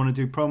people don't want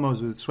to do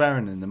promos with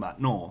swearing in them at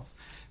North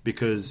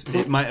because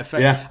it might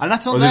affect. Yeah, and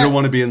that's not or they their- don't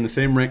want to be in the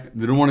same ring.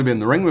 They don't want to be in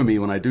the ring with me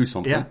when I do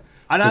something. Yeah.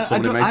 And because I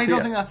somebody don't, might I see don't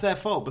it. think that's their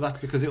fault, but that's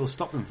because it will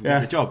stop them from Yeah.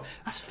 doing the job.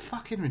 That's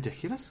fucking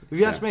ridiculous. If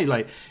you ask me,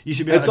 like, you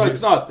should be able It's,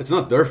 to do- it's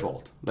not their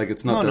fault. Like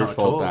it's not No, their not at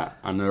fault all. that,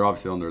 and they're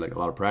obviously under like a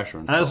lot of pressure.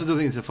 And I also stuff. don't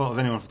think it's the fault of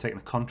anyone for taking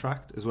a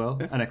contract as well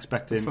and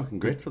expecting. It's fucking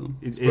great for them.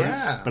 It-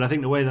 Yeah. But I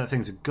think the way that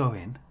things are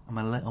going, I'm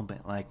a little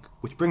bit like,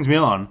 which brings me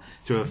on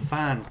to a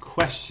fan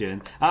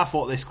question. I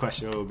thought this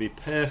question would be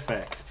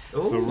perfect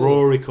for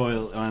Rory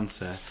Coyle to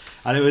answer,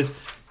 and it was: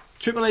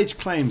 Triple H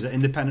claims that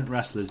independent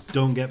wrestlers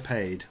don't get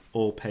paid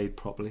or paid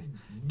properly.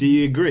 Do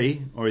you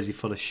agree, or is he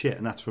full of shit?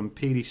 And that's from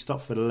PD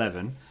Stopford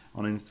 11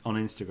 on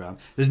Instagram.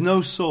 There's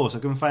no source. I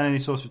couldn't find any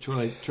source for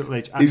Triple H.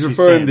 He's actually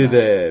referring to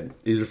saying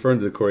that.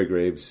 the Corey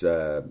Graves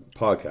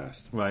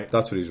podcast. Right.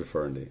 That's what he's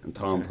referring to, and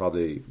Tom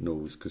probably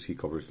knows because he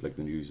covers like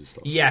the news and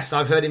stuff. yes,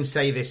 I've heard him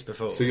say this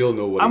before. So you'll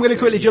know what I'm he's going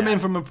to quickly saying. jump in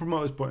from a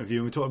promoter's point of view,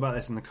 and we talked about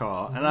this in the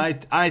car, and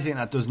I think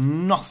that does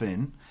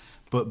nothing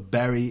but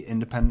bury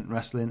independent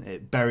wrestling.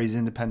 It buries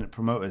independent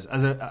promoters.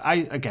 I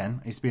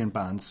used to be in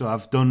bands, so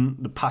I've done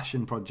the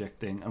Passion Project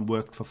thing and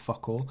worked for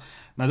fuck all.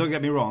 Now, don't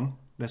get me wrong,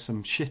 there's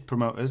some shit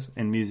promoters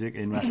in music,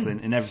 in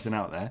wrestling, in everything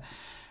out there.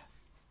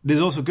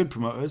 There's also good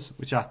promoters,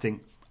 which I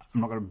think,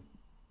 I'm not going to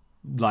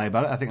lie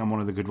about it, I think I'm one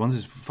of the good ones.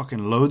 There's fucking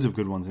loads of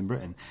good ones in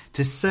Britain.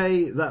 To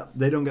say that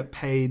they don't get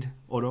paid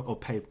or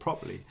paid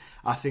properly,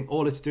 I think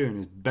all it's doing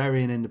is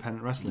burying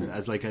independent wrestling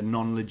as like a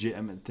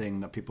non-legitimate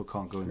thing that people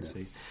can't go and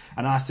see.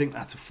 And I think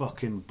that's a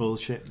fucking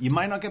bullshit. You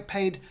might not get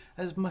paid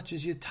as much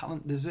as your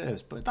talent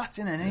deserves, but that's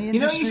in any industry. You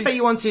know, you say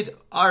you wanted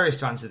Iris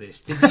to answer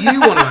this. Did you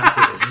want to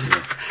answer this?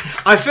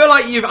 I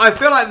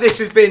feel like this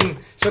has been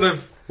sort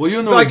of. Well,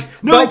 you know,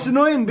 it's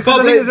annoying because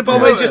I think there's a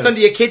Bob promoter. just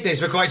under your kidneys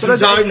for quite some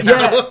But I time think-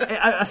 now.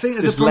 yeah, I think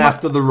as just a promoter,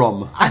 left of the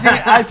rum.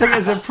 I think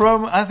as a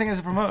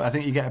promoter, I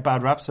think you get a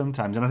bad rap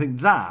sometimes, and I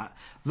think that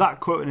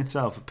quote in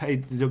itself, they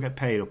don't get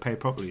paid or paid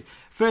properly.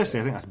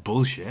 Firstly, I think that's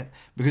bullshit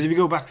because if you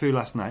go back through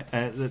last night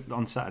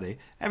on Saturday,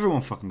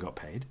 everyone fucking got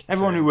paid.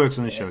 Everyone who works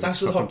on the show That's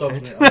gets the hot fucking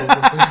dogs, paid.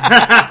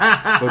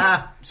 mate.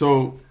 But,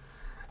 so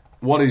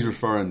what he's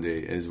referring to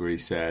is where he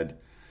said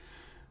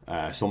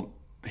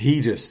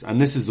he just,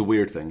 and this is the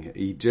weird thing,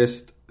 he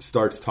just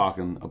starts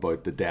talking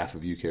about the death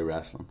of UK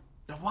wrestling.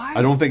 Why?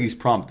 I don't think he's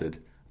prompted,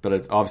 but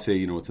it's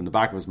obviously, it's in the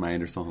back of his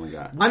mind or something like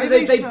that. I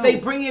mean, they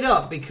bring it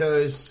up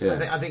because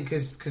Yeah. I think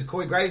because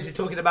Corey Graves is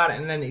talking about it,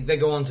 and then they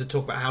go on to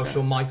talk about how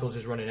Shawn Michaels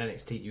is running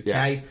NXT UK.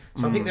 Yeah.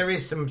 So I think there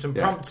is some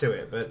prompt to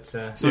it, but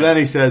So then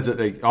he says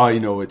that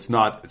it's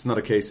not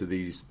a case of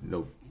these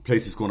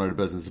places going out of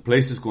business. The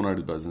places going out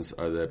of business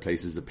are the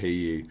places that pay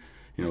you.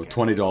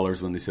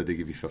 $20 when they said they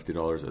give you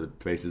 $50 are the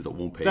places that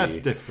won't pay That's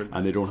you. different.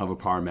 And they don't have a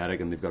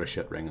paramedic and they've got a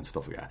shit ring and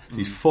stuff like that. So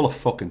he's full of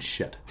fucking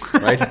shit,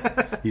 right?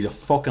 He's a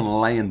fucking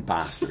lying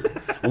bastard.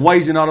 And why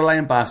is he not a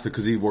lying bastard?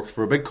 Because he works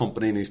for a big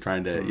company and he's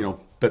trying to,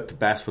 put the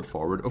best foot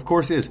forward. Of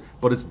course he is,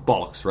 but it's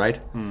bollocks, right?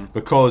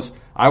 Because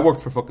I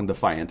worked for fucking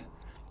Defiant.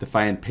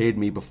 Defiant paid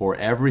me before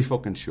every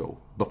fucking show,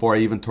 before I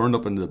even turned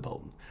up into the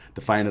building.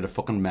 Defiant had a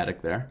fucking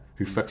medic there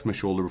who fixed my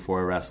shoulder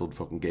before I wrestled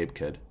fucking Gabe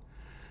Kidd.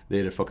 They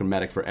had a fucking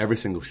medic for every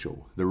single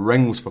show. The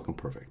ring was fucking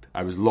perfect.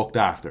 I was looked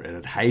after. It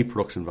had high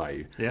production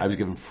value. Yeah. I was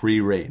given free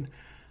reign.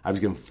 I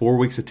was given 4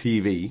 weeks of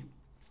TV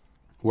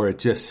where it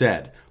just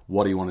said,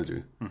 what do you want to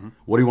do? Mm-hmm.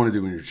 What do you want to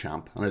do when you're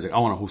champ? And I was like, I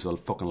want to host a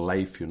fucking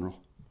live funeral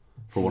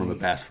for one of my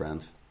best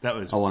friends. I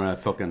want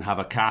to fucking have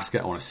a casket.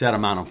 I want to set a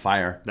man on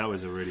fire. That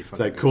was a really It's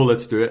fucking like, cool,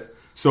 let's do it.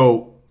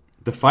 So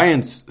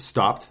Defiant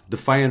stopped.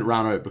 Defiant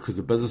ran out because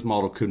the business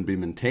model couldn't be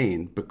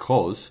maintained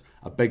because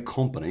a big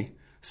company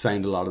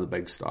signed a lot of the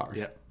big stars.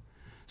 Yeah.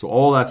 So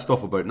all that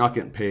stuff about not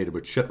getting paid,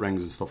 about shit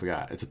rings and stuff like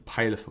that, it's a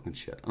pile of fucking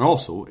shit. And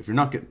also, if you're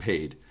not getting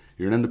paid,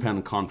 you're an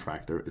independent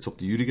contractor, it's up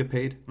to you to get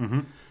paid.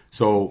 Mm-hmm.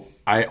 So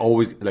I've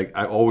always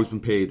been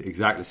paid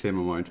exactly the same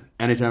amount.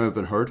 Anytime I've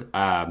been hurt,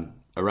 I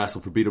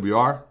wrestled for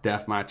BWR,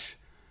 deathmatch.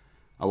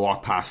 I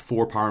walked past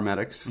 4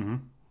 paramedics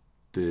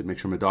to make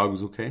sure my dog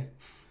was okay.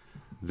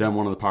 Then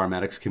one of the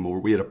paramedics came over.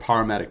 We had a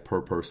paramedic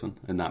per person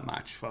in that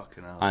match.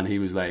 Fucking hell. And he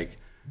was like,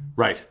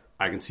 right,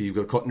 I can see you've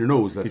got a cut in your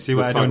nose. You see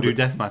why I don't do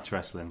deathmatch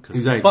wrestling?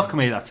 Because like, fuck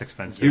me, that's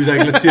expensive. He was like,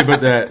 let's see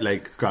about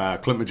the,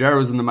 Clint Majera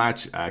was in the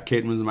match,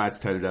 Caden was in the match,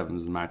 Tyler Devin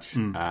was in the match.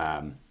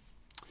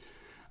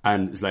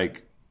 And it's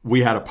like,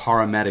 we had a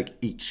paramedic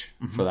each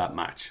for that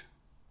match.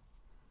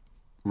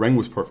 Ring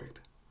was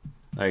perfect.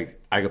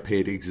 Like, I got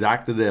paid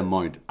exactly the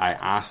amount I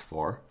asked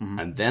for,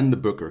 and then the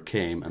booker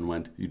came and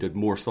went, you did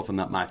more stuff in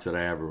that match than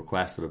I ever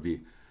requested of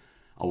you.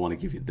 I want to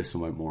give you this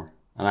amount more.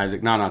 And I was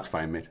like, no, it's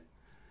fine, mate.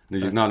 And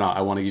he's like, no,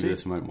 I want to give you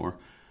this amount more.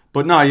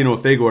 But no,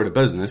 if they go out of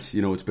business,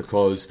 it's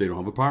because they don't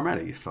have a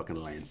paramedic. You fucking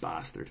lying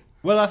bastard.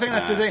 Well, I think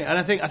that's the thing, and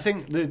I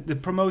think the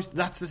promotion.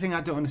 That's the thing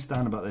I don't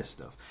understand about this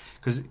stuff,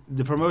 because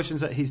the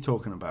promotions that he's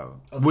talking about,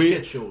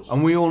 shit shows,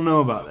 and we all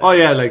know about it. Oh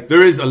yeah,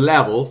 there is a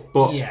level,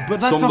 but but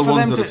that's some not of the for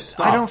ones them that to. have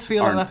stopped I don't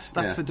feel like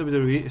that's for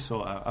WWE to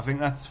sort out. I think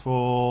that's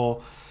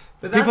for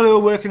people who are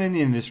working in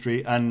the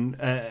industry and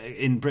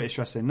in British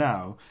wrestling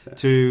now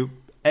to.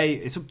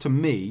 It's up to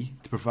me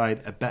to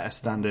provide a better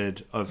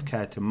standard of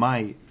care to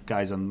my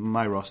guys on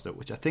my roster,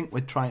 which I think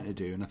we're trying to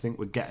do, and I think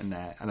we're getting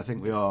there, and I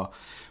think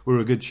we're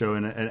a good show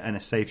and a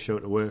safe show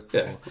to work for.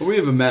 Yeah. Well, we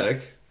have a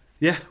medic.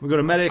 Yeah, we've got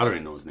a medic. I don't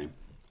even know his name.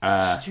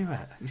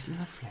 Stuart, he's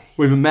lovely.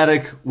 We have a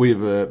medic. We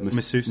have a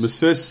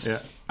masseuse.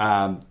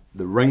 Yeah.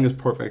 The ring is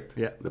perfect.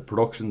 Yeah. The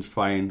production's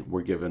fine.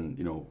 We're given,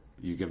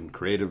 you're given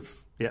creative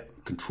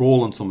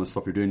control on some of the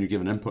stuff you're doing. You're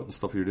given input and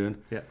stuff you're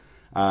doing. Yeah.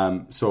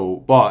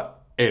 But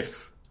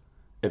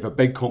if a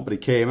big company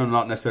came, I'm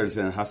not necessarily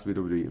saying it has to be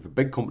WWE, if a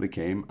big company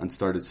came and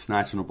started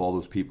snatching up all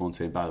those people and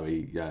saying, by the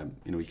way,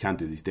 you can't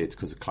do these dates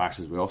because it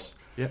clashes with us,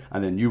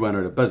 and then you went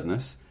out of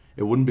business,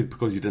 it wouldn't be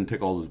because you didn't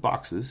tick all those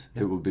boxes.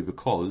 It would be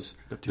because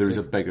there's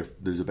a bigger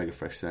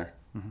fish there,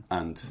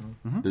 and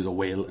there's a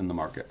whale in the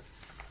market.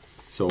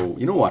 So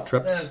you know what,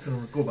 Trips?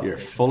 You're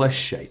full of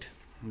shite.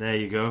 There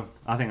you go.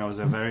 I think that was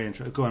a very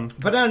interesting. Go on.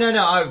 But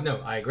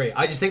no, I agree.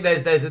 I just think I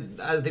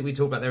think we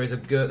talked about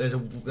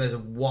there's a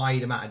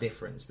wide amount of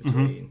difference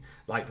between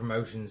like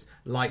promotions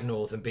like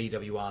North and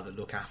BWR that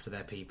look after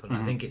their people. And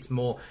I think it's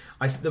more.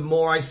 The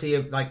more I see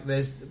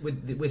there's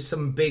with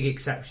some big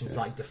exceptions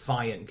like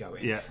Defiant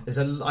going. Yeah.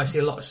 I see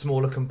a lot of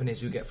smaller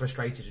companies who get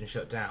frustrated and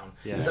shut down.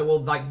 Yeah. And so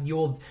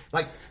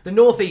the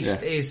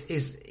Northeast is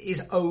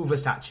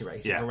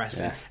oversaturated for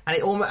wrestling,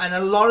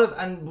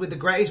 and with the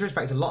greatest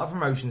respect, a lot of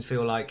promotions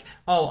feel like,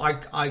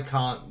 I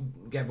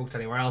can't get booked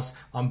anywhere else.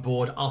 I'm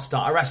bored. I'll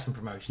start a wrestling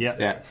promotion.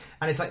 Yeah.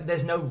 And it's like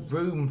there's no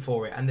room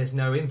for it and there's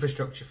no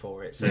infrastructure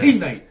for it. So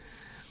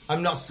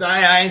I'm not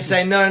saying I ain't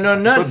saying no.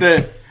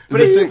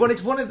 But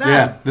it's one of them.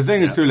 Yeah. The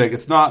thing is too,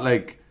 it's not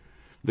like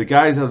the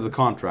guys have the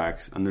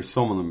contracts, and there's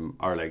some of them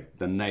are like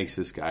the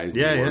nicest guys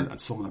in the world,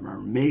 and some of them are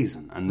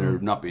amazing, and they're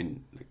not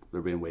being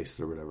they're being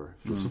wasted or whatever.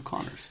 Joseph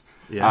Connors.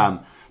 Yeah.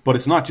 But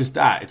it's not just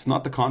that. It's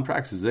not the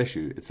contracts is the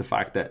issue. It's the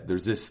fact that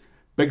there's this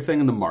big thing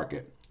in the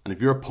market, and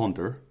if you're a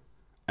punter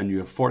and you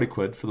have 40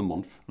 quid for the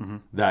month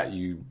that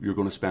you're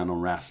going to spend on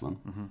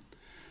wrestling,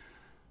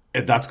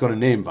 that's got a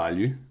name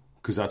value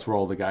because that's where a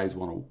lot of the guys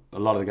want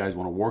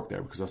to work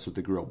there because that's what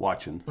they grew up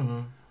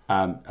watching.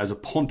 As a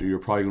punter, you're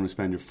probably going to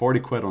spend your 40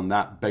 quid on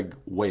that big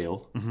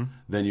whale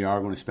than you are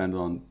going to spend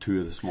on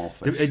 2 of the small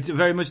fish. It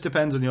very much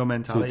depends on your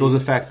mentality. So it does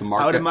affect the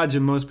market. I would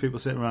imagine most people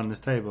sitting around this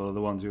table are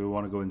the ones who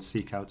want to go and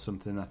seek out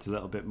something that's a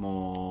little bit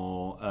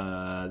more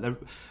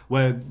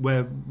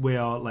where we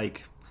are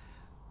like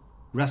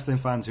wrestling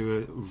fans who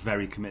are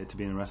very committed to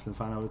being a wrestling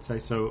fan, I would say.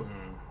 So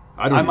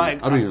I don't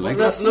even like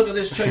that. Look at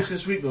this choice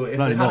this week though. If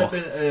it had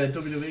been a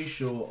WWE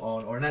show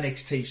on or an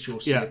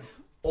NXT show,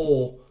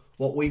 or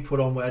what we put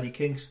on with Eddie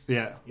Kingston,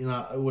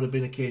 it would have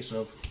been a case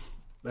of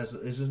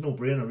there's no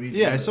brainer really.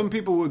 Yeah, some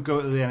people would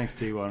go to the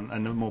NXT one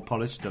and the more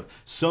polished stuff.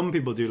 Some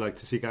people do like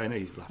to seek out.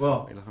 He's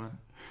laughing at me.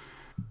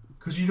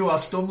 Because I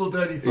stumbled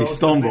down. He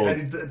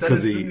stumbled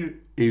because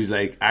he was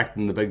like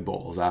acting the big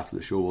balls after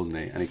the show, wasn't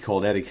he? And he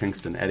called Eddie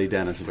Kingston Eddie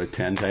Dennis about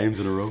 10 times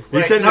in a row.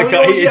 Right, he said,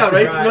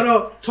 right.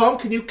 No, Tom,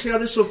 can you clear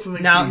this up for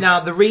me? Now,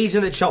 the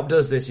reason that Chop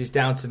does this is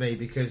down to me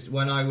because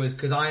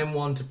because I am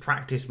one to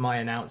practice my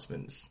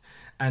announcements.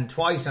 And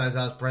twice as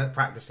I was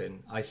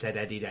practicing, I said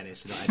Eddie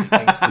Dennis, not Eddie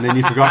Kingston. And then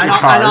you forgot your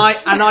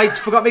cards. And I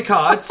forgot my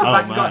cards.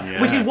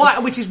 Yeah.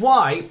 Which is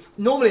why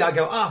normally I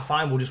go,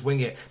 fine, we'll just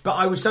wing it. But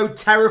I was so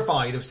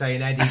terrified of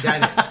saying Eddie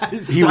Dennis.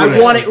 I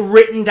want it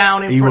written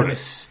down in front of me. He would have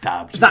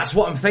stabbed you. That's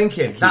what I'm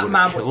thinking. That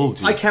man, killed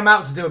you. I came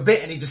out to do a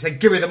bit and he just said,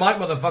 give me the mic,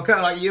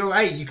 motherfucker. Like, you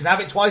can have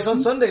it twice on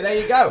Sunday. There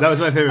you go. That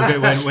was my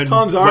favourite bit when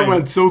Tom's arm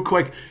went so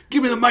quick.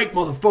 Give me the mic,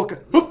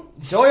 motherfucker.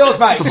 It's all yours,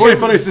 mate. Before you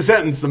finish the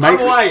sentence, I'm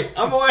away.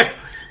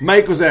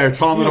 Mike was there.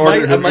 Tom had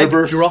ordered a mic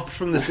Uber. dropped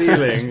from the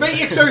ceiling. Speak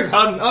your truth,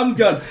 I'm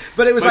done.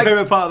 But it was My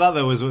favourite part of that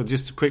though was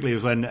just quickly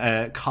was when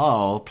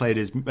Carl played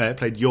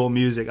your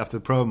music after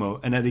the promo,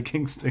 and Eddie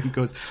Kingston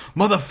goes,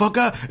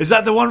 "Motherfucker, is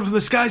that the one from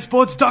the Sky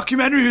Sports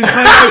documentary who's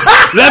playing?"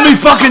 Let me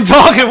fucking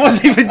talk. It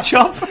wasn't even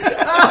Chop.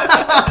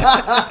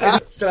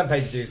 Still haven't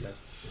paid your dues though.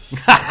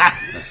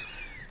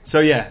 So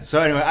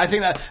anyway, I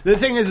think that the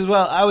thing is as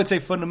well, I would say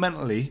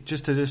fundamentally,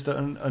 just to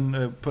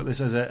put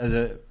this as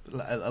a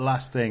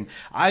last thing,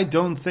 I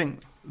don't think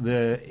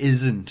there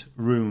isn't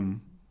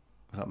room,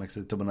 if that makes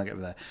a double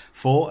negative there,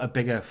 for a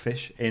bigger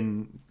fish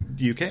in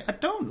UK. I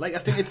don't. I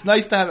think it's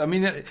nice to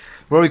have,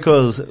 Rory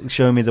Coyle's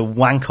showing me the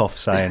wank off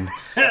sign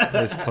at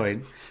this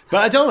point.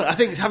 But I don't. I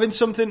think it's having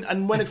something,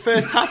 and when it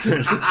first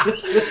happened...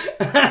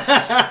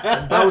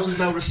 Bowser's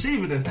now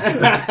receiving it.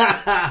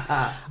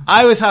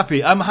 I was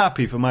happy. I'm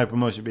happy for my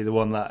promotion to be the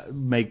one that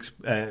makes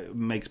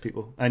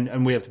people,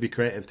 and we have to be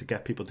creative to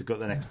get people to go to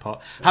the next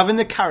part. Having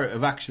the carrot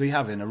of actually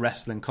having a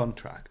wrestling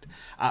contract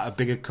at a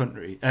bigger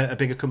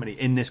company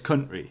in this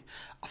country,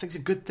 I think it's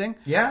a good thing.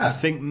 Yeah. I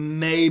think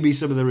maybe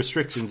some of the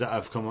restrictions that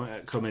have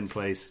come in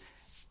place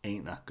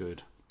ain't that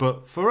good.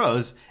 But for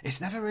us,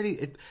 it's never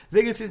really... I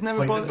think it's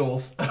never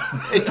bothered...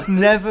 It's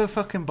never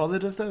fucking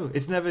bothered us, though.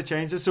 It's never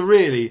changed us. So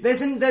really...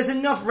 There's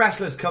enough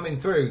wrestlers coming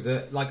through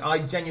that, I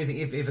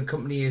genuinely think if a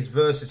company is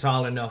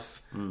versatile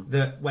enough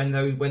that when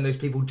those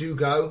people do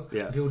go,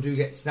 people do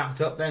get snapped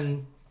up,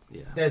 then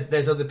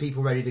there's other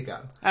people ready to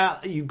go.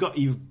 You've got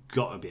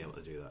to be able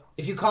to do that.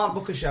 If you can't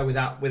book a show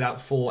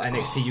without 4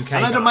 NXT UK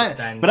and I don't guys,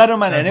 mind, but I don't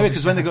mind anyway,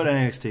 because when they go to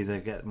NXT, they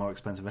get more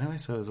expensive anyway.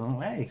 So it's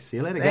like, hey, see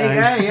you later,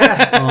 guys. There you go,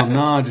 yeah. Oh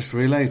no! I just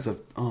realised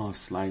I've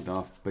slagged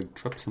off big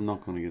trips. I'm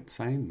not going to get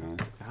signed now.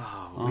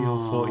 We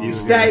all thought you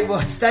stay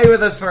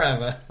with us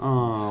forever.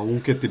 Oh, I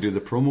won't get to do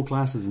the promo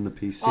classes in the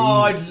PC.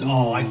 I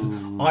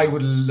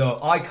would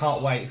love. I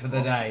can't wait for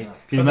the day.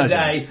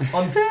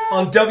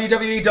 On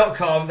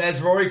WWE.com, there's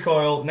Rory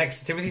Coyle next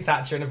to Timothy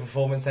Thatcher in a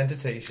Performance Centre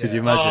t-shirt. Could you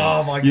imagine?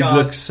 Oh my god! You'd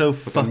look so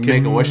fucking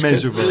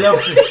miserable. You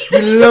love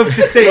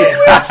to see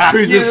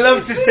it.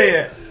 Love to see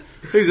it.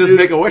 Who's this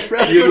Make-A-Wish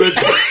wrestler?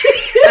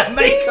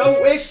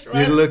 Make-A-Wish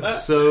wrestler. You look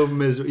so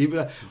miserable. You'd be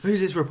like, who's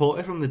this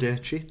reporter from the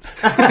Dirt Sheets?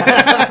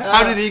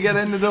 How did he get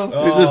in the door?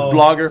 Who's this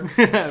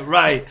blogger?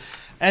 Right.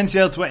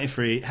 NCL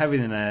 23, Heavy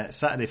in the Net,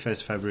 Saturday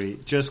 1st February,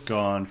 just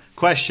gone.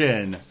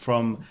 Question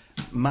from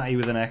Matty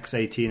with an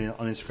X18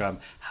 on Instagram.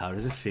 How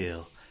does it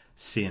feel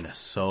seeing a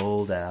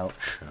sold out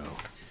show?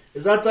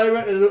 Is that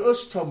directed at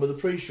us, Tom, with the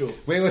pre-show?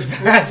 We were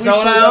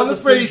sold out on the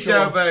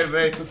pre-show,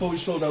 baby. Before we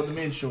sold out the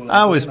main show.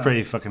 I was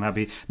pretty fucking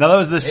happy. Now that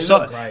was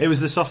it was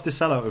the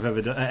softest sellout we've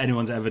ever done,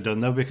 anyone's ever done,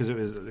 though, because it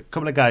was a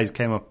couple of guys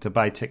came up to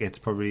buy tickets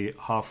probably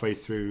halfway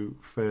through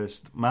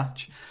first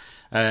match.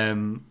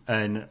 And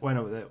went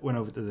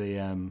over to the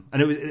and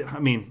it was.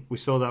 We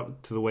sold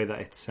out to the way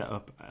that it's set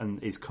up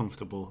and is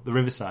comfortable. The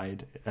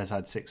Riverside has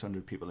had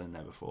 600 people in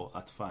there before.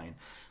 That's fine.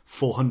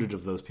 400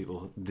 of those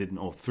people didn't,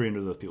 or 300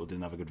 of those people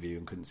didn't have a good view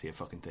and couldn't see a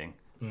fucking thing.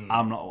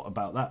 I'm not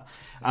about that.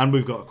 And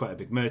we've got quite a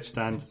big merch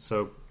stand,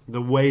 so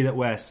the way that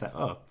we're set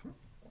up,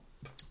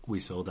 we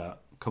sold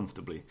out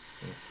comfortably.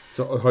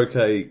 So,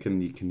 okay,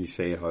 can you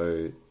say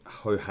how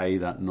high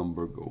that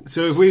number goes?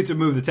 So if we were to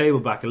move the table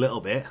back a little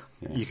bit,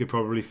 you could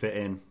probably fit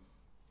in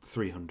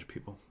 300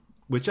 people,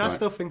 which I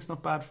still think's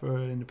not bad for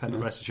an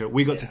independent wrestling show.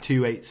 We got to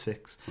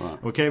 286.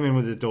 Right. We came in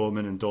with the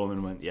doorman, and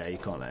Doorman went, "Yeah, you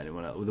can't let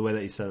anyone else. With the way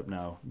that he's set up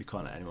now, you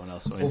can't let anyone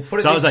else." So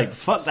I was like,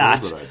 "Fuck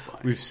that!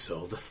 We've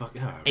sold the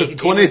fuck out."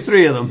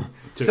 23 of them.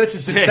 Such a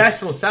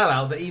successful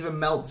sellout that even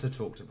Meltzer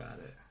talked about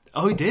it.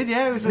 Oh, he did,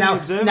 yeah. It was in the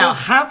Observer. Now,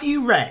 have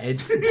you read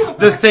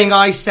the thing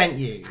I sent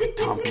you?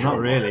 Tom Count. Not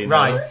really, no.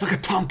 Right. Look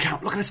at Tom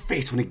Count. Look at his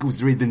face when he goes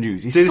to read the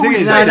news. He's No,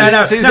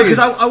 because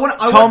I want.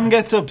 Tom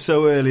gets up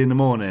so early in the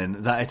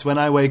morning that it's when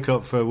I wake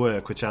up for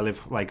work, which I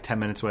live 10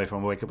 minutes away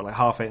from. I wake up at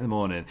 8:30 in the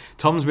morning.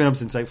 Tom's been up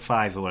since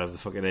 5 or whatever the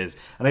fuck it is,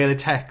 and I get a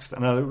text,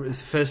 and it's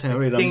the first thing I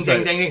read. Ding,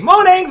 ding, ding, ding.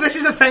 Morning. This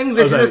is a thing.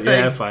 This is a thing.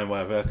 Yeah, fine,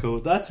 whatever. Cool.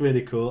 That's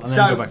really cool. And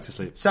then go back to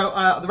sleep. So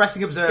the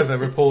Wrestling Observer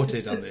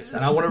reported on this,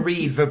 and I want to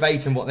read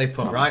verbatim what they've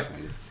put. Right.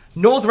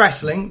 North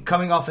Wrestling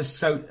coming off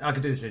so I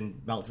could do this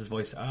in Meltzer's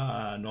voice.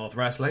 North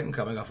Wrestling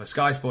coming off a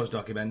Sky Sports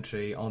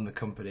documentary on the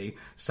company,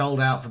 sold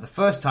out for the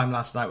first time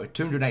last night with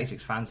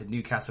 286 fans in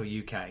Newcastle,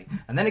 UK,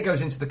 and then it goes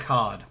into the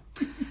card.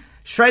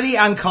 Shreddy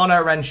and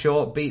Connor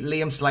Renshaw beat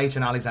Liam Slater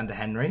and Alexander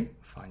Henry.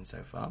 Fine so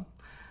far.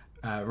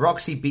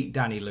 Roxy beat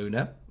Danny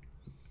Luna.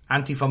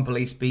 Anti-Fun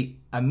Police beat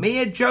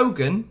Amir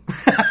Jogan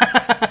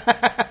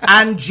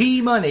and G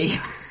Money.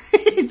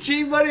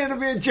 G Money and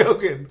Amir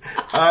Jogan.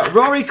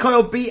 Rory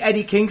Coyle beat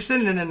Eddie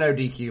Kingston in a no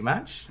DQ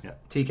match. Yeah.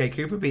 TK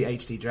Cooper beat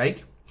HT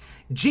Drake.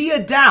 Gia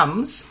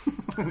Dams.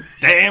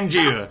 Damn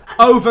Gia.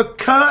 Over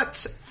Kurt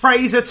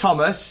Fraser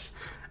Thomas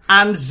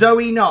and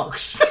Zoe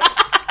Knox.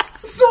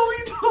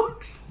 Zoe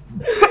Knox.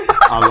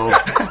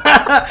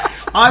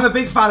 I'm a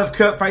big fan of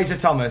Kurt Fraser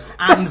Thomas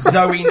and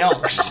Zoe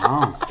Knox.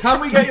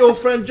 Can we get your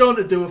friend John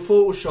to do a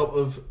Photoshop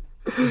of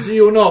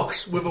Zeo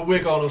Knox with a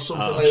wig on or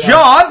something like that.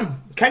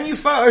 John, can you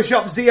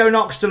Photoshop Zeo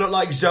Knox to look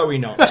like Zoe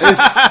Knox?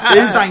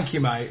 Thank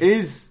you, mate.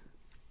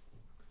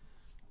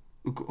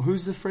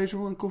 Who's the Fraser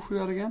one? Go through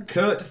that again.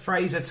 Kurt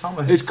Fraser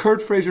Thomas. Is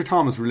Kurt Fraser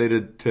Thomas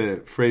related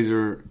to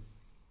Fraser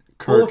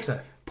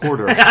Porter?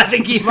 I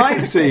think he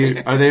might. See,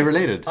 are they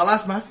related? I'll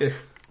ask Matthew.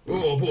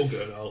 Oh, poor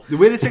girl. The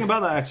weirdest thing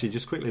about that, actually,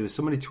 just quickly, there's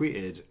somebody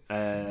tweeted.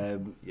 I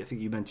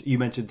think you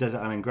mentioned Desert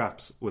Island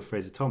Graps with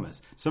Fraser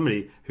Thomas.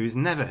 Somebody who's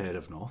never heard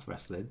of North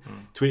Wrestling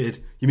tweeted,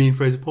 "You mean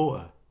Fraser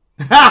Porter?"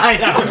 I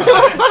know.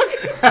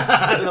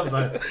 I love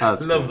that.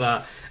 That's love cool.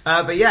 that.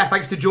 But yeah,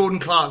 thanks to Jordan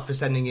Clark for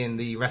sending in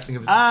the wrestling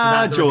of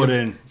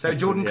Jordan. So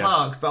Jordan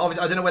Clark, but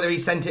obviously I don't know whether he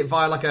sent it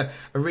via like a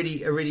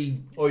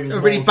really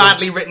Malta.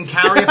 badly written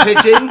carrier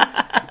pigeon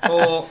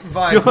or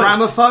via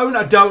gramophone.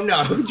 I don't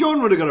know.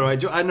 Jordan would have got it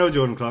right. I know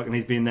Jordan Clark, and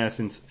he's been there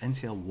since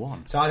NCL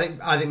 1. So I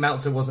think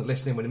Meltzer wasn't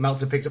listening when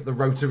Meltzer picked up the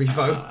rotary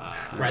phone.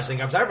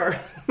 Wrestling Observer.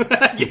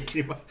 I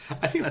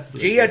think that's the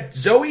Gee,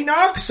 Zoe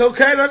Knox.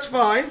 Okay, that's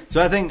fine.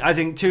 So I think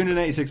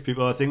 286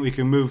 people. I think we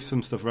can move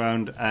some stuff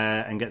around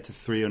and get to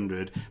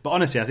 300. But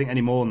honestly, I think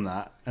any more than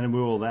that, and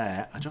we're all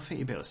there, I don't think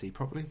you'll be able to see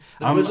properly.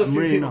 There was a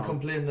few people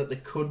complaining that they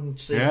couldn't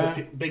see.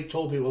 Yeah. Big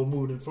tall people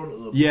moving in front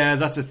of them. Yeah,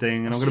 that's a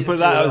thing, and I'm going to put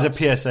that out as a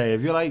PSA.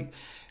 If you're like,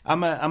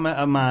 I'm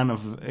a man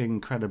of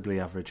incredibly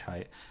average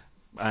height.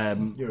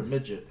 You're a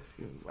midget.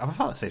 I'm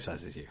about the same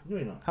size as you. No,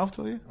 you're not. How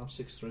tall are you? I'm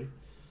 6'3".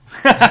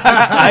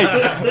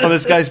 On the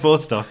Sky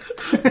Sports doc.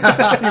 He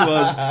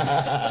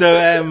was.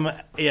 So,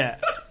 yeah.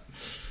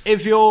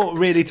 If you're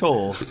really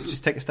tall,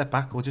 just take a step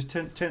back or just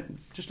turn,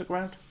 just look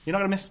around. You're not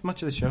going to miss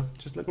much of the show.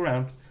 Just look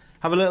around.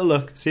 Have a little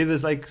look. See if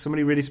there's like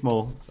somebody really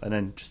small and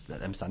then just let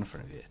them stand in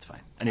front of you. It's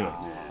fine. Anyway,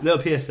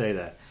 little PSA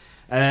there.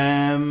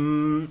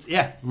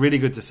 Yeah, really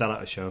good to sell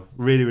out a show.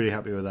 Really, really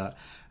happy with that.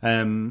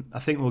 I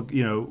think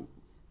we'll,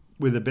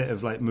 with a bit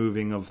of like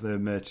moving of the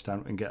merch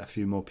stand and get a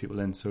few more people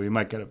in, so we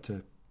might get up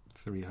to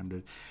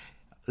 300.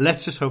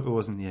 Let's just hope it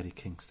wasn't the Eddie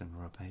Kingston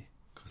rub,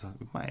 because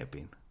it might have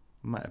been.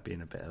 Might have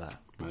been a bit of that.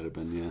 Might have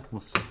been, yeah.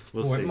 We'll see.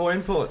 More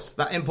imports.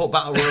 That import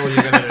battle royal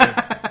you're going to do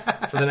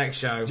for the next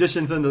show.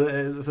 Jushin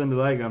Thunder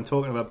Liger, I'm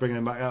talking about bringing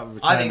him back out of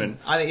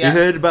retirement. I think, yeah. You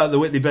heard about the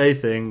Whitley Bay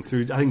thing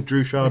through, I think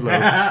Drew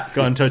Shardlow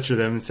got in touch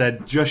with him and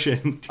said,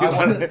 Jushin, do you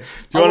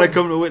want to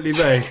come to Whitley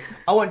Bay?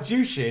 I want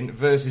Jushin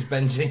versus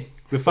Benji.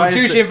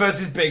 Jushin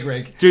versus Big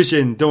Rig.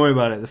 Jushin, don't worry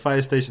about it. The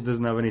fire station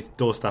doesn't have any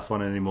door staff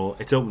on it anymore.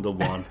 It's open to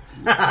 1.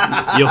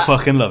 You'll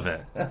fucking love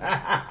it.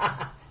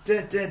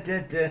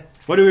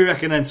 What do we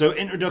reckon then? So,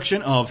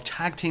 introduction of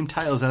tag team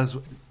titles as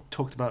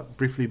talked about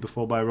briefly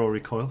before by Rory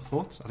Coyle.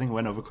 Thoughts? I think it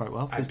went over quite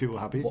well. I think people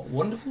were happy. What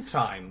wonderful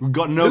time. We've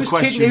got no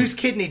question. Whose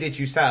kidney did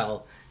you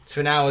sell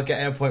to now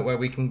getting a point where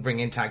we can bring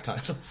in tag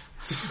titles?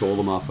 Stole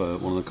them off one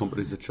of the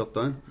companies that shut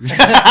down.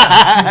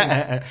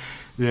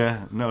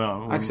 Yeah,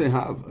 no. I actually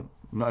have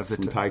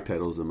some tag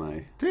titles in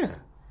my... Yeah.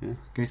 Yeah.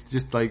 Can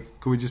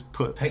we just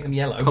paint them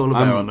yellow? Polar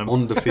bear on them.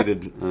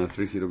 Undefeated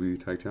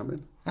 3CW tag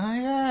champion. Oh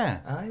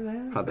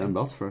yeah. Had them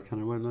belts for a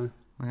kind of while now.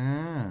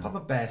 Yeah. Papa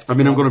Best. I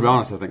mean, I'm going to be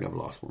honest. I think I've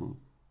lost one of them.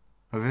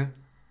 Have you?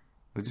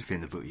 I've just been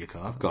in the boot of your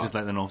car. Just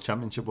like the North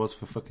Championship was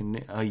for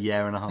fucking a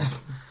year and a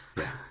half.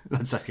 Yeah.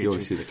 That's actually you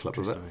always see the clip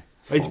of it.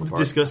 It's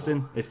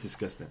disgusting. It's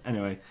disgusting.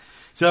 Anyway.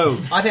 So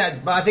I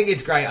think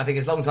it's great. I think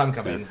it's a long time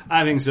coming.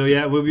 I think so.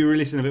 Yeah, we'll be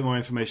releasing a bit more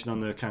information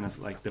on the kind of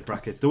like the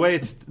brackets, the way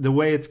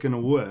it's going to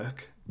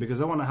work,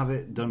 because I want to have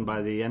it done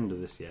by the end of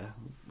this year.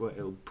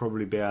 It'll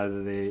probably be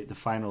either the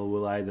final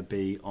will either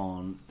be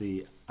on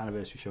the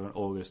anniversary show in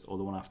August or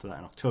the one after that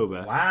in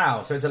October.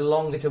 Wow! So it's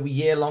a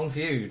year-long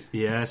feud.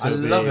 Yeah, so I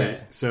love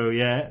it. So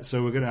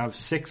we're going to have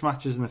 6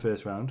 matches in the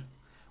first round,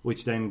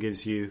 which then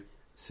gives you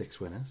 6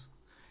 winners.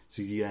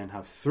 So you then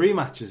have 3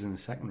 matches in the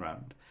second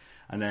round.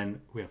 And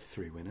then we have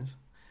 3 winners.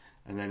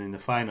 And then in the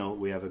final,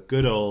 we have a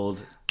good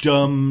old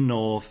dumb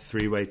North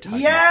 3-way tag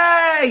match.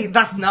 Yay!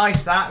 That's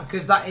nice,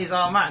 because that is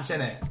our match, isn't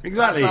it?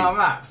 Exactly. That's our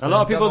match. A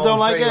lot of people don't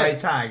like it.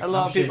 Tag. A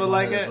lot of people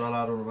like it.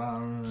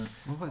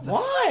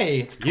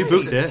 Why? You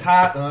booked it.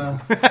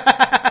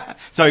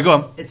 Sorry, go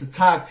on. It's a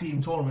tag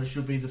team tournament. It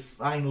should be the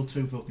final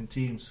 2 fucking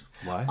teams.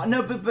 Why?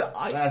 No, but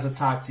as a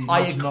tag team. I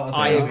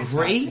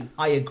agree.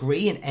 I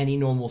agree in any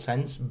normal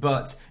sense,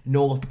 but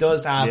North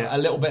does have a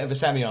little bit of a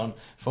semi-on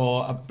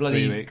for a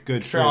bloody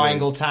good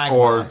triangle tag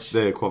or match.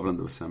 The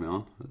equivalent of a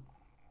semi-on.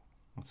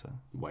 What's that?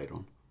 Wide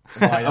on.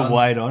 A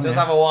wide on. It does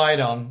have a wide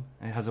on.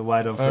 It has a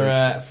wide on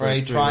for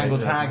a triangle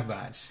tag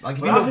match. Like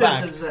if you look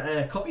back, there's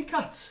a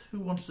copycat who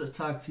wants to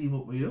tag team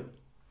up with you.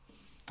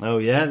 Oh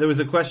yeah, there was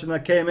a question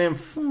that came in.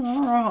 That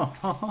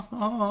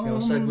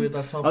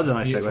was a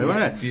nice segue,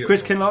 wasn't it?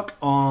 Chris Kinlock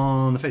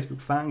on the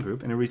Facebook fan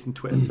group in a recent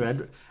Twitter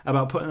thread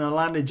about putting a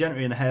landed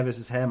gentry in a hair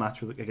versus hair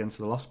match against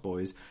the Lost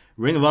Boys.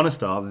 Ring of Honor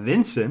star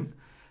Vincent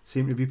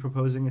seemed to be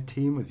proposing a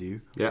team with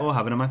you or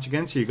having a match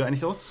against you. Got any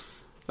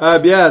thoughts? Horror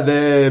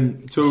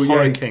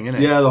King,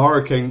 innit? Yeah, the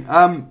Horror King.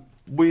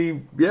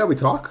 We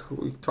talk.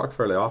 We talk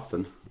fairly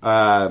often.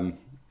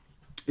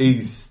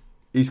 He's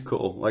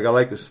cool. Like I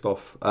like his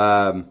stuff.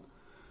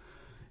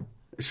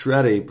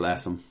 Shreddy,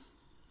 bless him.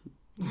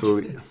 So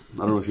I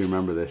don't know if you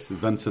remember this.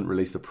 Vincent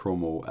released a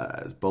promo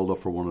as build up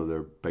for one of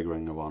their big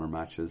Ring of Honor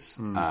matches,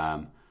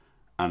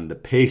 and the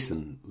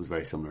pacing was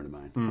very similar to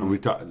mine. And we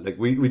talk, like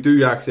we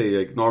do actually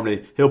like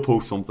normally he'll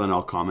post something,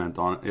 I'll comment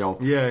on it. You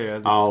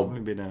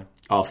know,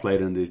 I'll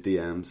slide into his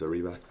DMs or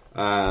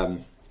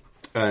Reebok.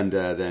 And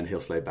then he'll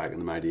slide back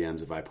into my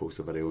DMs if I post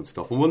a video and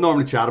stuff. And we'll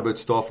normally chat about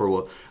stuff.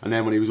 And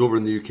then when he was over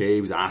in the UK,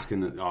 he was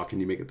asking, can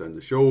you make it down to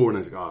the show? And I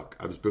was like,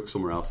 I was booked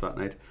somewhere else that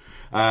night.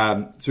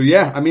 So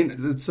yeah, I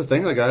mean, it's the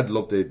thing. Like, I'd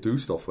love to do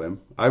stuff with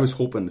him. I was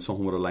hoping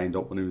something would have lined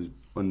up when he was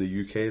in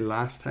the UK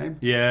last time.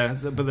 Yeah,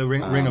 but the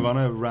Ring of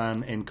Honor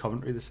ran in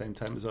Coventry the same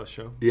time as our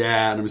show.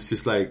 Yeah, and it was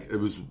just like, it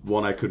was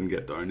one I couldn't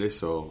get down to.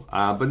 So,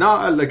 but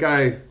now,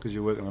 because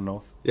you're working on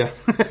North. Yeah,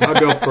 I'd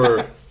be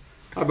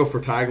up for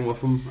tagging with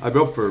him. I'd be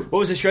up for... What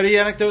was the Shreddy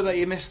anecdote that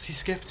you missed? He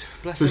skipped?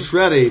 Bless him. So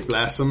Shreddy,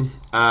 bless him,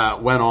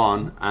 went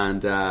on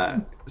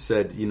and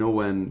said, you know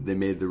when they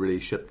made the really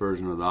shit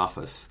version of The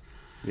Office?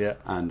 Yeah.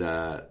 And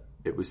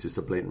it was just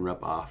a blatant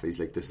rip-off. He's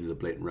like, this is a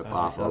blatant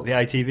rip-off of the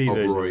ITV of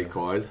version Rory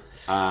Coyle.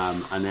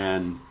 And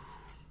then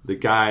the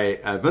guy,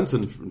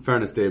 Vincent, in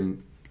fairness to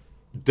him,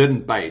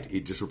 didn't bite.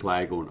 He just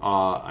replied going,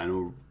 I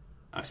know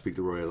I speak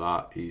to Rory a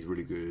lot. He's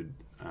really good.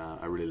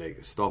 I really like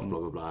his stuff, blah,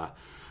 blah, blah.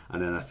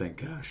 And then I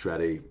think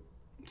Shreddy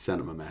sent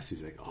him a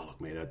message like, "Oh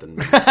look, mate, I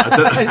didn't."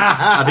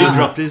 He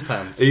dropped his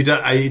pants. He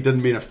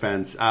didn't mean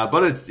offence,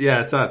 but it's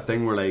that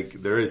thing where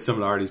like there is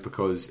similarities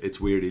because it's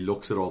weird. He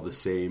looks at all the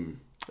same.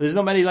 There's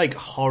not many like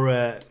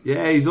horror.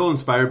 Yeah, he's all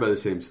inspired by the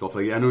same stuff.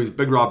 Like I know he's a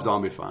big Rob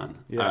Zombie fan,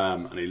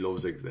 and he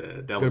loves like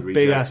the Devil's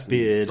Rejects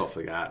and stuff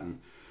like that.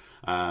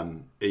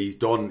 And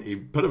he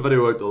put a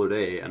video out the other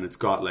day, and it's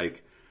got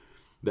like.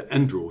 The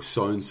intro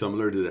sounds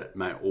similar to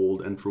my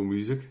old intro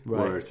music,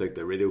 where it's like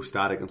the radio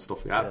static and stuff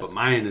like that. Yeah. But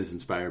mine is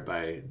inspired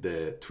by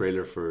the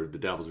trailer for The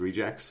Devil's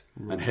Rejects,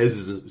 and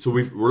his is. So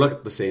we're looking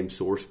at the same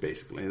source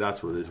basically.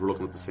 That's what it is. We're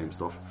looking at the same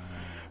stuff.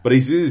 But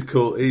he's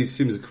cool. He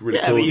seems a really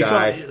cool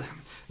guy.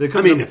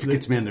 I mean, if it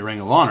gets me in the Ring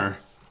of Honor,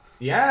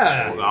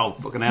 I'll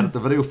fucking edit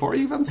the video for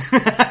you, Vince.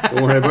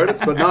 Don't worry about it.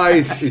 But no,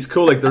 he's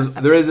cool. Like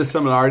there is a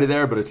similarity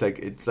there, but it's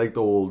like the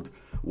old.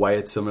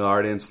 Wyatt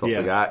similarity and stuff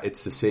like that.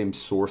 It's the same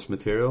source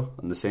material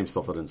and the same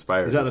stuff that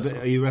inspired. Is that a bit?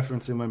 Are you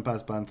referencing when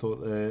Baz Band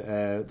thought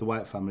the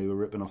Wyatt family were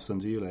ripping off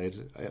Sons of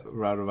Ulade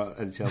rather about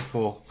NTL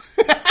 4?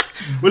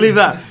 We'll leave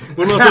that.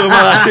 We're not talking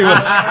about that too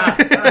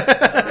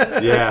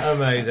much. Yeah,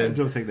 amazing. I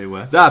don't think they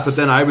were that. But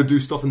then I would do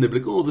stuff and they'd be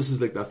like, "Oh, this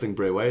is like that thing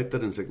Bray Wyatt did,"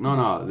 and it's like,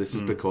 "No, this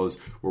is because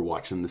we're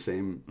watching the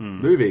same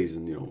movies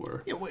and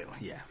we're."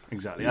 Yeah,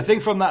 exactly. I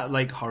think from that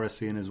like horror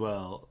scene as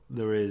well,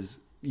 there is.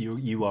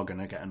 You are going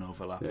to get an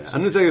overlap. Yeah.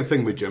 And there's like a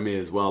thing with Jimmy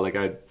as well. Like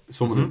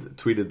someone had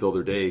tweeted the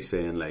other day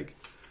saying like,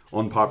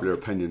 unpopular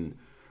opinion,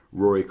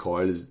 Rory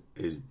Coyle is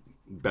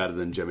better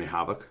than Jimmy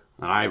Havoc.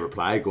 And I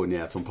replied going,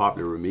 yeah, it's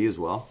unpopular with me as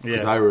well.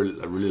 Because I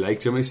really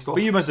like Jimmy's stuff.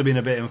 But you must have been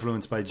a bit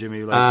influenced by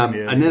Jimmy.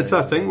 And it's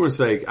that thing where it's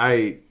like,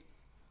 I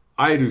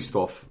do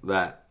stuff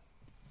that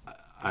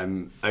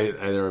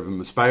either I'm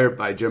inspired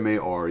by Jimmy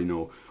or,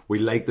 we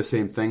like the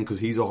same thing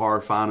because he's a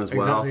horror fan as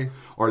well. Exactly.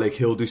 Or like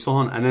he'll do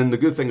something. And then the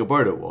good thing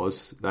about it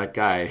was that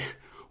guy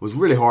was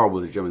really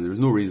horrible to Jimmy. There was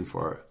no reason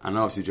for it. And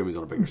obviously Jimmy's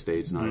on a bigger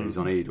stage now. He's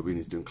on AEW and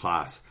he's doing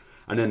Class.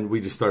 And then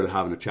we just started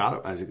having a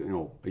chat. I was like,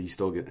 are you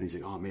still getting... And he's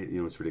like, oh, mate,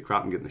 it's really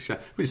crap. I'm getting the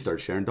shit. We just started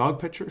sharing dog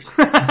pictures. It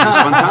was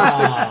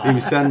fantastic. He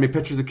was sending me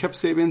pictures of Kip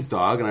Sabian's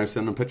dog and I was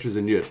sending him pictures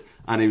of Newt.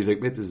 And he was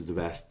like, mate, this is the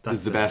best. This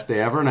is the best day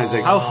ever. And I was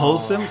like... How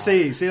wholesome.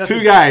 See that's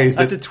two guys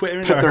that's that a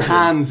Twitter put their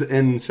hands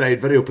inside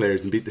video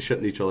players and beat the shit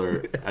in each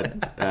other at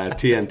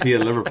TNT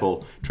in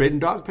Liverpool trading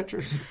dog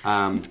pictures.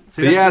 That's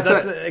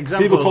the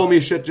example. People call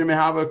me shit Jimmy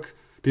Havoc.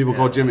 People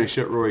call Jimmy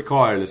shit Rory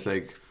Coyle. It's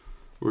like,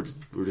 we're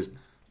just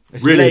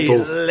really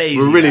both.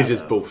 We're really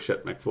just both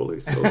shit Mick Foley.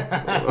 So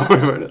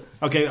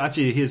okay,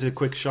 actually, here's a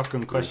quick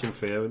shotgun question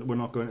for you. We're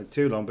not going to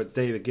too long, but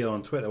David Gill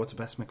on Twitter, what's the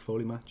best Mick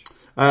Foley match?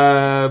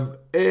 Probably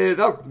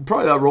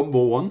that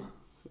Rumble one.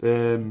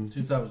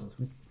 2000.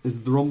 Is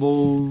it the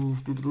Rumble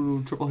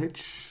Triple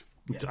H?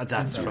 Yeah,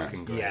 that's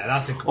fucking good. Yeah,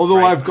 that's a good.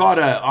 Although I've got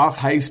off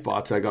High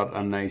Spots, I got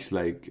a nice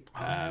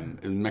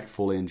Mick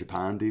Foley in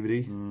Japan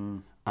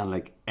DVD. And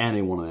like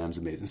any one of them's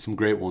amazing. Some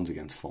great ones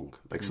against Funk.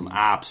 Like some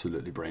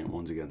absolutely brilliant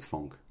ones against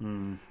Funk.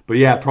 But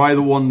yeah, probably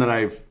the one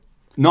that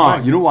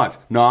you know what?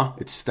 No,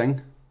 it's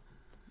Sting.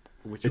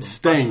 It's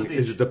Sting.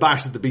 Is it the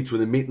Bash at the Beach where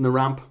they meet in the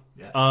ramp?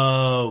 Yeah.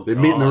 Oh, they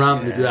meet in the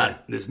ramp and they do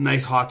that. This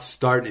nice hot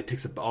start and it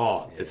takes it's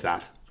that. It's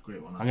a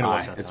great one. I'm going to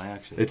watch that tonight,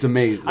 actually. It's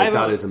amazing.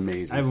 That is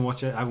amazing. I haven't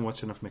watched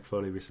enough Mick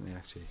Foley recently,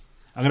 actually.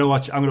 I'm going to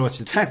watch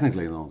it.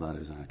 Technically, no, that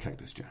is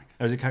Cactus Jack.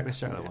 Oh, is it Cactus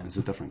Jack? Yeah, it's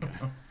a different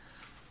guy.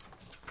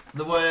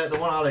 The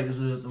one I like is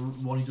the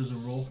one he does a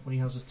Raw when he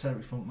has a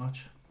Terry Funk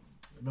match.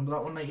 Remember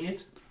that one,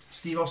 98?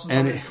 Steve Austin's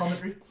on his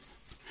commentary.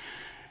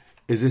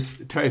 Is this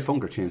Terry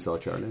Funk or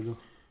Chainsaw Charlie though?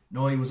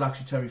 No, he was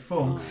actually Terry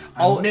Funk.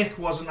 And Mick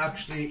wasn't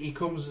actually. He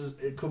comes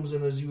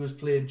in as he was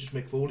playing just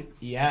Mick Foley.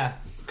 Yeah,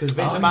 because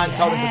Vince McMahon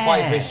told him to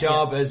fight for his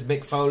job as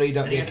Mick Foley.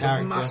 Don't be a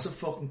character. A massive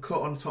fucking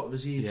cut on top of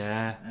his ears.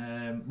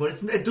 Yeah,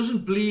 but it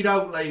doesn't bleed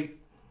out like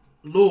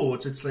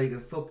loads, it's like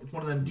it's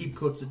one of them deep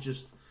cuts that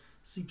just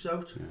seeps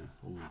out. Yeah.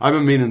 I've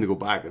been meaning to go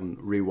back and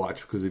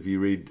rewatch, because if you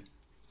read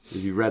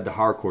the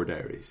Hardcore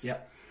Diaries,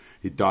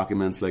 he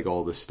documents like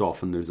all this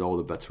stuff, and there's all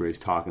the bits where he's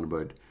talking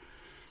about.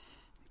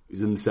 He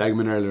was in the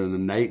segment earlier in the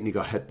night, and he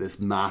got hit this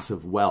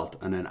massive welt,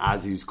 and then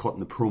as he was cutting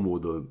the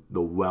promo,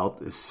 the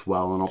welt is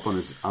swelling up on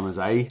his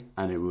eye,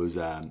 and it was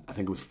I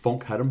think it was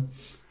Funk hit him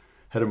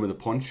with a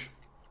punch,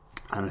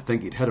 and I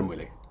think he'd hit him with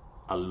like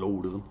a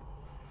load of them.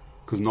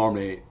 Because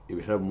normally, he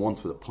would hit him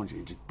once with a punch,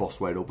 he'd just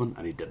bust wide open,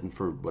 and he didn't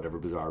for whatever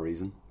bizarre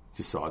reason.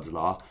 Just Sod's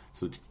Law.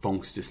 So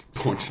Funk's just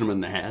punching him in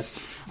the head.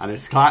 And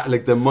it's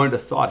like the amount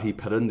of thought he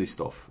put in this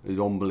stuff is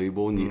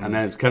unbelievable. And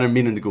I was kind of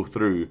meaning to go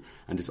through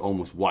and just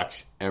almost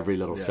watch every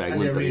little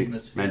segment that he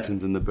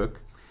mentions in the book.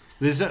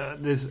 Is there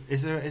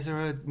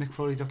a Mick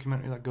Foley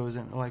documentary that goes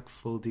into like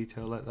full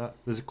detail like that?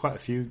 There's quite a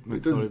few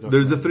Mick Foley documentaries.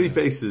 There's the Three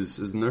Faces,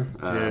 isn't there?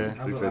 Yeah.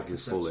 Three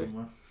Faces of Foley.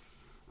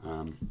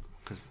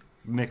 Because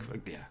Mick,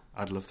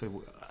 I'd love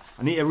to.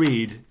 I need to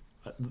read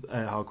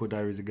Hardcore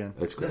Diaries again.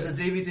 There's a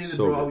DVD they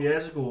brought out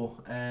years ago,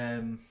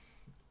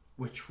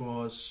 which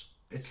was,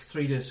 it's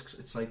 3 discs.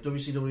 It's like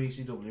WCW,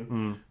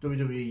 ECW,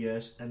 WWE,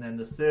 yes, and then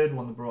the third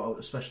one they brought out,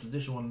 a special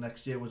edition one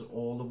next year, was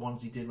all the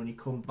ones he did when he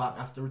come back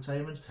after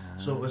retirement.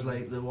 So it was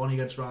like the one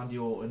against Randy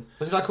Orton.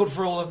 Was it like called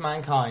For All of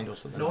Mankind or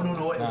something?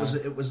 No.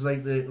 It was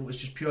like it was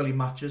just purely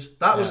matches.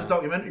 That was a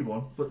documentary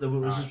one, but there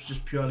was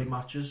just purely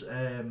matches.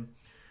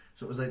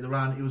 So it was like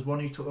it was one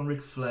he took on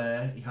Ric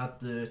Flair. He had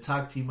the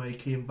tag team where he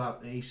came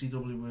back to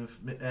ECW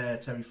with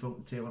Terry Funk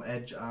and take on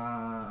Edge.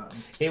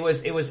 It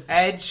was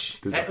Edge.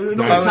 Tag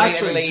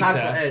for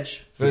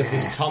Edge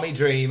versus Tommy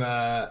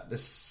Dreamer, the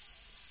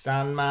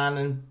Sandman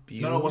and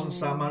Buell. No, it wasn't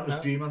Sandman. It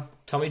was Dreamer.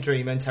 Tommy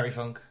Dreamer and Terry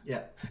Funk.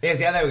 Yeah. Yes,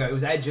 there we go. It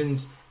was Edge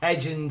and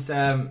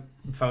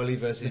Foley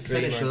versus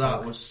Dreamer. The finish of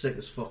that was sick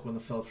as fuck when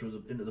they fell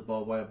through into the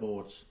barbed wire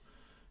boards.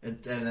 And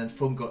then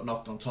Funk got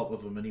knocked on top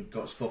of him, and he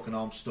got his fucking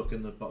arm stuck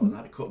in the bottom, and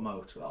had to cut him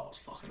out. Oh, it's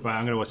fucking. Right,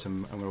 I'm gonna watch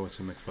some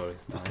Mick Foley.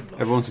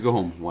 Everyone wants to go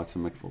home and watch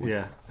some Mick Foley.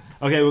 Yeah.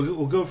 Okay,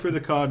 we'll go through the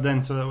card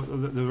then. So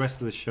the rest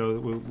of the show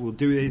we'll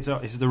do.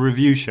 It's the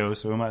review show,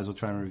 so we might as well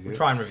try and review. We'll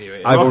try and review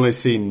it. I've only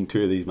seen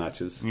 2 of these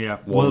matches. Yeah.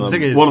 One of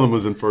them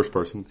was in first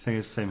person. The thing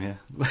is, same here.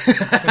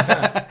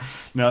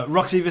 No,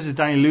 Roxy versus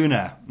Dani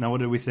Luna. Now, what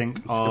do we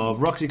think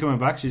of Roxy coming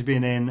back? She's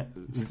been in.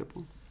 Skip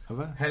one.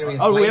 Henry and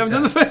Slater. We haven't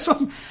done the first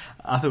one.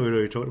 I thought we'd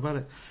already talked about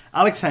it.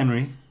 Alex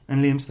Henry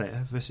and Liam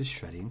Slater versus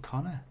Shreddy and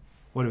Connor.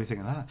 What do we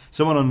think of that?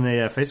 Someone on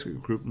the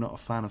Facebook group not a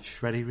fan of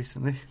Shreddy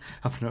recently.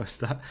 I've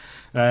noticed that.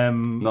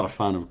 Not a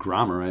fan of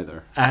grammar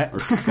either, or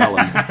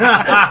spelling,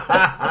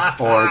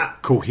 or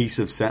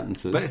cohesive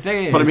sentences. But the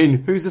thing is, I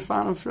mean, who's a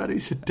fan of Shreddy?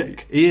 He's a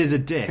dick. He is a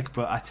dick,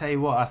 but I tell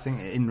you what, I think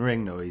in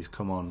ring though he's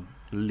come on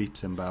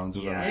leaps and bounds.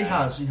 Yeah, he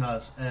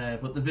has.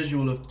 But the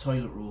visual of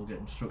Toilet Roll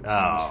getting struck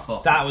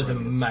was that was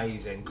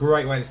amazing.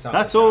 Great way to start.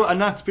 That's all, and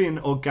that's been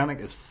organic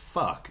as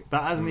fuck.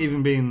 That hasn't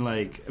even been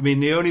like. I mean,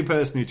 the only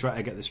person who tried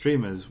to get the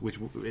streamers, which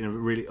in a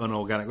really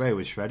unorganic way,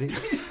 was Shreddy.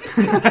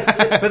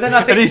 But then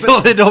I think, and he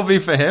thought they'd all be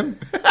for him.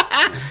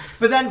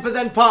 But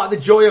then part of the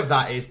joy of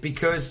that is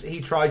because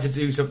he tried to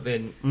do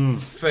something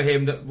for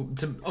him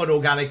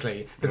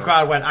unorganically. The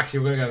crowd went, actually,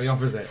 we're going to go the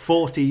opposite.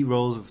 40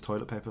 rolls of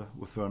toilet paper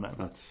were thrown at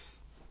that.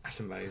 That's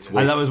amazing.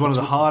 And that was one of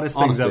the hardest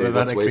things I've ever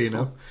had to clean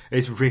up.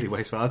 It's really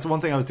wasteful. That's one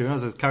thing I was doing. I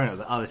was carrying it. I was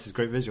like, oh, this is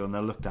great visual. And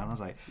I looked down. I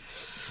was like,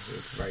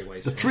 it's very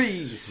wasteful. The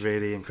trees. It's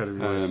really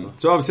incredibly wasteful.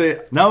 So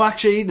obviously,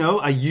 no.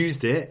 I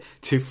used it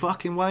to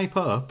fucking wipe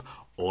up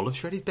all of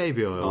Shreddy's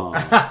baby oil.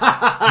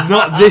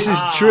 Oh. This is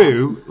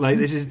true. Like,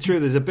 this is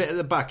true. There's a bit at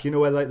the back, you know,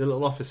 where like the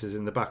little offices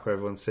in the back where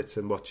everyone sits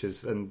and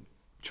watches and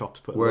Chop's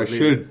put. Where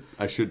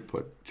I should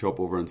put Chop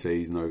over and say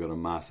he's now got a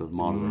massive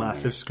monitor,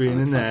 massive screen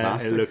in there.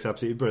 Fantastic. It looks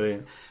absolutely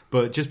brilliant.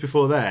 But just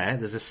before there,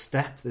 there's a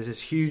step. There's this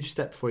huge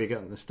step before you get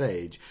on the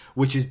stage,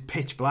 which is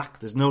pitch black.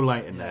 There's no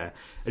light in there,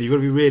 and you've got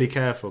to be really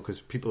careful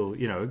because people,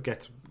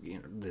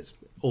 there's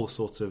all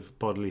sorts of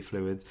bodily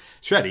fluids.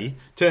 Shreddy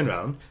turned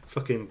around,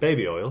 fucking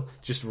baby oil,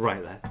 just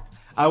right there.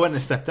 I went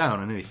and stepped down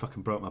and nearly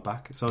fucking broke my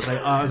back. So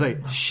I was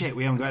like, shit,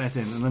 we haven't got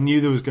anything. And I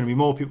knew there was going to be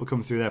more people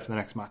coming through there for the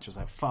next match. I was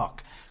like,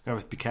 fuck,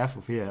 gotta be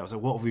careful for you. I was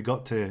like, what have we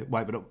got to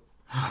wipe it up?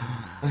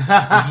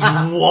 This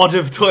wad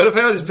of toilet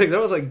paper I just picked up.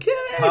 I was like,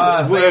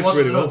 yeah, it worked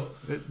really well.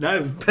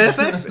 No,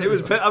 perfect. It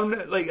was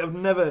I've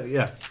never,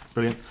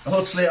 brilliant. I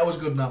thought Slater was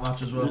good in that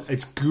match as well.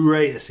 It's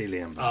great to see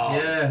Liam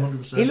back. Yeah,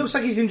 100%. He looks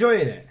like he's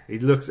enjoying it. He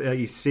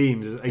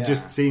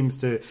just seems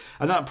to.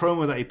 And that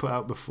promo that he put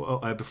out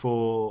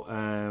before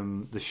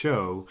the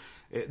show,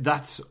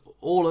 that's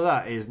all of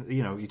that is,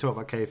 you talk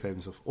about kayfabe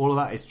and stuff. All of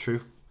that is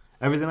true.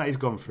 Everything that he's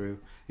gone through,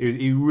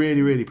 he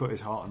really, really put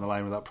his heart on the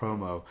line with that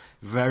promo.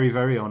 Very,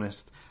 very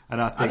honest. And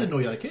I didn't know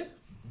you had a kid.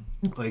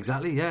 Well,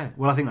 exactly, yeah.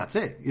 Well, I think that's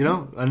it,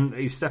 and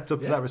he stepped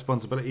up to that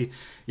responsibility.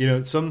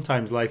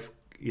 Sometimes life,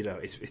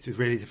 it's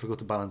really difficult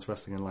to balance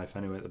wrestling and life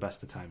anyway at the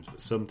best of times, but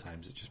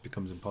sometimes it just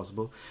becomes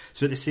impossible.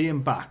 So to see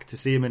him back, to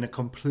see him in a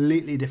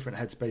completely different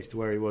headspace to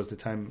where he was the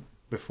time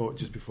before,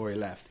 just before he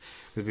left,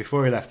 because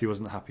before he left he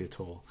wasn't happy at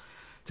all.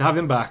 to have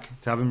him back,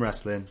 to have him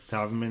wrestling, to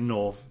have him in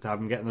North, to have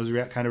him getting those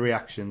kind of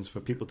reactions, for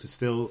people to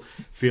still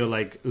feel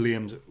like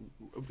Liam's,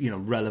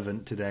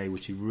 relevant today,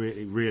 which he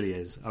really, really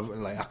is.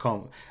 I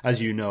can't,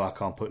 as you know, I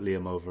can't put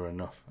Liam over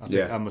enough. I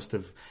think I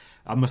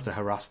must have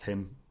harassed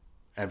him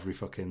every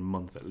fucking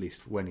month at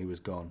least when he was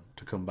gone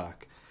to come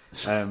back.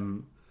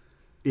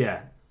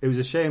 It was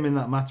a shame in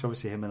that match.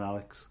 Obviously, him and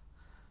Alex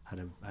had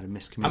a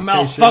miscommunication. A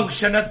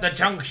malfunction at the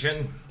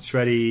junction.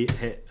 Shreddy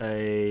hit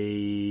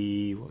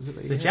what was it?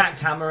 It's a jacked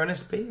hammer and a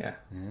spear.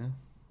 Yeah.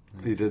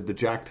 He did the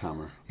jacked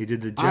hammer. He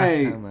did the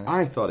jacked hammer.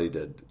 I thought he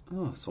did.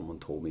 Oh, someone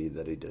told me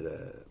that he did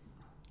It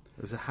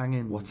was a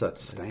hanging. What's that?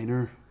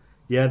 Steiner.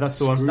 Yeah, that's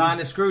the one.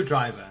 Steiner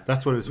screwdriver.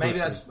 That's what it was. Maybe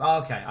that's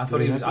okay. I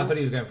thought he was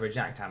going for a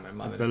jacked hammer.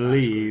 I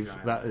believe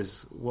that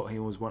is what he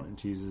was wanting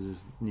to use as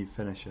his new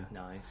finisher.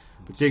 Nice,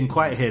 but didn't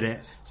quite hit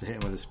it. So hit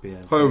him with a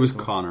spear. Oh, it was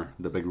Connor,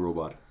 the big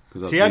robot.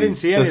 See, I didn't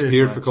see any of this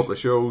disappeared for a couple of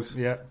shows.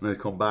 Yeah, and he's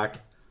come back.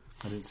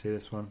 I didn't see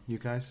this one. You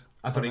guys?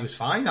 I thought he was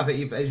fine. I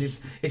think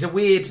it's a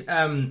weird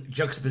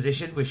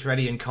juxtaposition with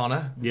Shreddy and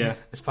Connor. Yeah,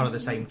 as part of the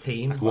same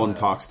team. One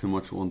talks too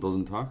much, one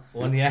doesn't talk.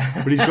 One, yeah.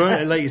 But he's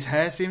growing. Like his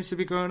hair seems to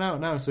be growing out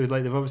now. So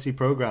like they've obviously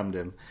programmed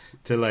him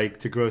to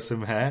grow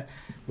some hair.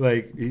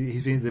 Like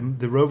he's been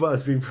the robot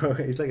has been.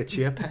 He's like a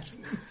chia pet.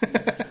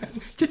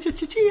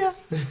 Chia.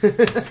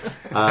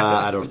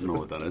 I don't know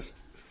what that is.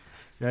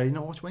 Yeah, you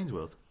not watch Wayne's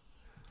World?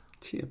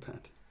 Chia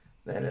pet.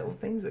 They're little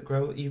things that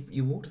grow.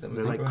 You water them.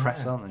 They're like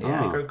cress, aren't they?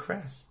 Yeah, they grow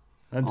cress.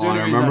 And all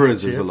I remember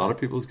is there's a lot of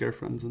people's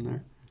girlfriends in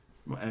there.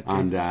 Okay.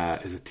 And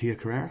is it Tia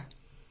Carrera?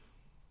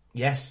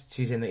 Yes,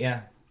 she's in it.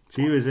 Yeah,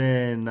 she was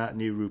in that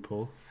new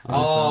RuPaul.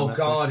 Oh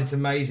God, it's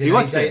amazing. You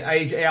watched it?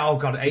 AJ, oh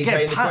God, AJ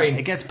and the Queen.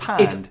 It gets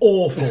panned. It's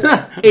awful.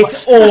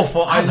 It's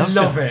awful. I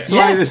love it. So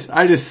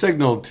I just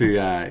signaled to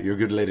your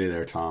good lady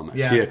there, Tom,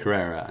 Tia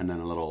Carrera, and then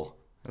a little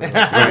very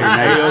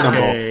nice symbol,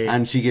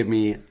 and she gave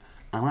me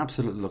an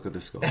absolute look of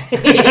disgust.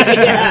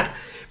 Yeah.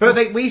 But I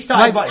think we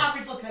started. That's the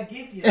average look I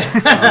give you.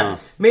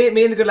 Me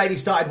and the good lady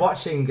started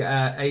watching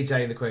AJ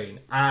and the Queen,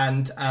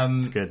 and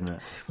it's good, isn't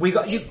it? We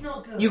got you. It's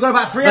not good. You got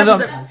about 3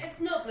 episodes. It's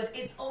not good.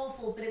 It's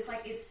awful, but it's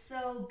like it's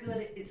so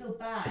good. It's so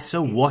bad. It's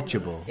so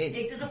watchable.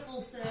 It does a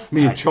full circle.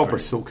 Me and Chop are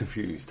so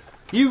confused.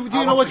 Do you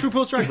know what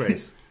RuPaul's Drag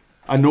Race?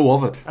 I know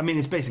of it. I mean,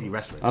 it's basically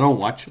wrestling. I don't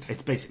watch it.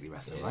 It's basically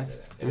wrestling, right?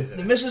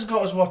 The missus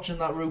got us watching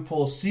that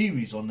RuPaul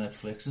series on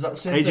Netflix. Is that the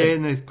same AJ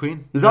thing? and the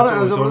Queen. Is that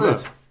what it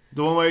is?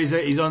 The one where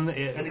he's on.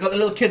 And you got the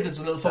little kid that's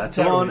a little fucking That's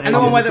the one. terrorist. And the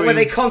one where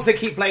they constantly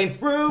keep playing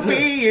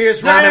Ruby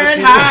is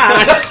running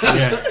high.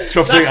 Yeah,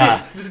 Chop's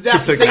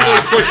That's the single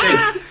he's pushing.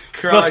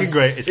 fucking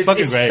great. It's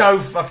fucking great. It's so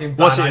fucking bad.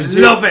 Watch it. I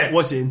love it.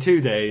 Watch it in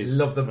 2 days.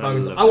 Love the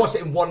bones. love I watched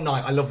it in one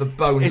night. I love the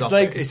bones. It's off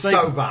like it. it's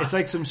so bad. It's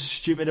like some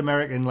stupid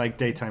American like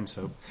daytime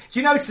soap. Do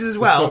you notice as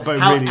well It's got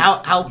how, really-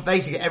 how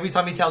basically every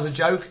time he tells a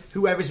joke,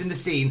 whoever's in the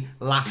scene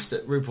laughs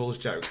at RuPaul's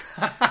joke.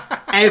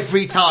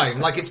 Every time,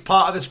 like it's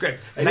part of the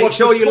script. Make watch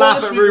sure this you porn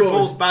laugh this at week,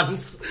 RuPaul's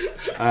bands.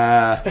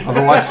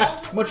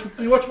 I've watched.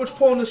 You watch much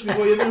porn this week,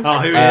 you know? Oh,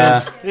 here he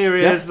is. Here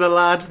he is, the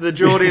lad, the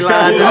Geordie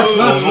lad.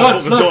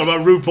 Nuts. We're talking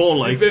about RuPaul,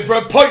 like. Been for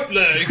a pint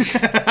leg.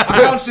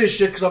 I can't say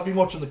shit because I've been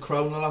watching The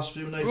Crown the last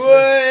few nights.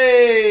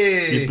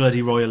 You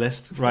bloody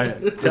royalist, right?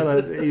 Tell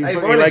her he Hey,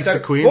 likes the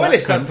Queen.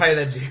 Royalists that don't cunt. pay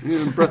their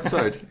dues. Brett's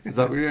out. Is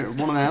that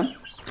one of them?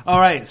 All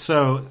right,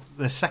 so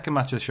the second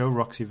match of the show,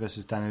 Roxy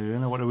versus Dani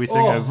Luna. What do we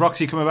think of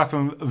Roxy coming back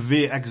from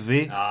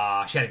VXV?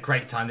 Ah, she had a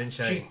great time, didn't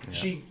she?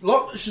 She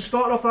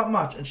started off that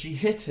match and she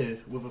hit her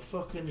with a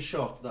fucking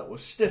shot that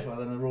was stiffer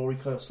than a Rory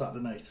Curl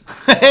Saturday night.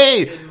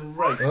 Hey,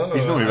 Right.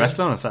 he's normally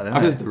wrestling on Saturday.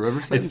 I was night. the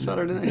Riverside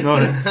Saturday night. No,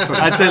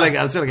 I'd say like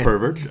a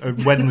Pervert.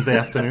 a Wednesday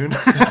afternoon.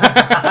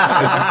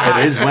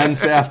 It is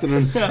Wednesday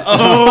afternoon.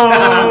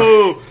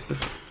 Oh,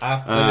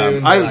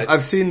 Afternoon,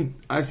 I've seen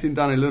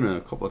Dani Luna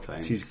a couple of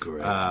times. She's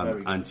great.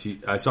 And I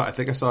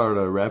think I saw her at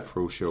a Rev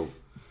Pro show,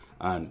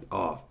 and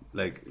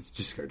it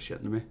just scared shit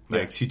into me.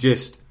 Like she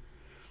just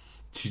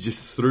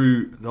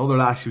threw the other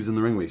lass she was in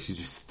the ring with. She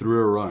just threw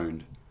her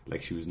around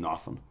like she was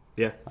nothing.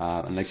 yeah.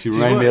 And like she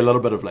reminded me a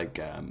little bit of like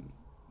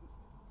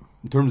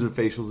in terms of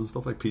facials and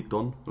stuff, like Pete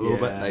Dunne a little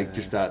bit, like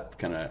just that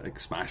kind of like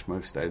Smash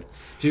Mouth style.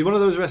 She's one of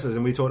those wrestlers,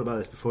 and we talked about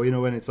this before. You know,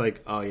 when it's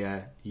like, oh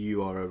yeah,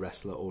 you are a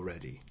wrestler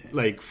already.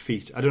 Like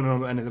feet. I don't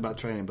know anything about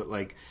training, but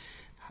like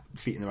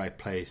feet in the right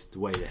place, the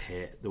way they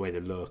hit, the way they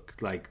look,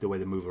 like the way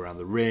they move around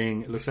the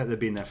ring. It looks like they've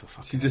been there for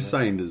fucking. She just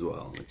signed as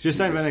well. Like, She just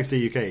signed for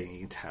NXT UK, and you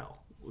can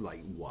tell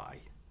like why.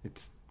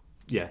 It's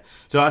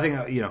So I think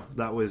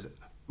that was a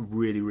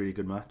really, really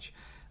good match.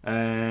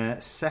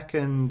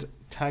 Second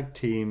tag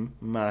team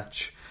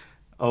match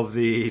of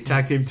the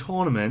tag team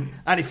tournament: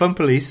 Anti-Fun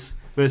Police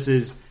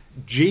versus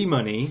G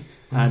Money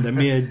and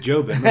Amir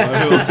Jobin.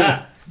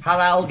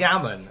 Halal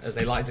Gammon, as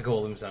they like to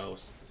call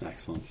themselves.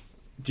 Excellent.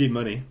 G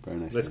Money. Very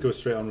nice. Let's go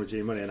straight on with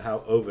G Money and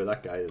how over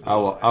that guy is. I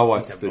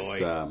watched this.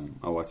 boy.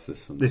 I watched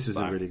this from. This is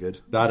back. really good.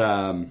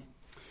 That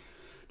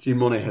G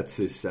Money hits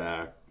his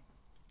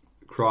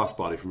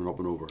crossbody from an up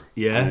and over.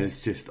 Yeah. And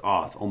it's just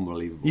it's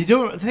unbelievable.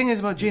 The thing is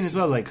about Gene as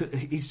well, like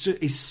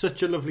he's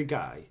such a lovely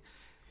guy.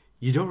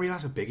 You don't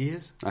realise how big he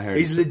is. I heard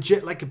he's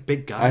legit like a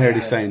big guy. I heard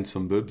he signed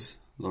some boobs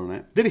the other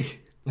night. Did he?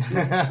 I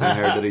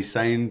heard that he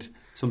signed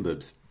some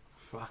boobs.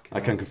 Fuck. I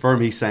can confirm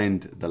he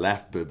signed the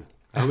left boob.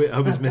 I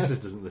hope his missus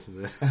doesn't listen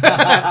to this. You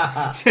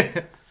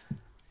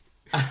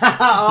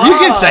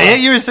can say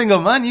it. You're a single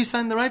man. You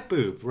signed the right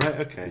boob.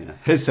 Right, okay. Yeah.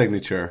 His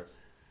signature,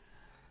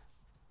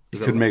 you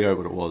couldn't make out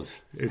what it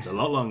was. It's a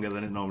lot longer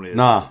than it normally is.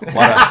 Nah,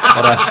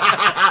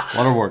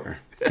 what a worker.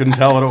 Couldn't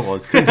tell what it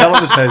was. Couldn't tell it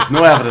was his.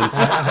 No evidence.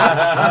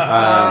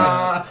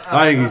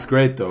 I think he's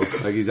great though.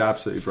 Like, he's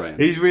absolutely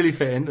brilliant. He's really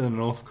fit into the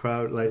North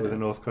crowd, like with the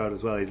North crowd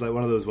as well. He's like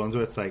one of those ones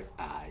where it's like,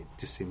 it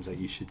just seems like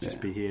you should just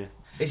be here.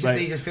 It's just,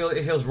 like,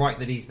 it feels right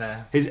that he's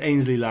there. His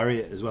Ainsley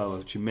Lariat as well,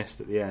 which you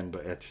missed at the end,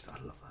 but I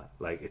love that.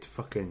 Like, it's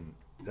fucking.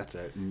 I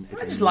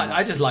just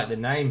like the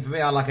name. For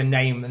me, I like a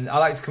name, and I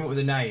like to come up with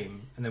a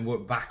name and then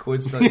work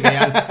backwards. Like we've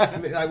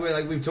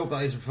talked about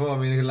this before. I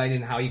mean,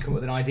 in how you come up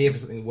with an idea for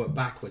something and work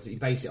backwards. You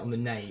base it on the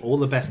name. All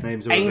the best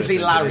names. Are Ainsley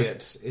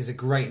Lariat is a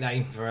great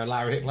name for a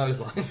lariat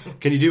clothesline.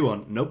 Can you do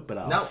one? Nope, but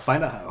I'll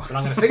find out how. But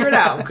I'm going to figure it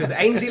out because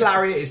Ainsley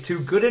Lariat is too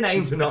good a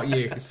name to not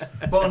use.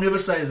 But on the other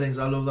side of things,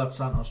 I love that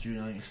Santos Jr.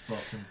 I think he's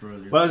fucking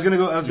brilliant. Well, I was going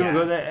to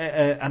go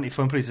there.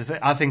 Anti-Fun Police.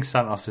 I think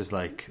Santos is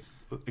like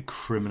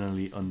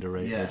criminally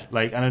underrated.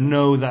 Like, and I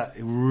know that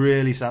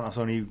really Santos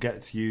only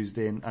gets used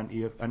in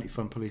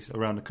anti-fun police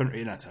around the country,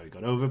 and that's how he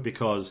got over,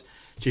 because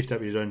Chief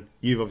Deputy Dunn,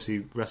 you've obviously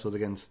wrestled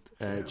against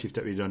Chief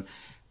Deputy Dunn.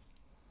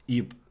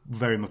 You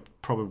very much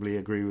probably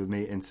agree with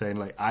me in saying,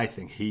 like, I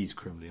think he's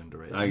criminally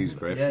underrated. I think he's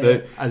great.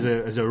 As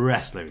a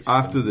wrestler, he's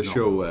after the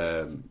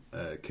show,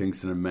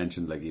 Kingston had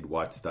mentioned like he'd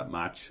watched that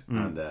match,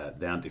 and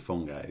the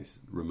anti-fun guys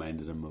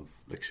reminded him of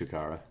like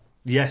Shikara.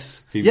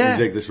 Yes, he's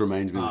like, this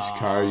reminds me of the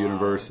Shikara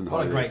universe and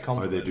how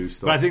they do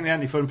stuff. But I think the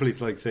anti-fun police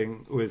like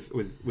thing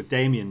with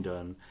Damien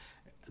Dunn,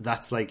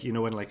 that's like, you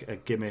know, when like a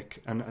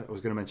gimmick, and I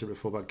was going to mention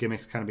before about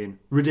gimmicks kind of being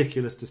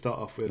ridiculous to start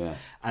off with,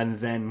 and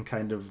then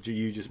kind of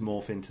you just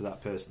morph into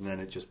that person, and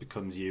then it just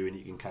becomes you, and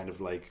you can kind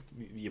of like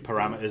your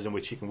parameters in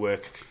which you can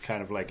work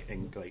kind of like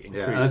increase.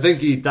 Yeah, and I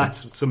think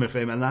that's something for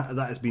him, and that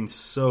has been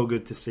so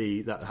good to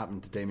see that happen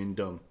to Damien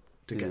Dunn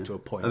to get to a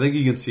point. I think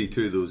you can see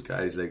too those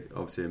guys like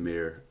obviously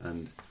Amir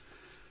and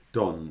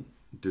Dunn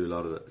do a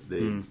lot of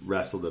they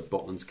wrestle at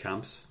Butlin's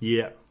camps.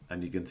 Yeah,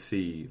 and you can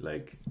see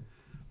like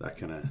that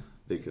kind of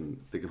they can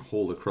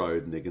hold a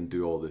crowd and they can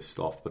do all this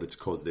stuff, but it's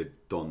because they've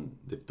done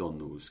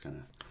those kind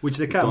of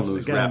the camps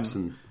those again, reps.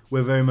 And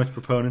we're very much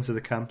proponents of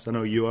the camps. I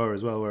know you are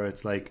as well, where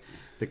it's like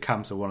the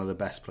camps are one of the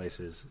best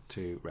places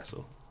to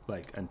wrestle.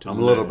 Like, and I'm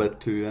a little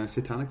bit too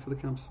satanic for the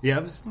camps. Yeah,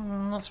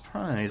 I'm not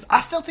surprised. I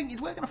still think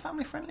you'd work in a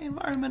family-friendly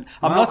environment.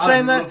 I'm not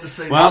saying that.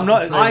 I'm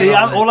not.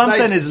 All I'm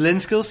saying is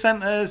Linskill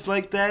Centre is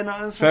like they're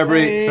not as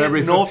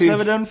February North's 15th,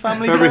 never done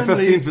family February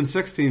friendly. 15th and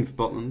 16th,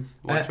 Butlins.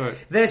 Watch out.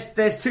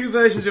 There's two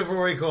versions of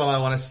Rory Coyle I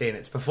want to see, and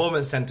it's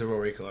Performance Centre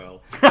Rory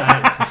Coyle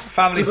and it's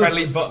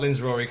family-friendly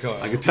Butlins Rory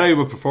Coyle. I can tell you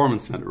what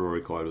Performance Centre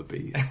Rory Coyle would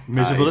be.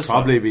 Miserable as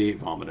probably be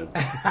vomiting.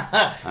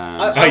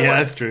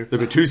 That's true. There'd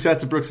be 2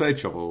 sets of Brookside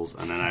shovels,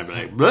 and then I'd be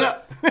like, bleh.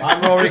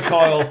 I'm Rory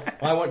Coyle.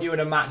 I want you in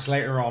a match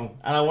later on,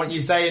 and I want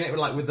you saying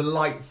it with the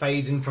light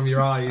fading from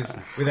your eyes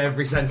with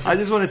every sentence. I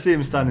just want to see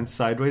him standing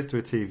sideways to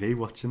a TV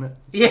watching it.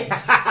 Yeah,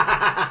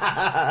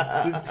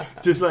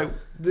 just like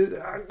fuming.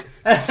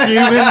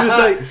 Just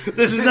like,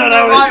 this is not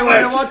how the right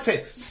way to watch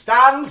it.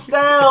 Stand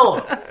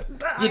still.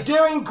 You're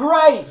doing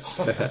great.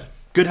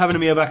 Good having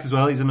Amir back as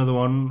well. He's another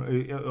one.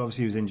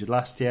 Obviously, he was injured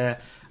last year.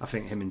 I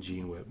think him and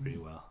Gene worked really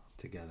well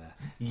together.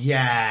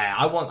 Yeah,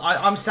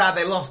 I'm sad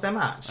they lost their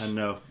match. I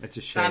know, it's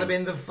a shame. That'd have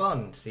been the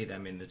fun to see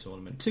them in the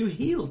tournament. 2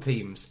 heel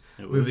teams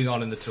moving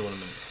on in the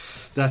tournament.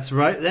 That's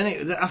right.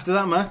 Then after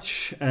that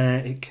match,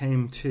 it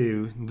came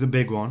to the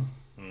big one.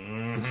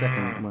 The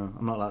second. Well,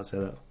 I'm not allowed to say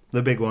that.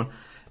 The big one.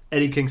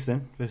 Eddie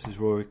Kingston versus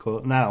Rory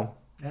Coyle. Now,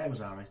 yeah, it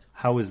was alright.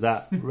 How was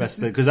that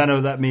wrestling? Because I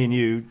know that me and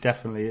you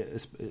definitely,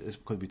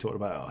 because we talked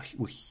about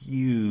we're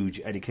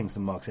huge Eddie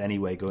Kingston marks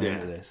anyway going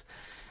into this.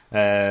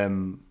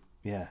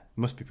 Yeah, it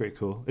must be pretty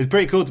cool. It's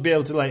pretty cool to be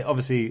able to, like,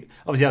 obviously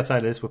outside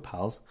of this we're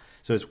pals,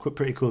 so it's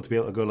pretty cool to be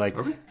able to go like,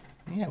 are we?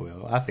 Yeah, we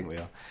are. I think we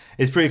are.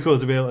 It's pretty cool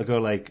to be able to go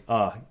like,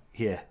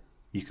 here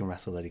you can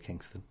wrestle Eddie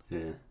Kingston.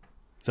 Yeah.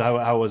 So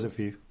how was it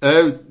for you?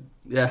 It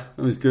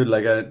was good.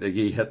 Like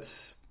he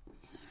hits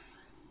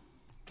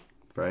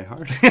very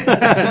hard. You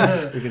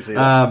can see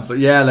that. But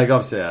yeah, like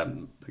obviously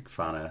I'm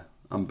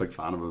a big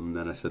fan of him. And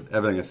then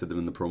everything I said to him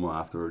in the promo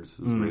afterwards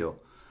was real.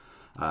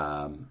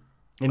 And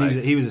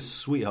he was a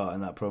sweetheart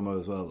in that promo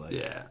as well. Like.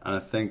 Yeah, and I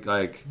think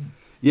I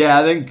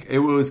think it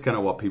was kind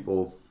of what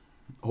people,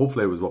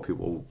 hopefully it was what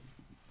people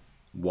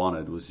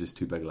wanted, was just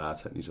 2 big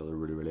lads hitting each other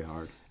really, really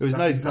hard. It was that's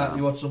nice.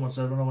 Exactly what someone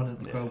said when I went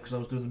into the crowd, because I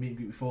was doing the meet and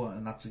greet before,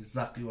 and that's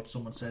exactly what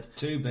someone said.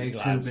 2 big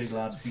lads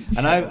beating.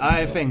 And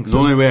I think the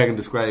only way I can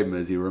describe him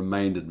is he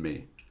reminded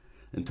me,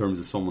 in terms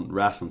of someone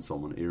wrestling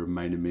someone, he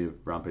reminded me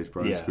of Rampage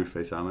Brown and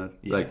Screwface Ahmed.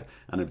 Yeah.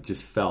 And it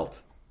just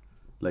felt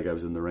like I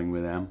was in the ring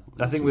with them.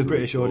 I think which with was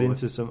British really cool.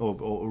 audiences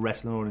or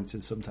wrestling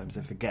audiences, sometimes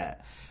they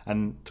forget.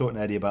 And talking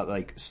to Eddie about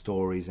like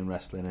stories in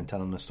wrestling and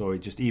telling a story,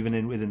 just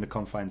even within the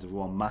confines of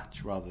one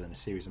match rather than a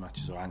series of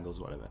matches or angles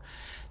or whatever,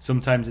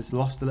 sometimes it's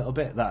lost a little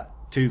bit. That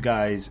two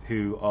guys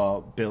who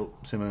are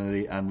built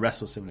similarly and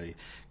wrestle similarly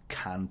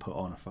can put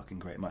on a fucking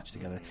great match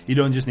together. You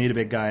don't just need a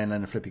big guy and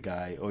then a flippy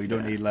guy, or you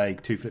don't need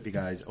like two flippy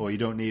guys, or you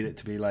don't need it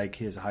to be like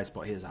here's a high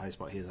spot, here's a high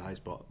spot, here's a high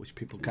spot, which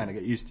people kind of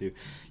get used to.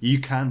 You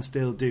can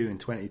still do in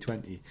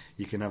 2020.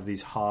 You can have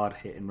these hard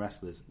hitting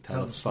wrestlers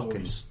tell a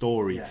fucking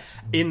story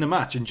in the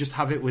match and just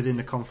have it within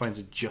the confines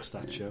of just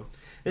that show.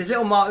 There's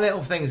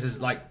little things as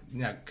like,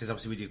 you know, because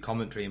obviously we do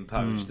commentary in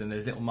post, and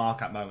there's little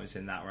mark-up moments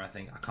in that where I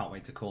think I can't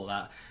wait to call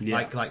that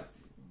like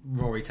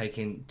Rory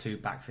taking 2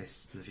 back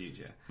fists to the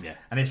future. Yeah.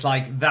 And it's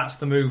like, that's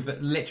the move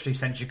that literally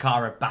sent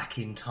Chikara back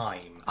in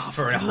time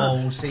for a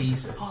whole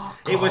season.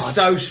 It was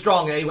so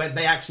strong. They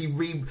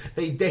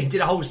did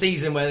a whole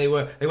season where they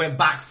went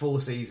back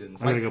 4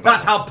 seasons. Like,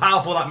 that's how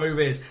powerful that move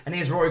is. And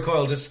here's Rory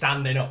Coyle just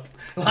standing up.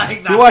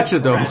 Like, that's you watch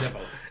it though.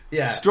 Incredible.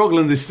 Yeah.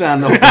 Struggling to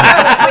stand up.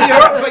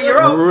 but you're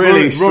up.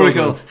 Really Rory struggling.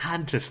 Coyle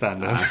had to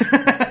stand up.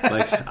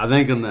 Like, I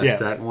think in the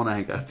second one, I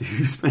think I have to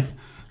use me.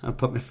 I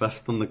put my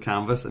fist on the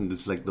canvas, and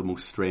it's like the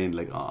most strained,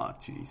 like, oh,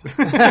 Jesus.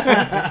 I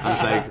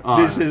was like,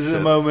 oh, this is shit. a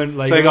moment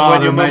like, It's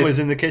when your mum was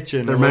in the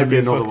kitchen. There might be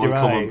another one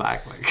coming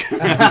back. Like, there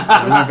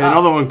might be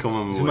another one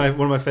coming. One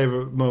of my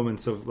favourite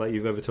moments of like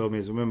you've ever told me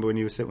is remember when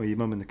you were sitting with your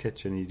mum in the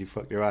kitchen and you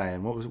fucked your eye,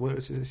 and what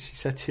was it she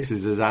said to you? She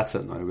says, "That's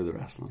it now with the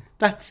wrestling."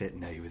 That's it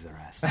now with the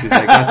wrestling. She's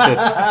like,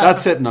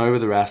 "That's it now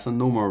with the wrestling.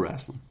 No more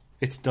wrestling.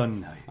 It's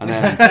done now." And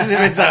then As if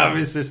it's out of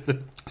his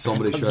system.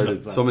 Somebody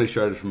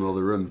shouted from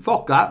another room,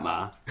 "Fuck that,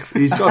 ma!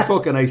 He's got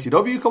fucking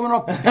ICW coming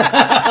up."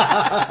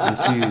 And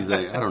she was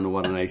like, "I don't know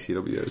what an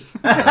ICW is."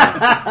 But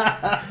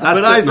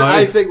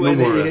I think when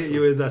no they hit you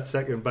with that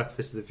second back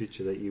fist of the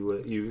future, that you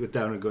were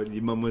down and going,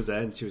 your mum was there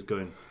and she was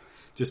going,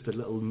 just a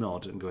little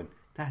nod and going,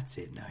 "That's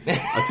it now."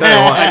 I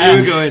tell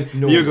you what,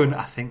 and you were going,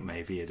 "I think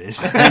maybe it is."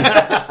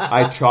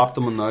 I chopped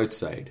him on the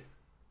outside,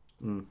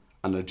 and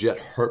legit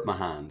hurt my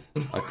hand.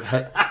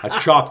 I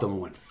chopped him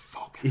and went,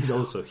 "Fuck." He's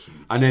also huge.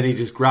 And then he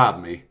just grabbed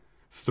me,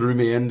 threw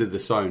me into the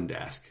sound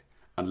desk,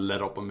 and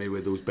lit up on me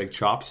with those big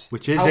chops.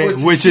 Which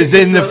is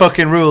in the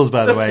fucking rules,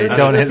 by the way.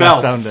 Don't hit that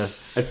sound desk.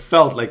 It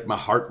felt like my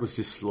heart was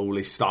just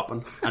slowly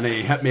stopping. And then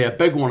he hit me a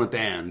big one at the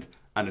end,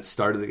 and it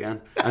started again.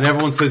 And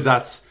everyone says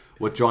that's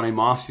what Johnny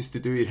Moss used to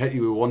do. He'd hit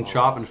you with one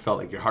chop, and it felt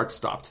like your heart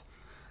stopped.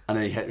 And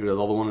then he hit you with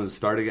another one, and it'd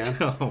start again.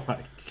 Oh my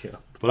God.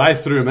 But I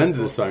threw him into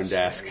the sound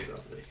desk.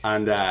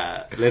 And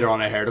later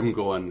on I heard him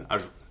going, I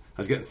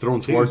was getting thrown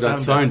towards that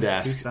sound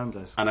desk,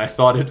 and I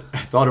thought it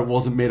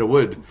wasn't made of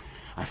wood.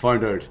 I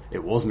found out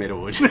it was made of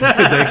wood. I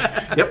was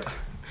like, "Yep,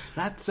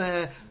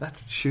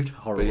 that's shoot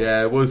horrible." But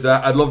yeah, it was.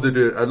 I'd love to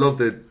do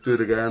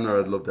it again, or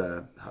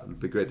it'd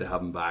be great to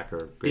have him back,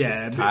 or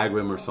to tag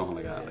him or something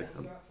like that.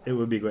 It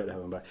would be great to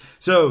have him back.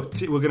 So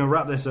we're going to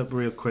wrap this up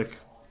real quick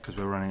because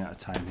we're running out of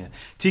time here.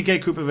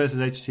 TK Cooper versus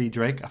HT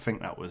Drake. I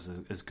think that was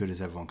as good as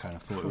everyone kind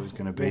of thought it was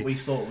going to be. What we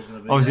thought it was going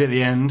to be. Obviously, at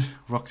the end,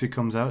 Roxy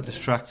comes out,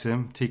 distracts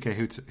him. TK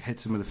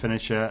hits him with a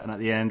finisher, and at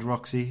the end,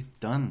 Roxy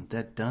done.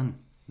 They're done.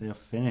 They're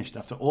finished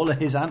after all of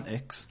his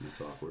antics.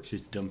 It's awkward. She's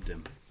dumped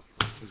him.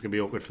 It's going to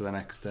be awkward for the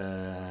next.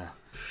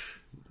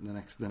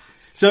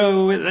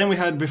 So then we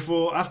had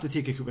after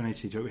TK Cooper and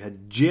HT Drake, we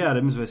had G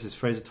Adams versus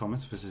Fraser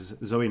Thomas versus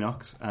Zoe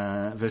Knox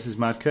versus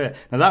Mad Kurt.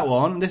 Now that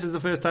one, this is the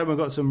first time we've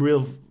got some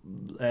real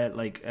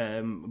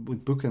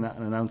with booking that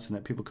and announcing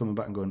it, people coming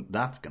back and going,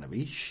 "That's going to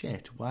be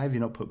shit. Why have you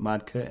not put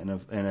Mad Kurt in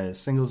a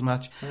singles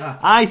match?"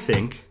 I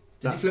think.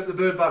 Did you flip the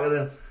bird back at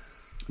them?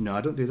 No,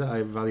 I don't do that.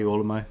 I value all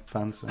of my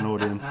fans and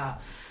audience.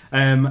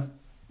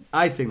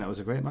 I think that was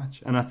a great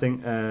match, and I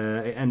think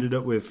it ended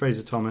up with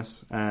Fraser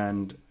Thomas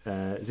and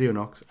Zio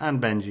Knox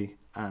and Benji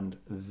and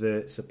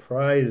the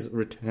surprise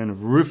return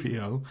of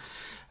Rufio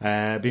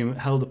being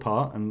held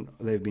apart, and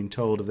they've been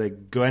told if they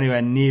go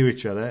anywhere near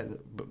each other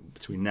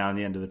between now and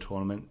the end of the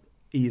tournament,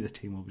 either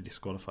team will be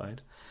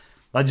disqualified.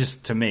 That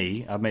just, to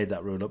me, I've made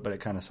that rule up, but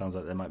it kind of sounds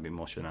like there might be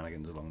more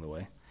shenanigans along the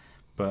way.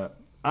 But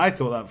I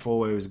thought that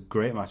four-way was a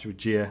great match with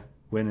Gia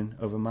winning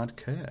over Mad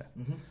Kurt.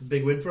 Mm-hmm.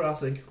 Big win for her, I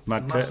think.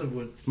 Massive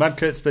win. Mad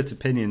Kurt splits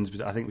opinions,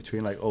 but I think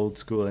between like old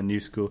school and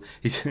new school.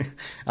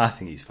 I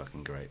think he's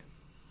fucking great.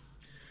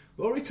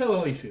 Rory, tell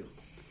how you feel.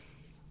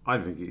 I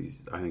think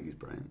he's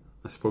brilliant.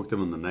 I spoke to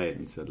him on the night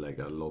and said, like,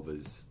 I love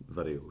his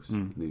videos.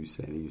 And he was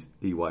saying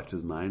he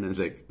watches mine. And it's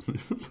like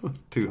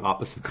two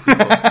opposite people.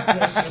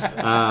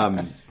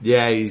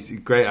 Yeah, he's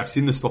great. I've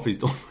seen the stuff he's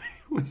done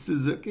with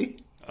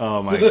Suzuki.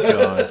 Oh my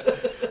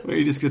God. Where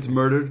he just gets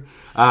murdered.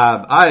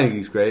 I think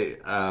he's great.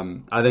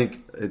 I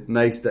think it's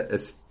nice that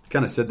it's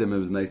kind of said to him it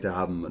was nice to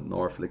have him at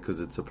Norfolk because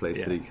it's a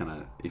place that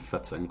he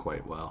fits in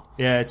quite well.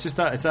 Yeah, it's just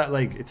that it's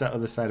that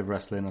other side of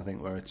wrestling, I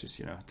think, where it's just,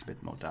 it's a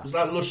bit more daft. There's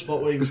that lush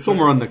spot where because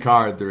somewhere on the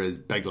card there is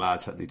big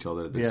lads hitting each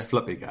other. There's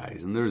flippy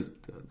guys, and there's.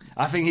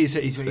 I think he's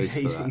hit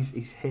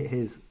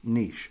his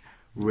niche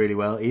really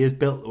well. He is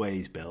built the way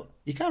he's built.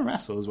 He can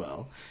wrestle as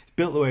well. He's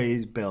built the way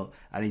he's built,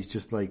 and he's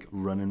just like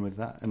running with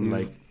that. And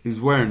he was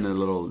wearing a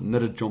little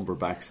knitted jumper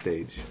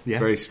backstage. Yeah.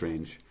 Very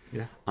strange.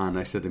 Yeah. And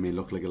I said to him, he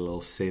looked like a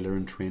little sailor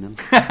in training.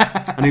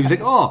 And he was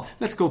like, "Oh,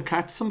 let's go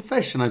catch some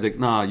fish." And I was like,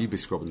 "Nah, you be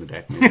scrubbing the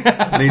deck, mate."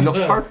 And he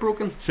looked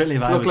heartbroken. Certainly,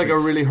 if I looked was like the- I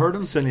really hurt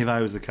him. Certainly, if I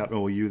was the captain,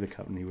 or you the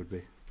captain, he would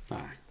be. Aye.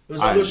 There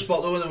was another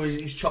spot though where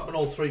he's chopping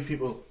all three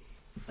people,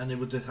 and they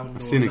would have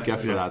I've seen a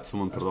gif of that.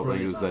 Someone put it up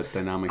and it was that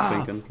dynamic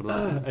thinking. Put it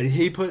up. And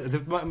he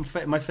put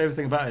my favorite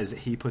thing about it is that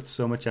he put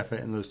so much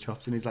effort in those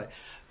chops, and he's like,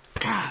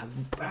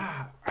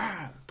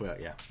 but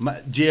yeah,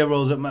 Gia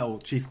rolls up metal.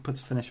 Chief puts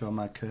a finisher on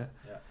Mad Kurt.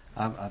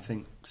 I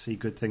think see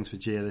good things for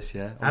Gia this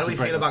year. How do we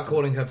feel about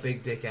calling her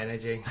Big Dick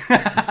Energy?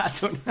 I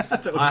don't know.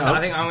 I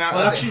think I'm going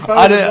Well, to... actually,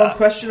 one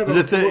question about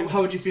the thing-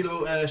 how would you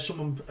feel about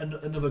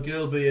another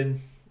girl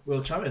being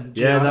world champion?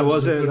 Yeah, that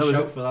was a it. good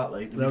shout for that.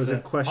 Like, That was a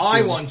question.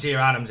 I want Gia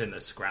Adams in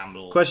the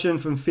scramble. Question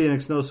from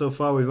Phoenix. No, so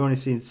far we've only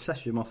seen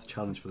Sesham off the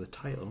challenge for the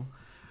title.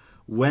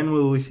 When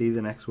will we see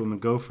the next woman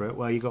go for it?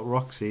 Well, you got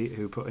Roxy,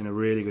 who put in a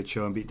really good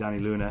show and beat Danny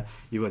Luna.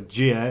 You got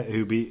Gia,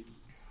 who beat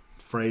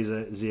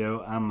Fraser,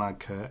 Zio, and Mad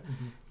Kurt.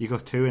 You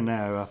got two in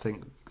there. I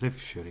think they've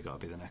surely got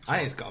to be the next I one.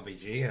 think it's got to be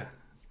Gia.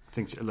 I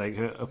think like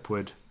her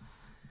upward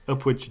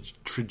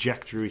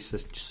trajectory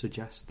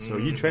suggests. So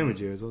you train with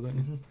Gia as well, don't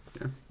you?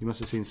 Yeah. You must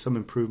have seen some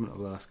improvement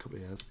over the last couple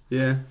of years.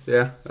 Yeah.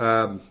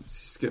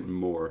 She's getting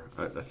more.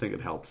 I think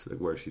it helps like,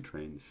 where she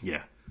trains.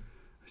 Yeah.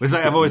 It's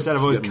like I've always said,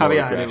 I've always She's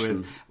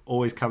getting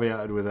more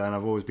caveated with her, and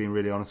I've always been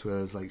really honest with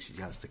her. It's like she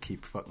has to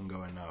keep fucking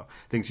going now.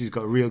 I think she's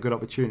got a real good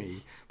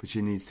opportunity, but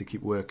she needs to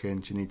keep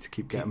working. She needs to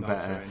keep getting better.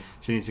 motivating.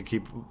 She needs to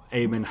keep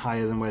aiming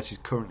higher than where she's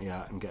currently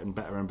at and getting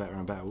better and better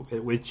and better.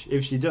 Which,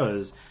 if she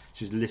does,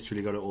 she's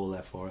literally got it all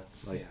there for her.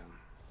 Like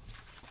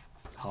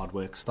hard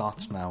work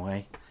starts now,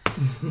 eh?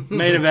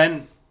 Main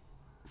event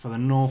for the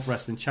North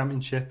Wrestling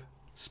Championship: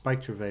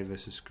 Spike Trivet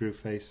versus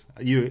Screwface.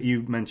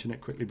 You mentioned it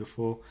quickly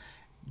before.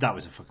 That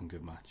was a fucking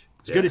good match.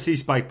 It's good to see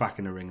Spike back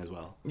in the ring as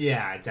well.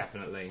 Yeah,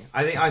 definitely.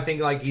 I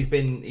think like he's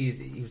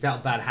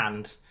dealt a bad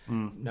hand,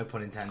 no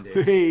pun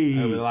intended, Hey.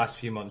 over the last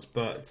few months,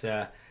 but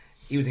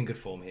he was in good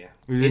form here.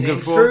 He was in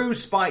good form. True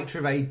Spike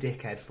Trivet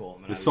dickhead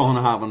form. There's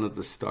something happened at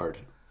the start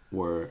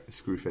where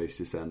Screwface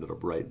just ended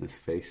up right in his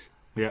face.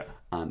 Yeah.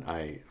 And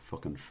I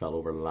fucking fell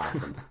over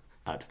laughing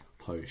at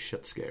how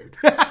shit scared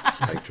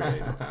Spike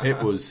Trivet. It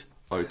was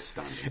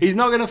outstanding. He's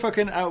not going to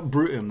fucking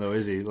out-brute him, though,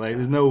 is he? Like,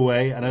 there's no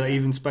way. And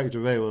even Spike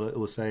Trivet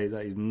will say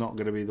that he's not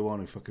going to be the one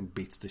who fucking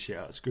beats the shit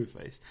out of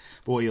Screwface.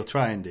 But what he'll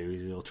try and do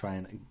is he'll try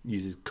and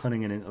use his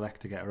cunning and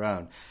intellect to get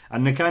around.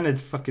 And he kind of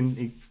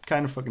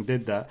fucking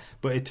did that.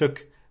 But it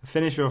took a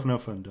finisher off No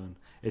Fun Done.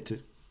 It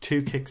took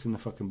 2 kicks in the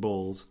fucking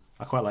balls.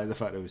 I quite like the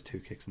fact there was 2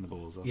 kicks in the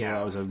balls. I thought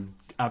that was an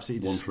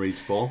absolutely One for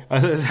each ball.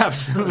 It was an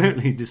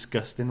absolutely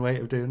disgusting way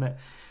of doing it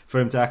for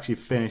him to actually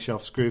finish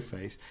off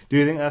Screwface. Do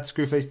you think that's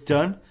Screwface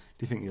done?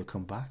 Do you think he'll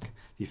come back? Do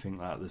you think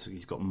that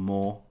he's got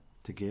more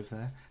to give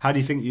there? How do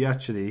you think you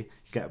actually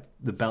get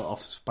the belt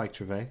off Spike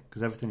Trivet?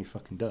 Because everything he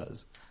fucking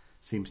does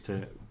seems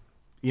to,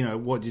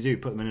 what do you do?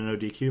 Put them in an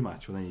ODQ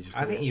match? Well, then you just.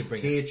 I think you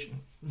bring Cage.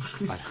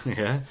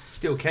 Yeah.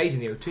 Steel Cage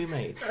in the O2,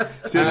 mate.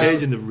 Steel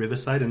Cage in the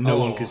Riverside, and no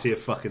one can see a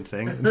fucking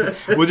thing.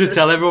 We'll just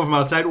tell everyone from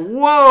outside,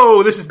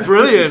 "Whoa, this is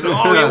brilliant!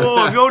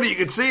 Oh, if only you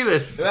could see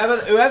this."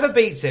 Whoever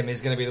beats him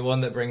is going to be the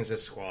one that brings a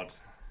squad.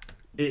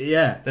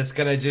 Yeah, That's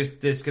going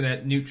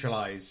to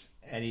neutralise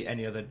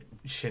any other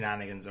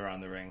shenanigans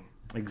around the ring.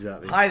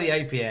 exactly. Hi, the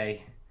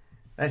APA.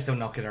 They're still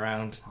knocking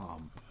around. Oh,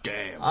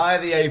 damn. Hi,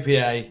 the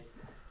APA.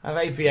 Have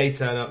APA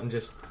turn up and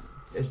just...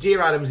 As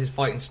Gia Adams is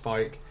fighting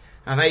Spike,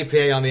 have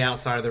APA on the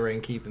outside of the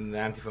ring keeping the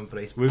anti-fun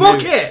police.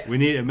 Fuck it! We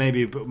need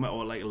maybe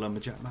like a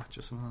lumberjack match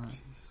or something like that.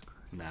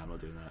 Nah, I'm not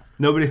doing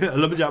that. A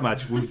lumberjack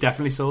match, we've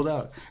definitely sold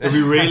out. It'll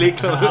be really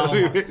close.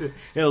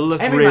 It'll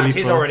look Every really match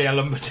is fun. already a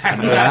lumberjack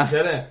match,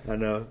 isn't it? I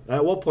know.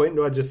 At what point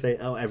do I just say,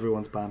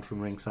 everyone's banned from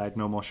ringside,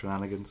 no more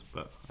shenanigans?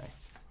 But hey.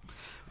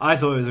 I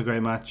thought it was a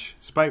great match.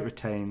 Spike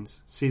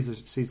retains, sees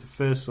the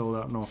first sold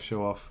out North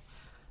show off.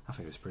 I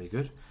think it was pretty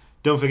good.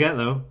 Don't forget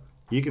though,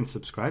 you can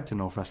subscribe to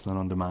North Wrestling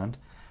On Demand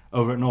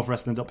over at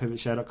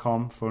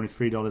northwrestling.pivotshare.com for only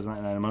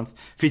 $3.99 a month,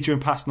 featuring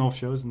past North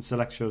shows and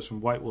select shows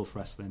from White Wolf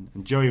Wrestling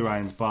and Joey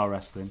Ryan's Bar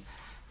Wrestling.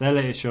 Their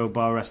latest show,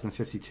 Bar Wrestling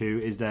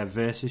 52, is their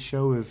versus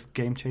show with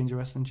Game Changer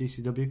Wrestling,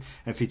 GCW, and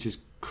it features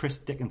Chris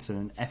Dickinson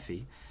and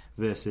Effie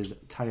versus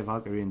Taya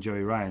Valkyrie and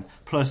Joey Ryan.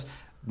 Plus,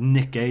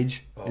 Nick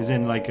Gage is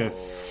in like a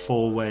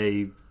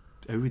 4-way...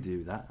 Who would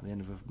do that at the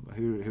end of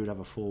who would have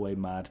a 4-way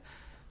mad?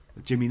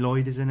 Jimmy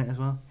Lloyd is in it as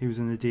well. He was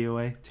in the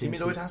DOA. Jimmy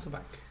Lloyd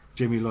Hasselback.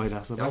 Jimmy Lloyd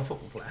Hasselback. The old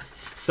football player.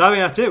 So I think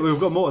that's it. We've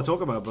got more to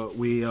talk about, but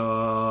we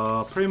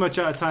are pretty much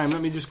out of time.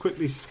 Let me just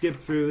quickly skip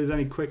through if there's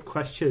any quick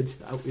questions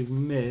that we've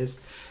missed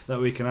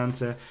that we can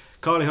answer.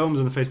 Carly Holmes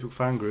on the Facebook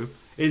fan group.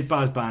 Is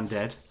Baz Band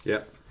dead?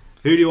 Yeah.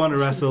 Who do you want to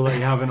wrestle that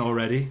you haven't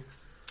already?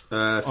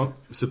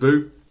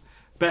 Sabu.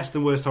 Best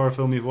and worst horror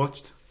film you've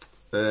watched?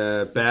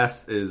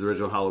 Best is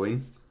original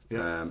Halloween.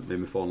 Yeah. Made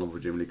me fall in love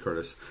with Jamie Lee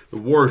Curtis. The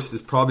worst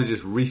is probably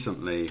just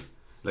recently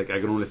Like, I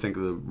can only think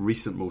of the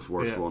recent most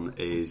worst Yeah. one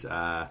is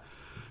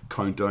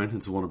Countdown.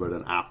 It's one about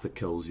an app that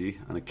kills you,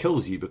 and it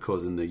kills you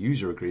because in the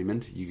user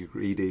agreement you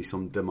agree to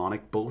some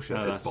demonic bullshit.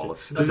 Oh, It's that's it. bollocks.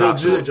 Does It's it-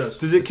 absolute- does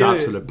Does it it's kill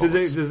absolute it? Does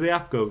bollocks. the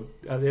app go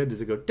at the end?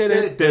 Does it go?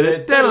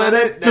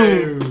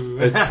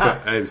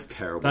 It was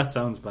terrible. That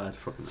sounds bad.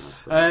 fucking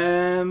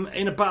awesome.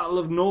 In a battle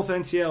of North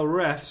NCL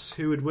refs,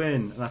 who would win?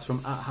 And that's from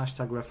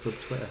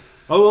 @#RefClub Twitter.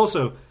 Oh,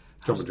 also,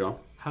 Jumping John.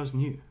 how's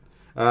new?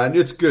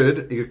 Newt's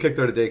good. He got kicked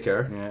out of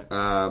daycare.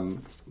 Yeah.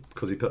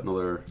 Because he put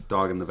another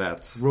dog in the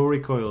vets. Rory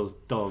Coyle's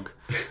dog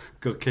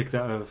got kicked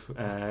out of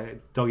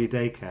doggy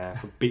daycare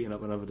for beating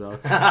up another dog.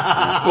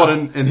 But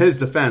in his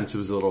defence, it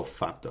was a little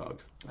fat dog.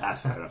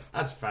 That's fair enough.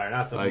 That's fair.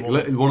 That's Like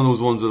one of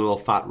those ones with little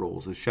fat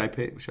rolls. Is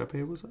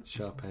Sharpay was it?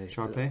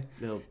 Sharpay.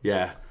 Little-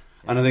 Yeah.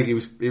 And I think he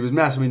was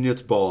messing with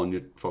Newt's ball and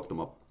Newt fucked him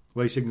up.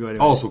 Well, you shouldn't go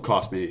anywhere. Also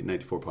cost me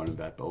 £94 in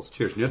vet bills.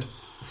 Cheers, Newt.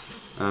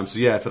 So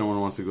yeah, if anyone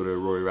wants to go to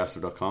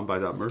RoryWrestler.com, buy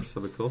that merch,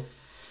 that'd be cool.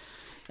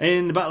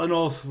 In the Battle of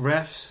North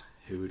refs,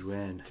 who would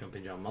win?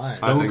 Jumping John Myers.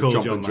 I think Cold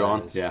Jumping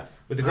John, Myers. yeah.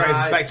 With the greatest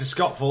respect to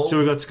Scott Fall. So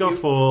we've got Scott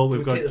Fall, we've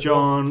you got take the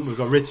John, we've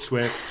got Rich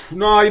Swift.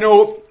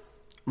 No,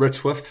 Rich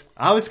Swift.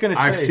 I was going to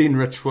say... I've seen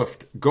Rich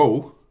Swift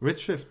go,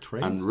 Rich Swift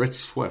trains. and Rich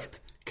Swift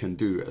can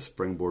do a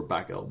springboard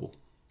back elbow.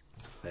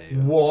 There you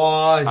go.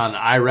 What? And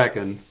I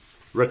reckon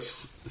Rich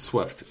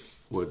Swift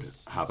would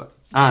have it.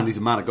 And he's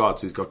a man of God,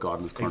 so he's got God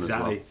in his corner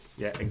Exactly. as well.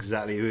 Yeah,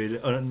 exactly. Who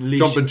would unleash...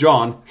 Jumping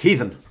John,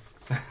 heathen.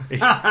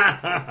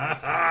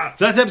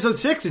 So that's episode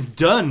 6. It's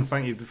done.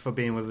 Thank you for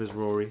being with us,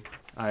 Rory.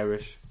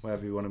 Irish,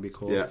 whatever you want to be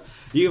called. Yeah.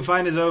 You can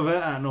find us over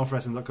at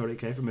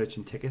northwrestling.co.uk for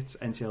merchant tickets.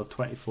 NCL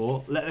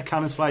 24. Let the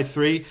Cannons Fly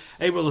 3.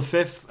 April the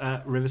 5th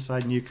at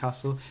Riverside,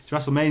 Newcastle. It's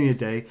WrestleMania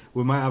Day.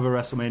 We might have a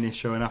WrestleMania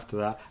show, and after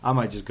that, I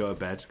might just go to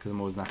bed because I'm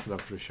always knackered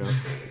after a show.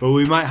 But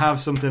we might have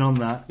something on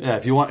that. Yeah,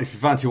 if you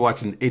fancy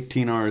watching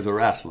 18 hours of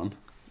wrestling,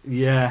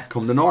 Yeah.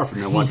 come to North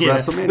and then watch Yeah.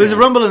 WrestleMania. There's a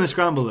rumble and a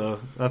scramble, though.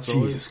 That's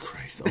all. Jesus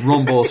Christ. A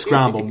Rumble,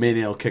 Scramble,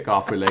 Mania will kick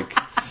off with like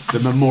the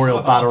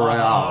Memorial Battle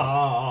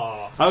Royale.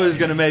 I was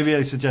going to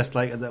maybe suggest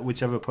like that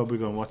whichever pub we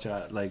go and watch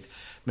at, like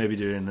maybe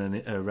doing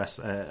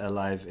a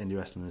live indie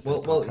wrestling.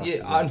 Well, podcast yeah,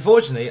 as well.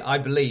 unfortunately, I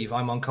believe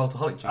I'm on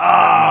Cultaholic duty.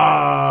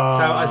 Ah!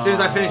 So as soon as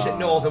I finish at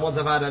North, and once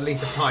I've had at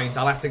least a pint,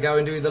 I'll have to go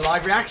and do the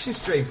live reaction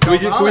stream. Can we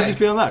just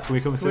be on that? Can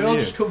we come and Can we sit all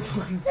with just you? come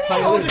fucking Yeah,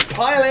 pile I'll in? just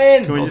pile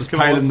in. Can we I'll just just come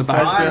pile on- in the can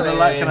I just be on the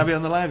back. Can I be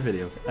on the live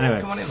video? Anyway,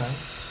 Come on in, man.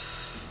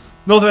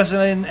 North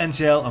Wrestling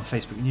NCL on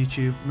Facebook and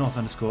YouTube,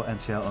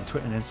 North_NCL on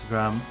Twitter and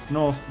Instagram,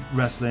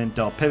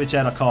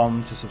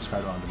 northwrestling.pivotchair.com to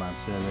subscribe to our on-demand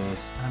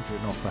service, Andrew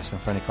at North Wrestling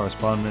for any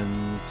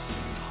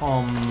correspondence,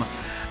 Tom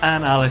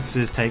and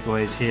Alex's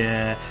takeaways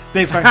here.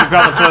 Big thanks to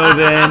Grab the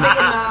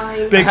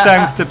Clothing. Big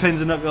thanks to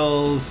Pins and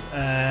Knuckles,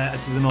 to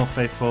the North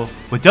Faithful.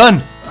 We're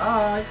done.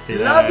 Bye. See you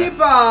Love later. you,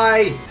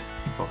 bye.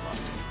 Fuck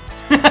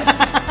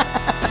off.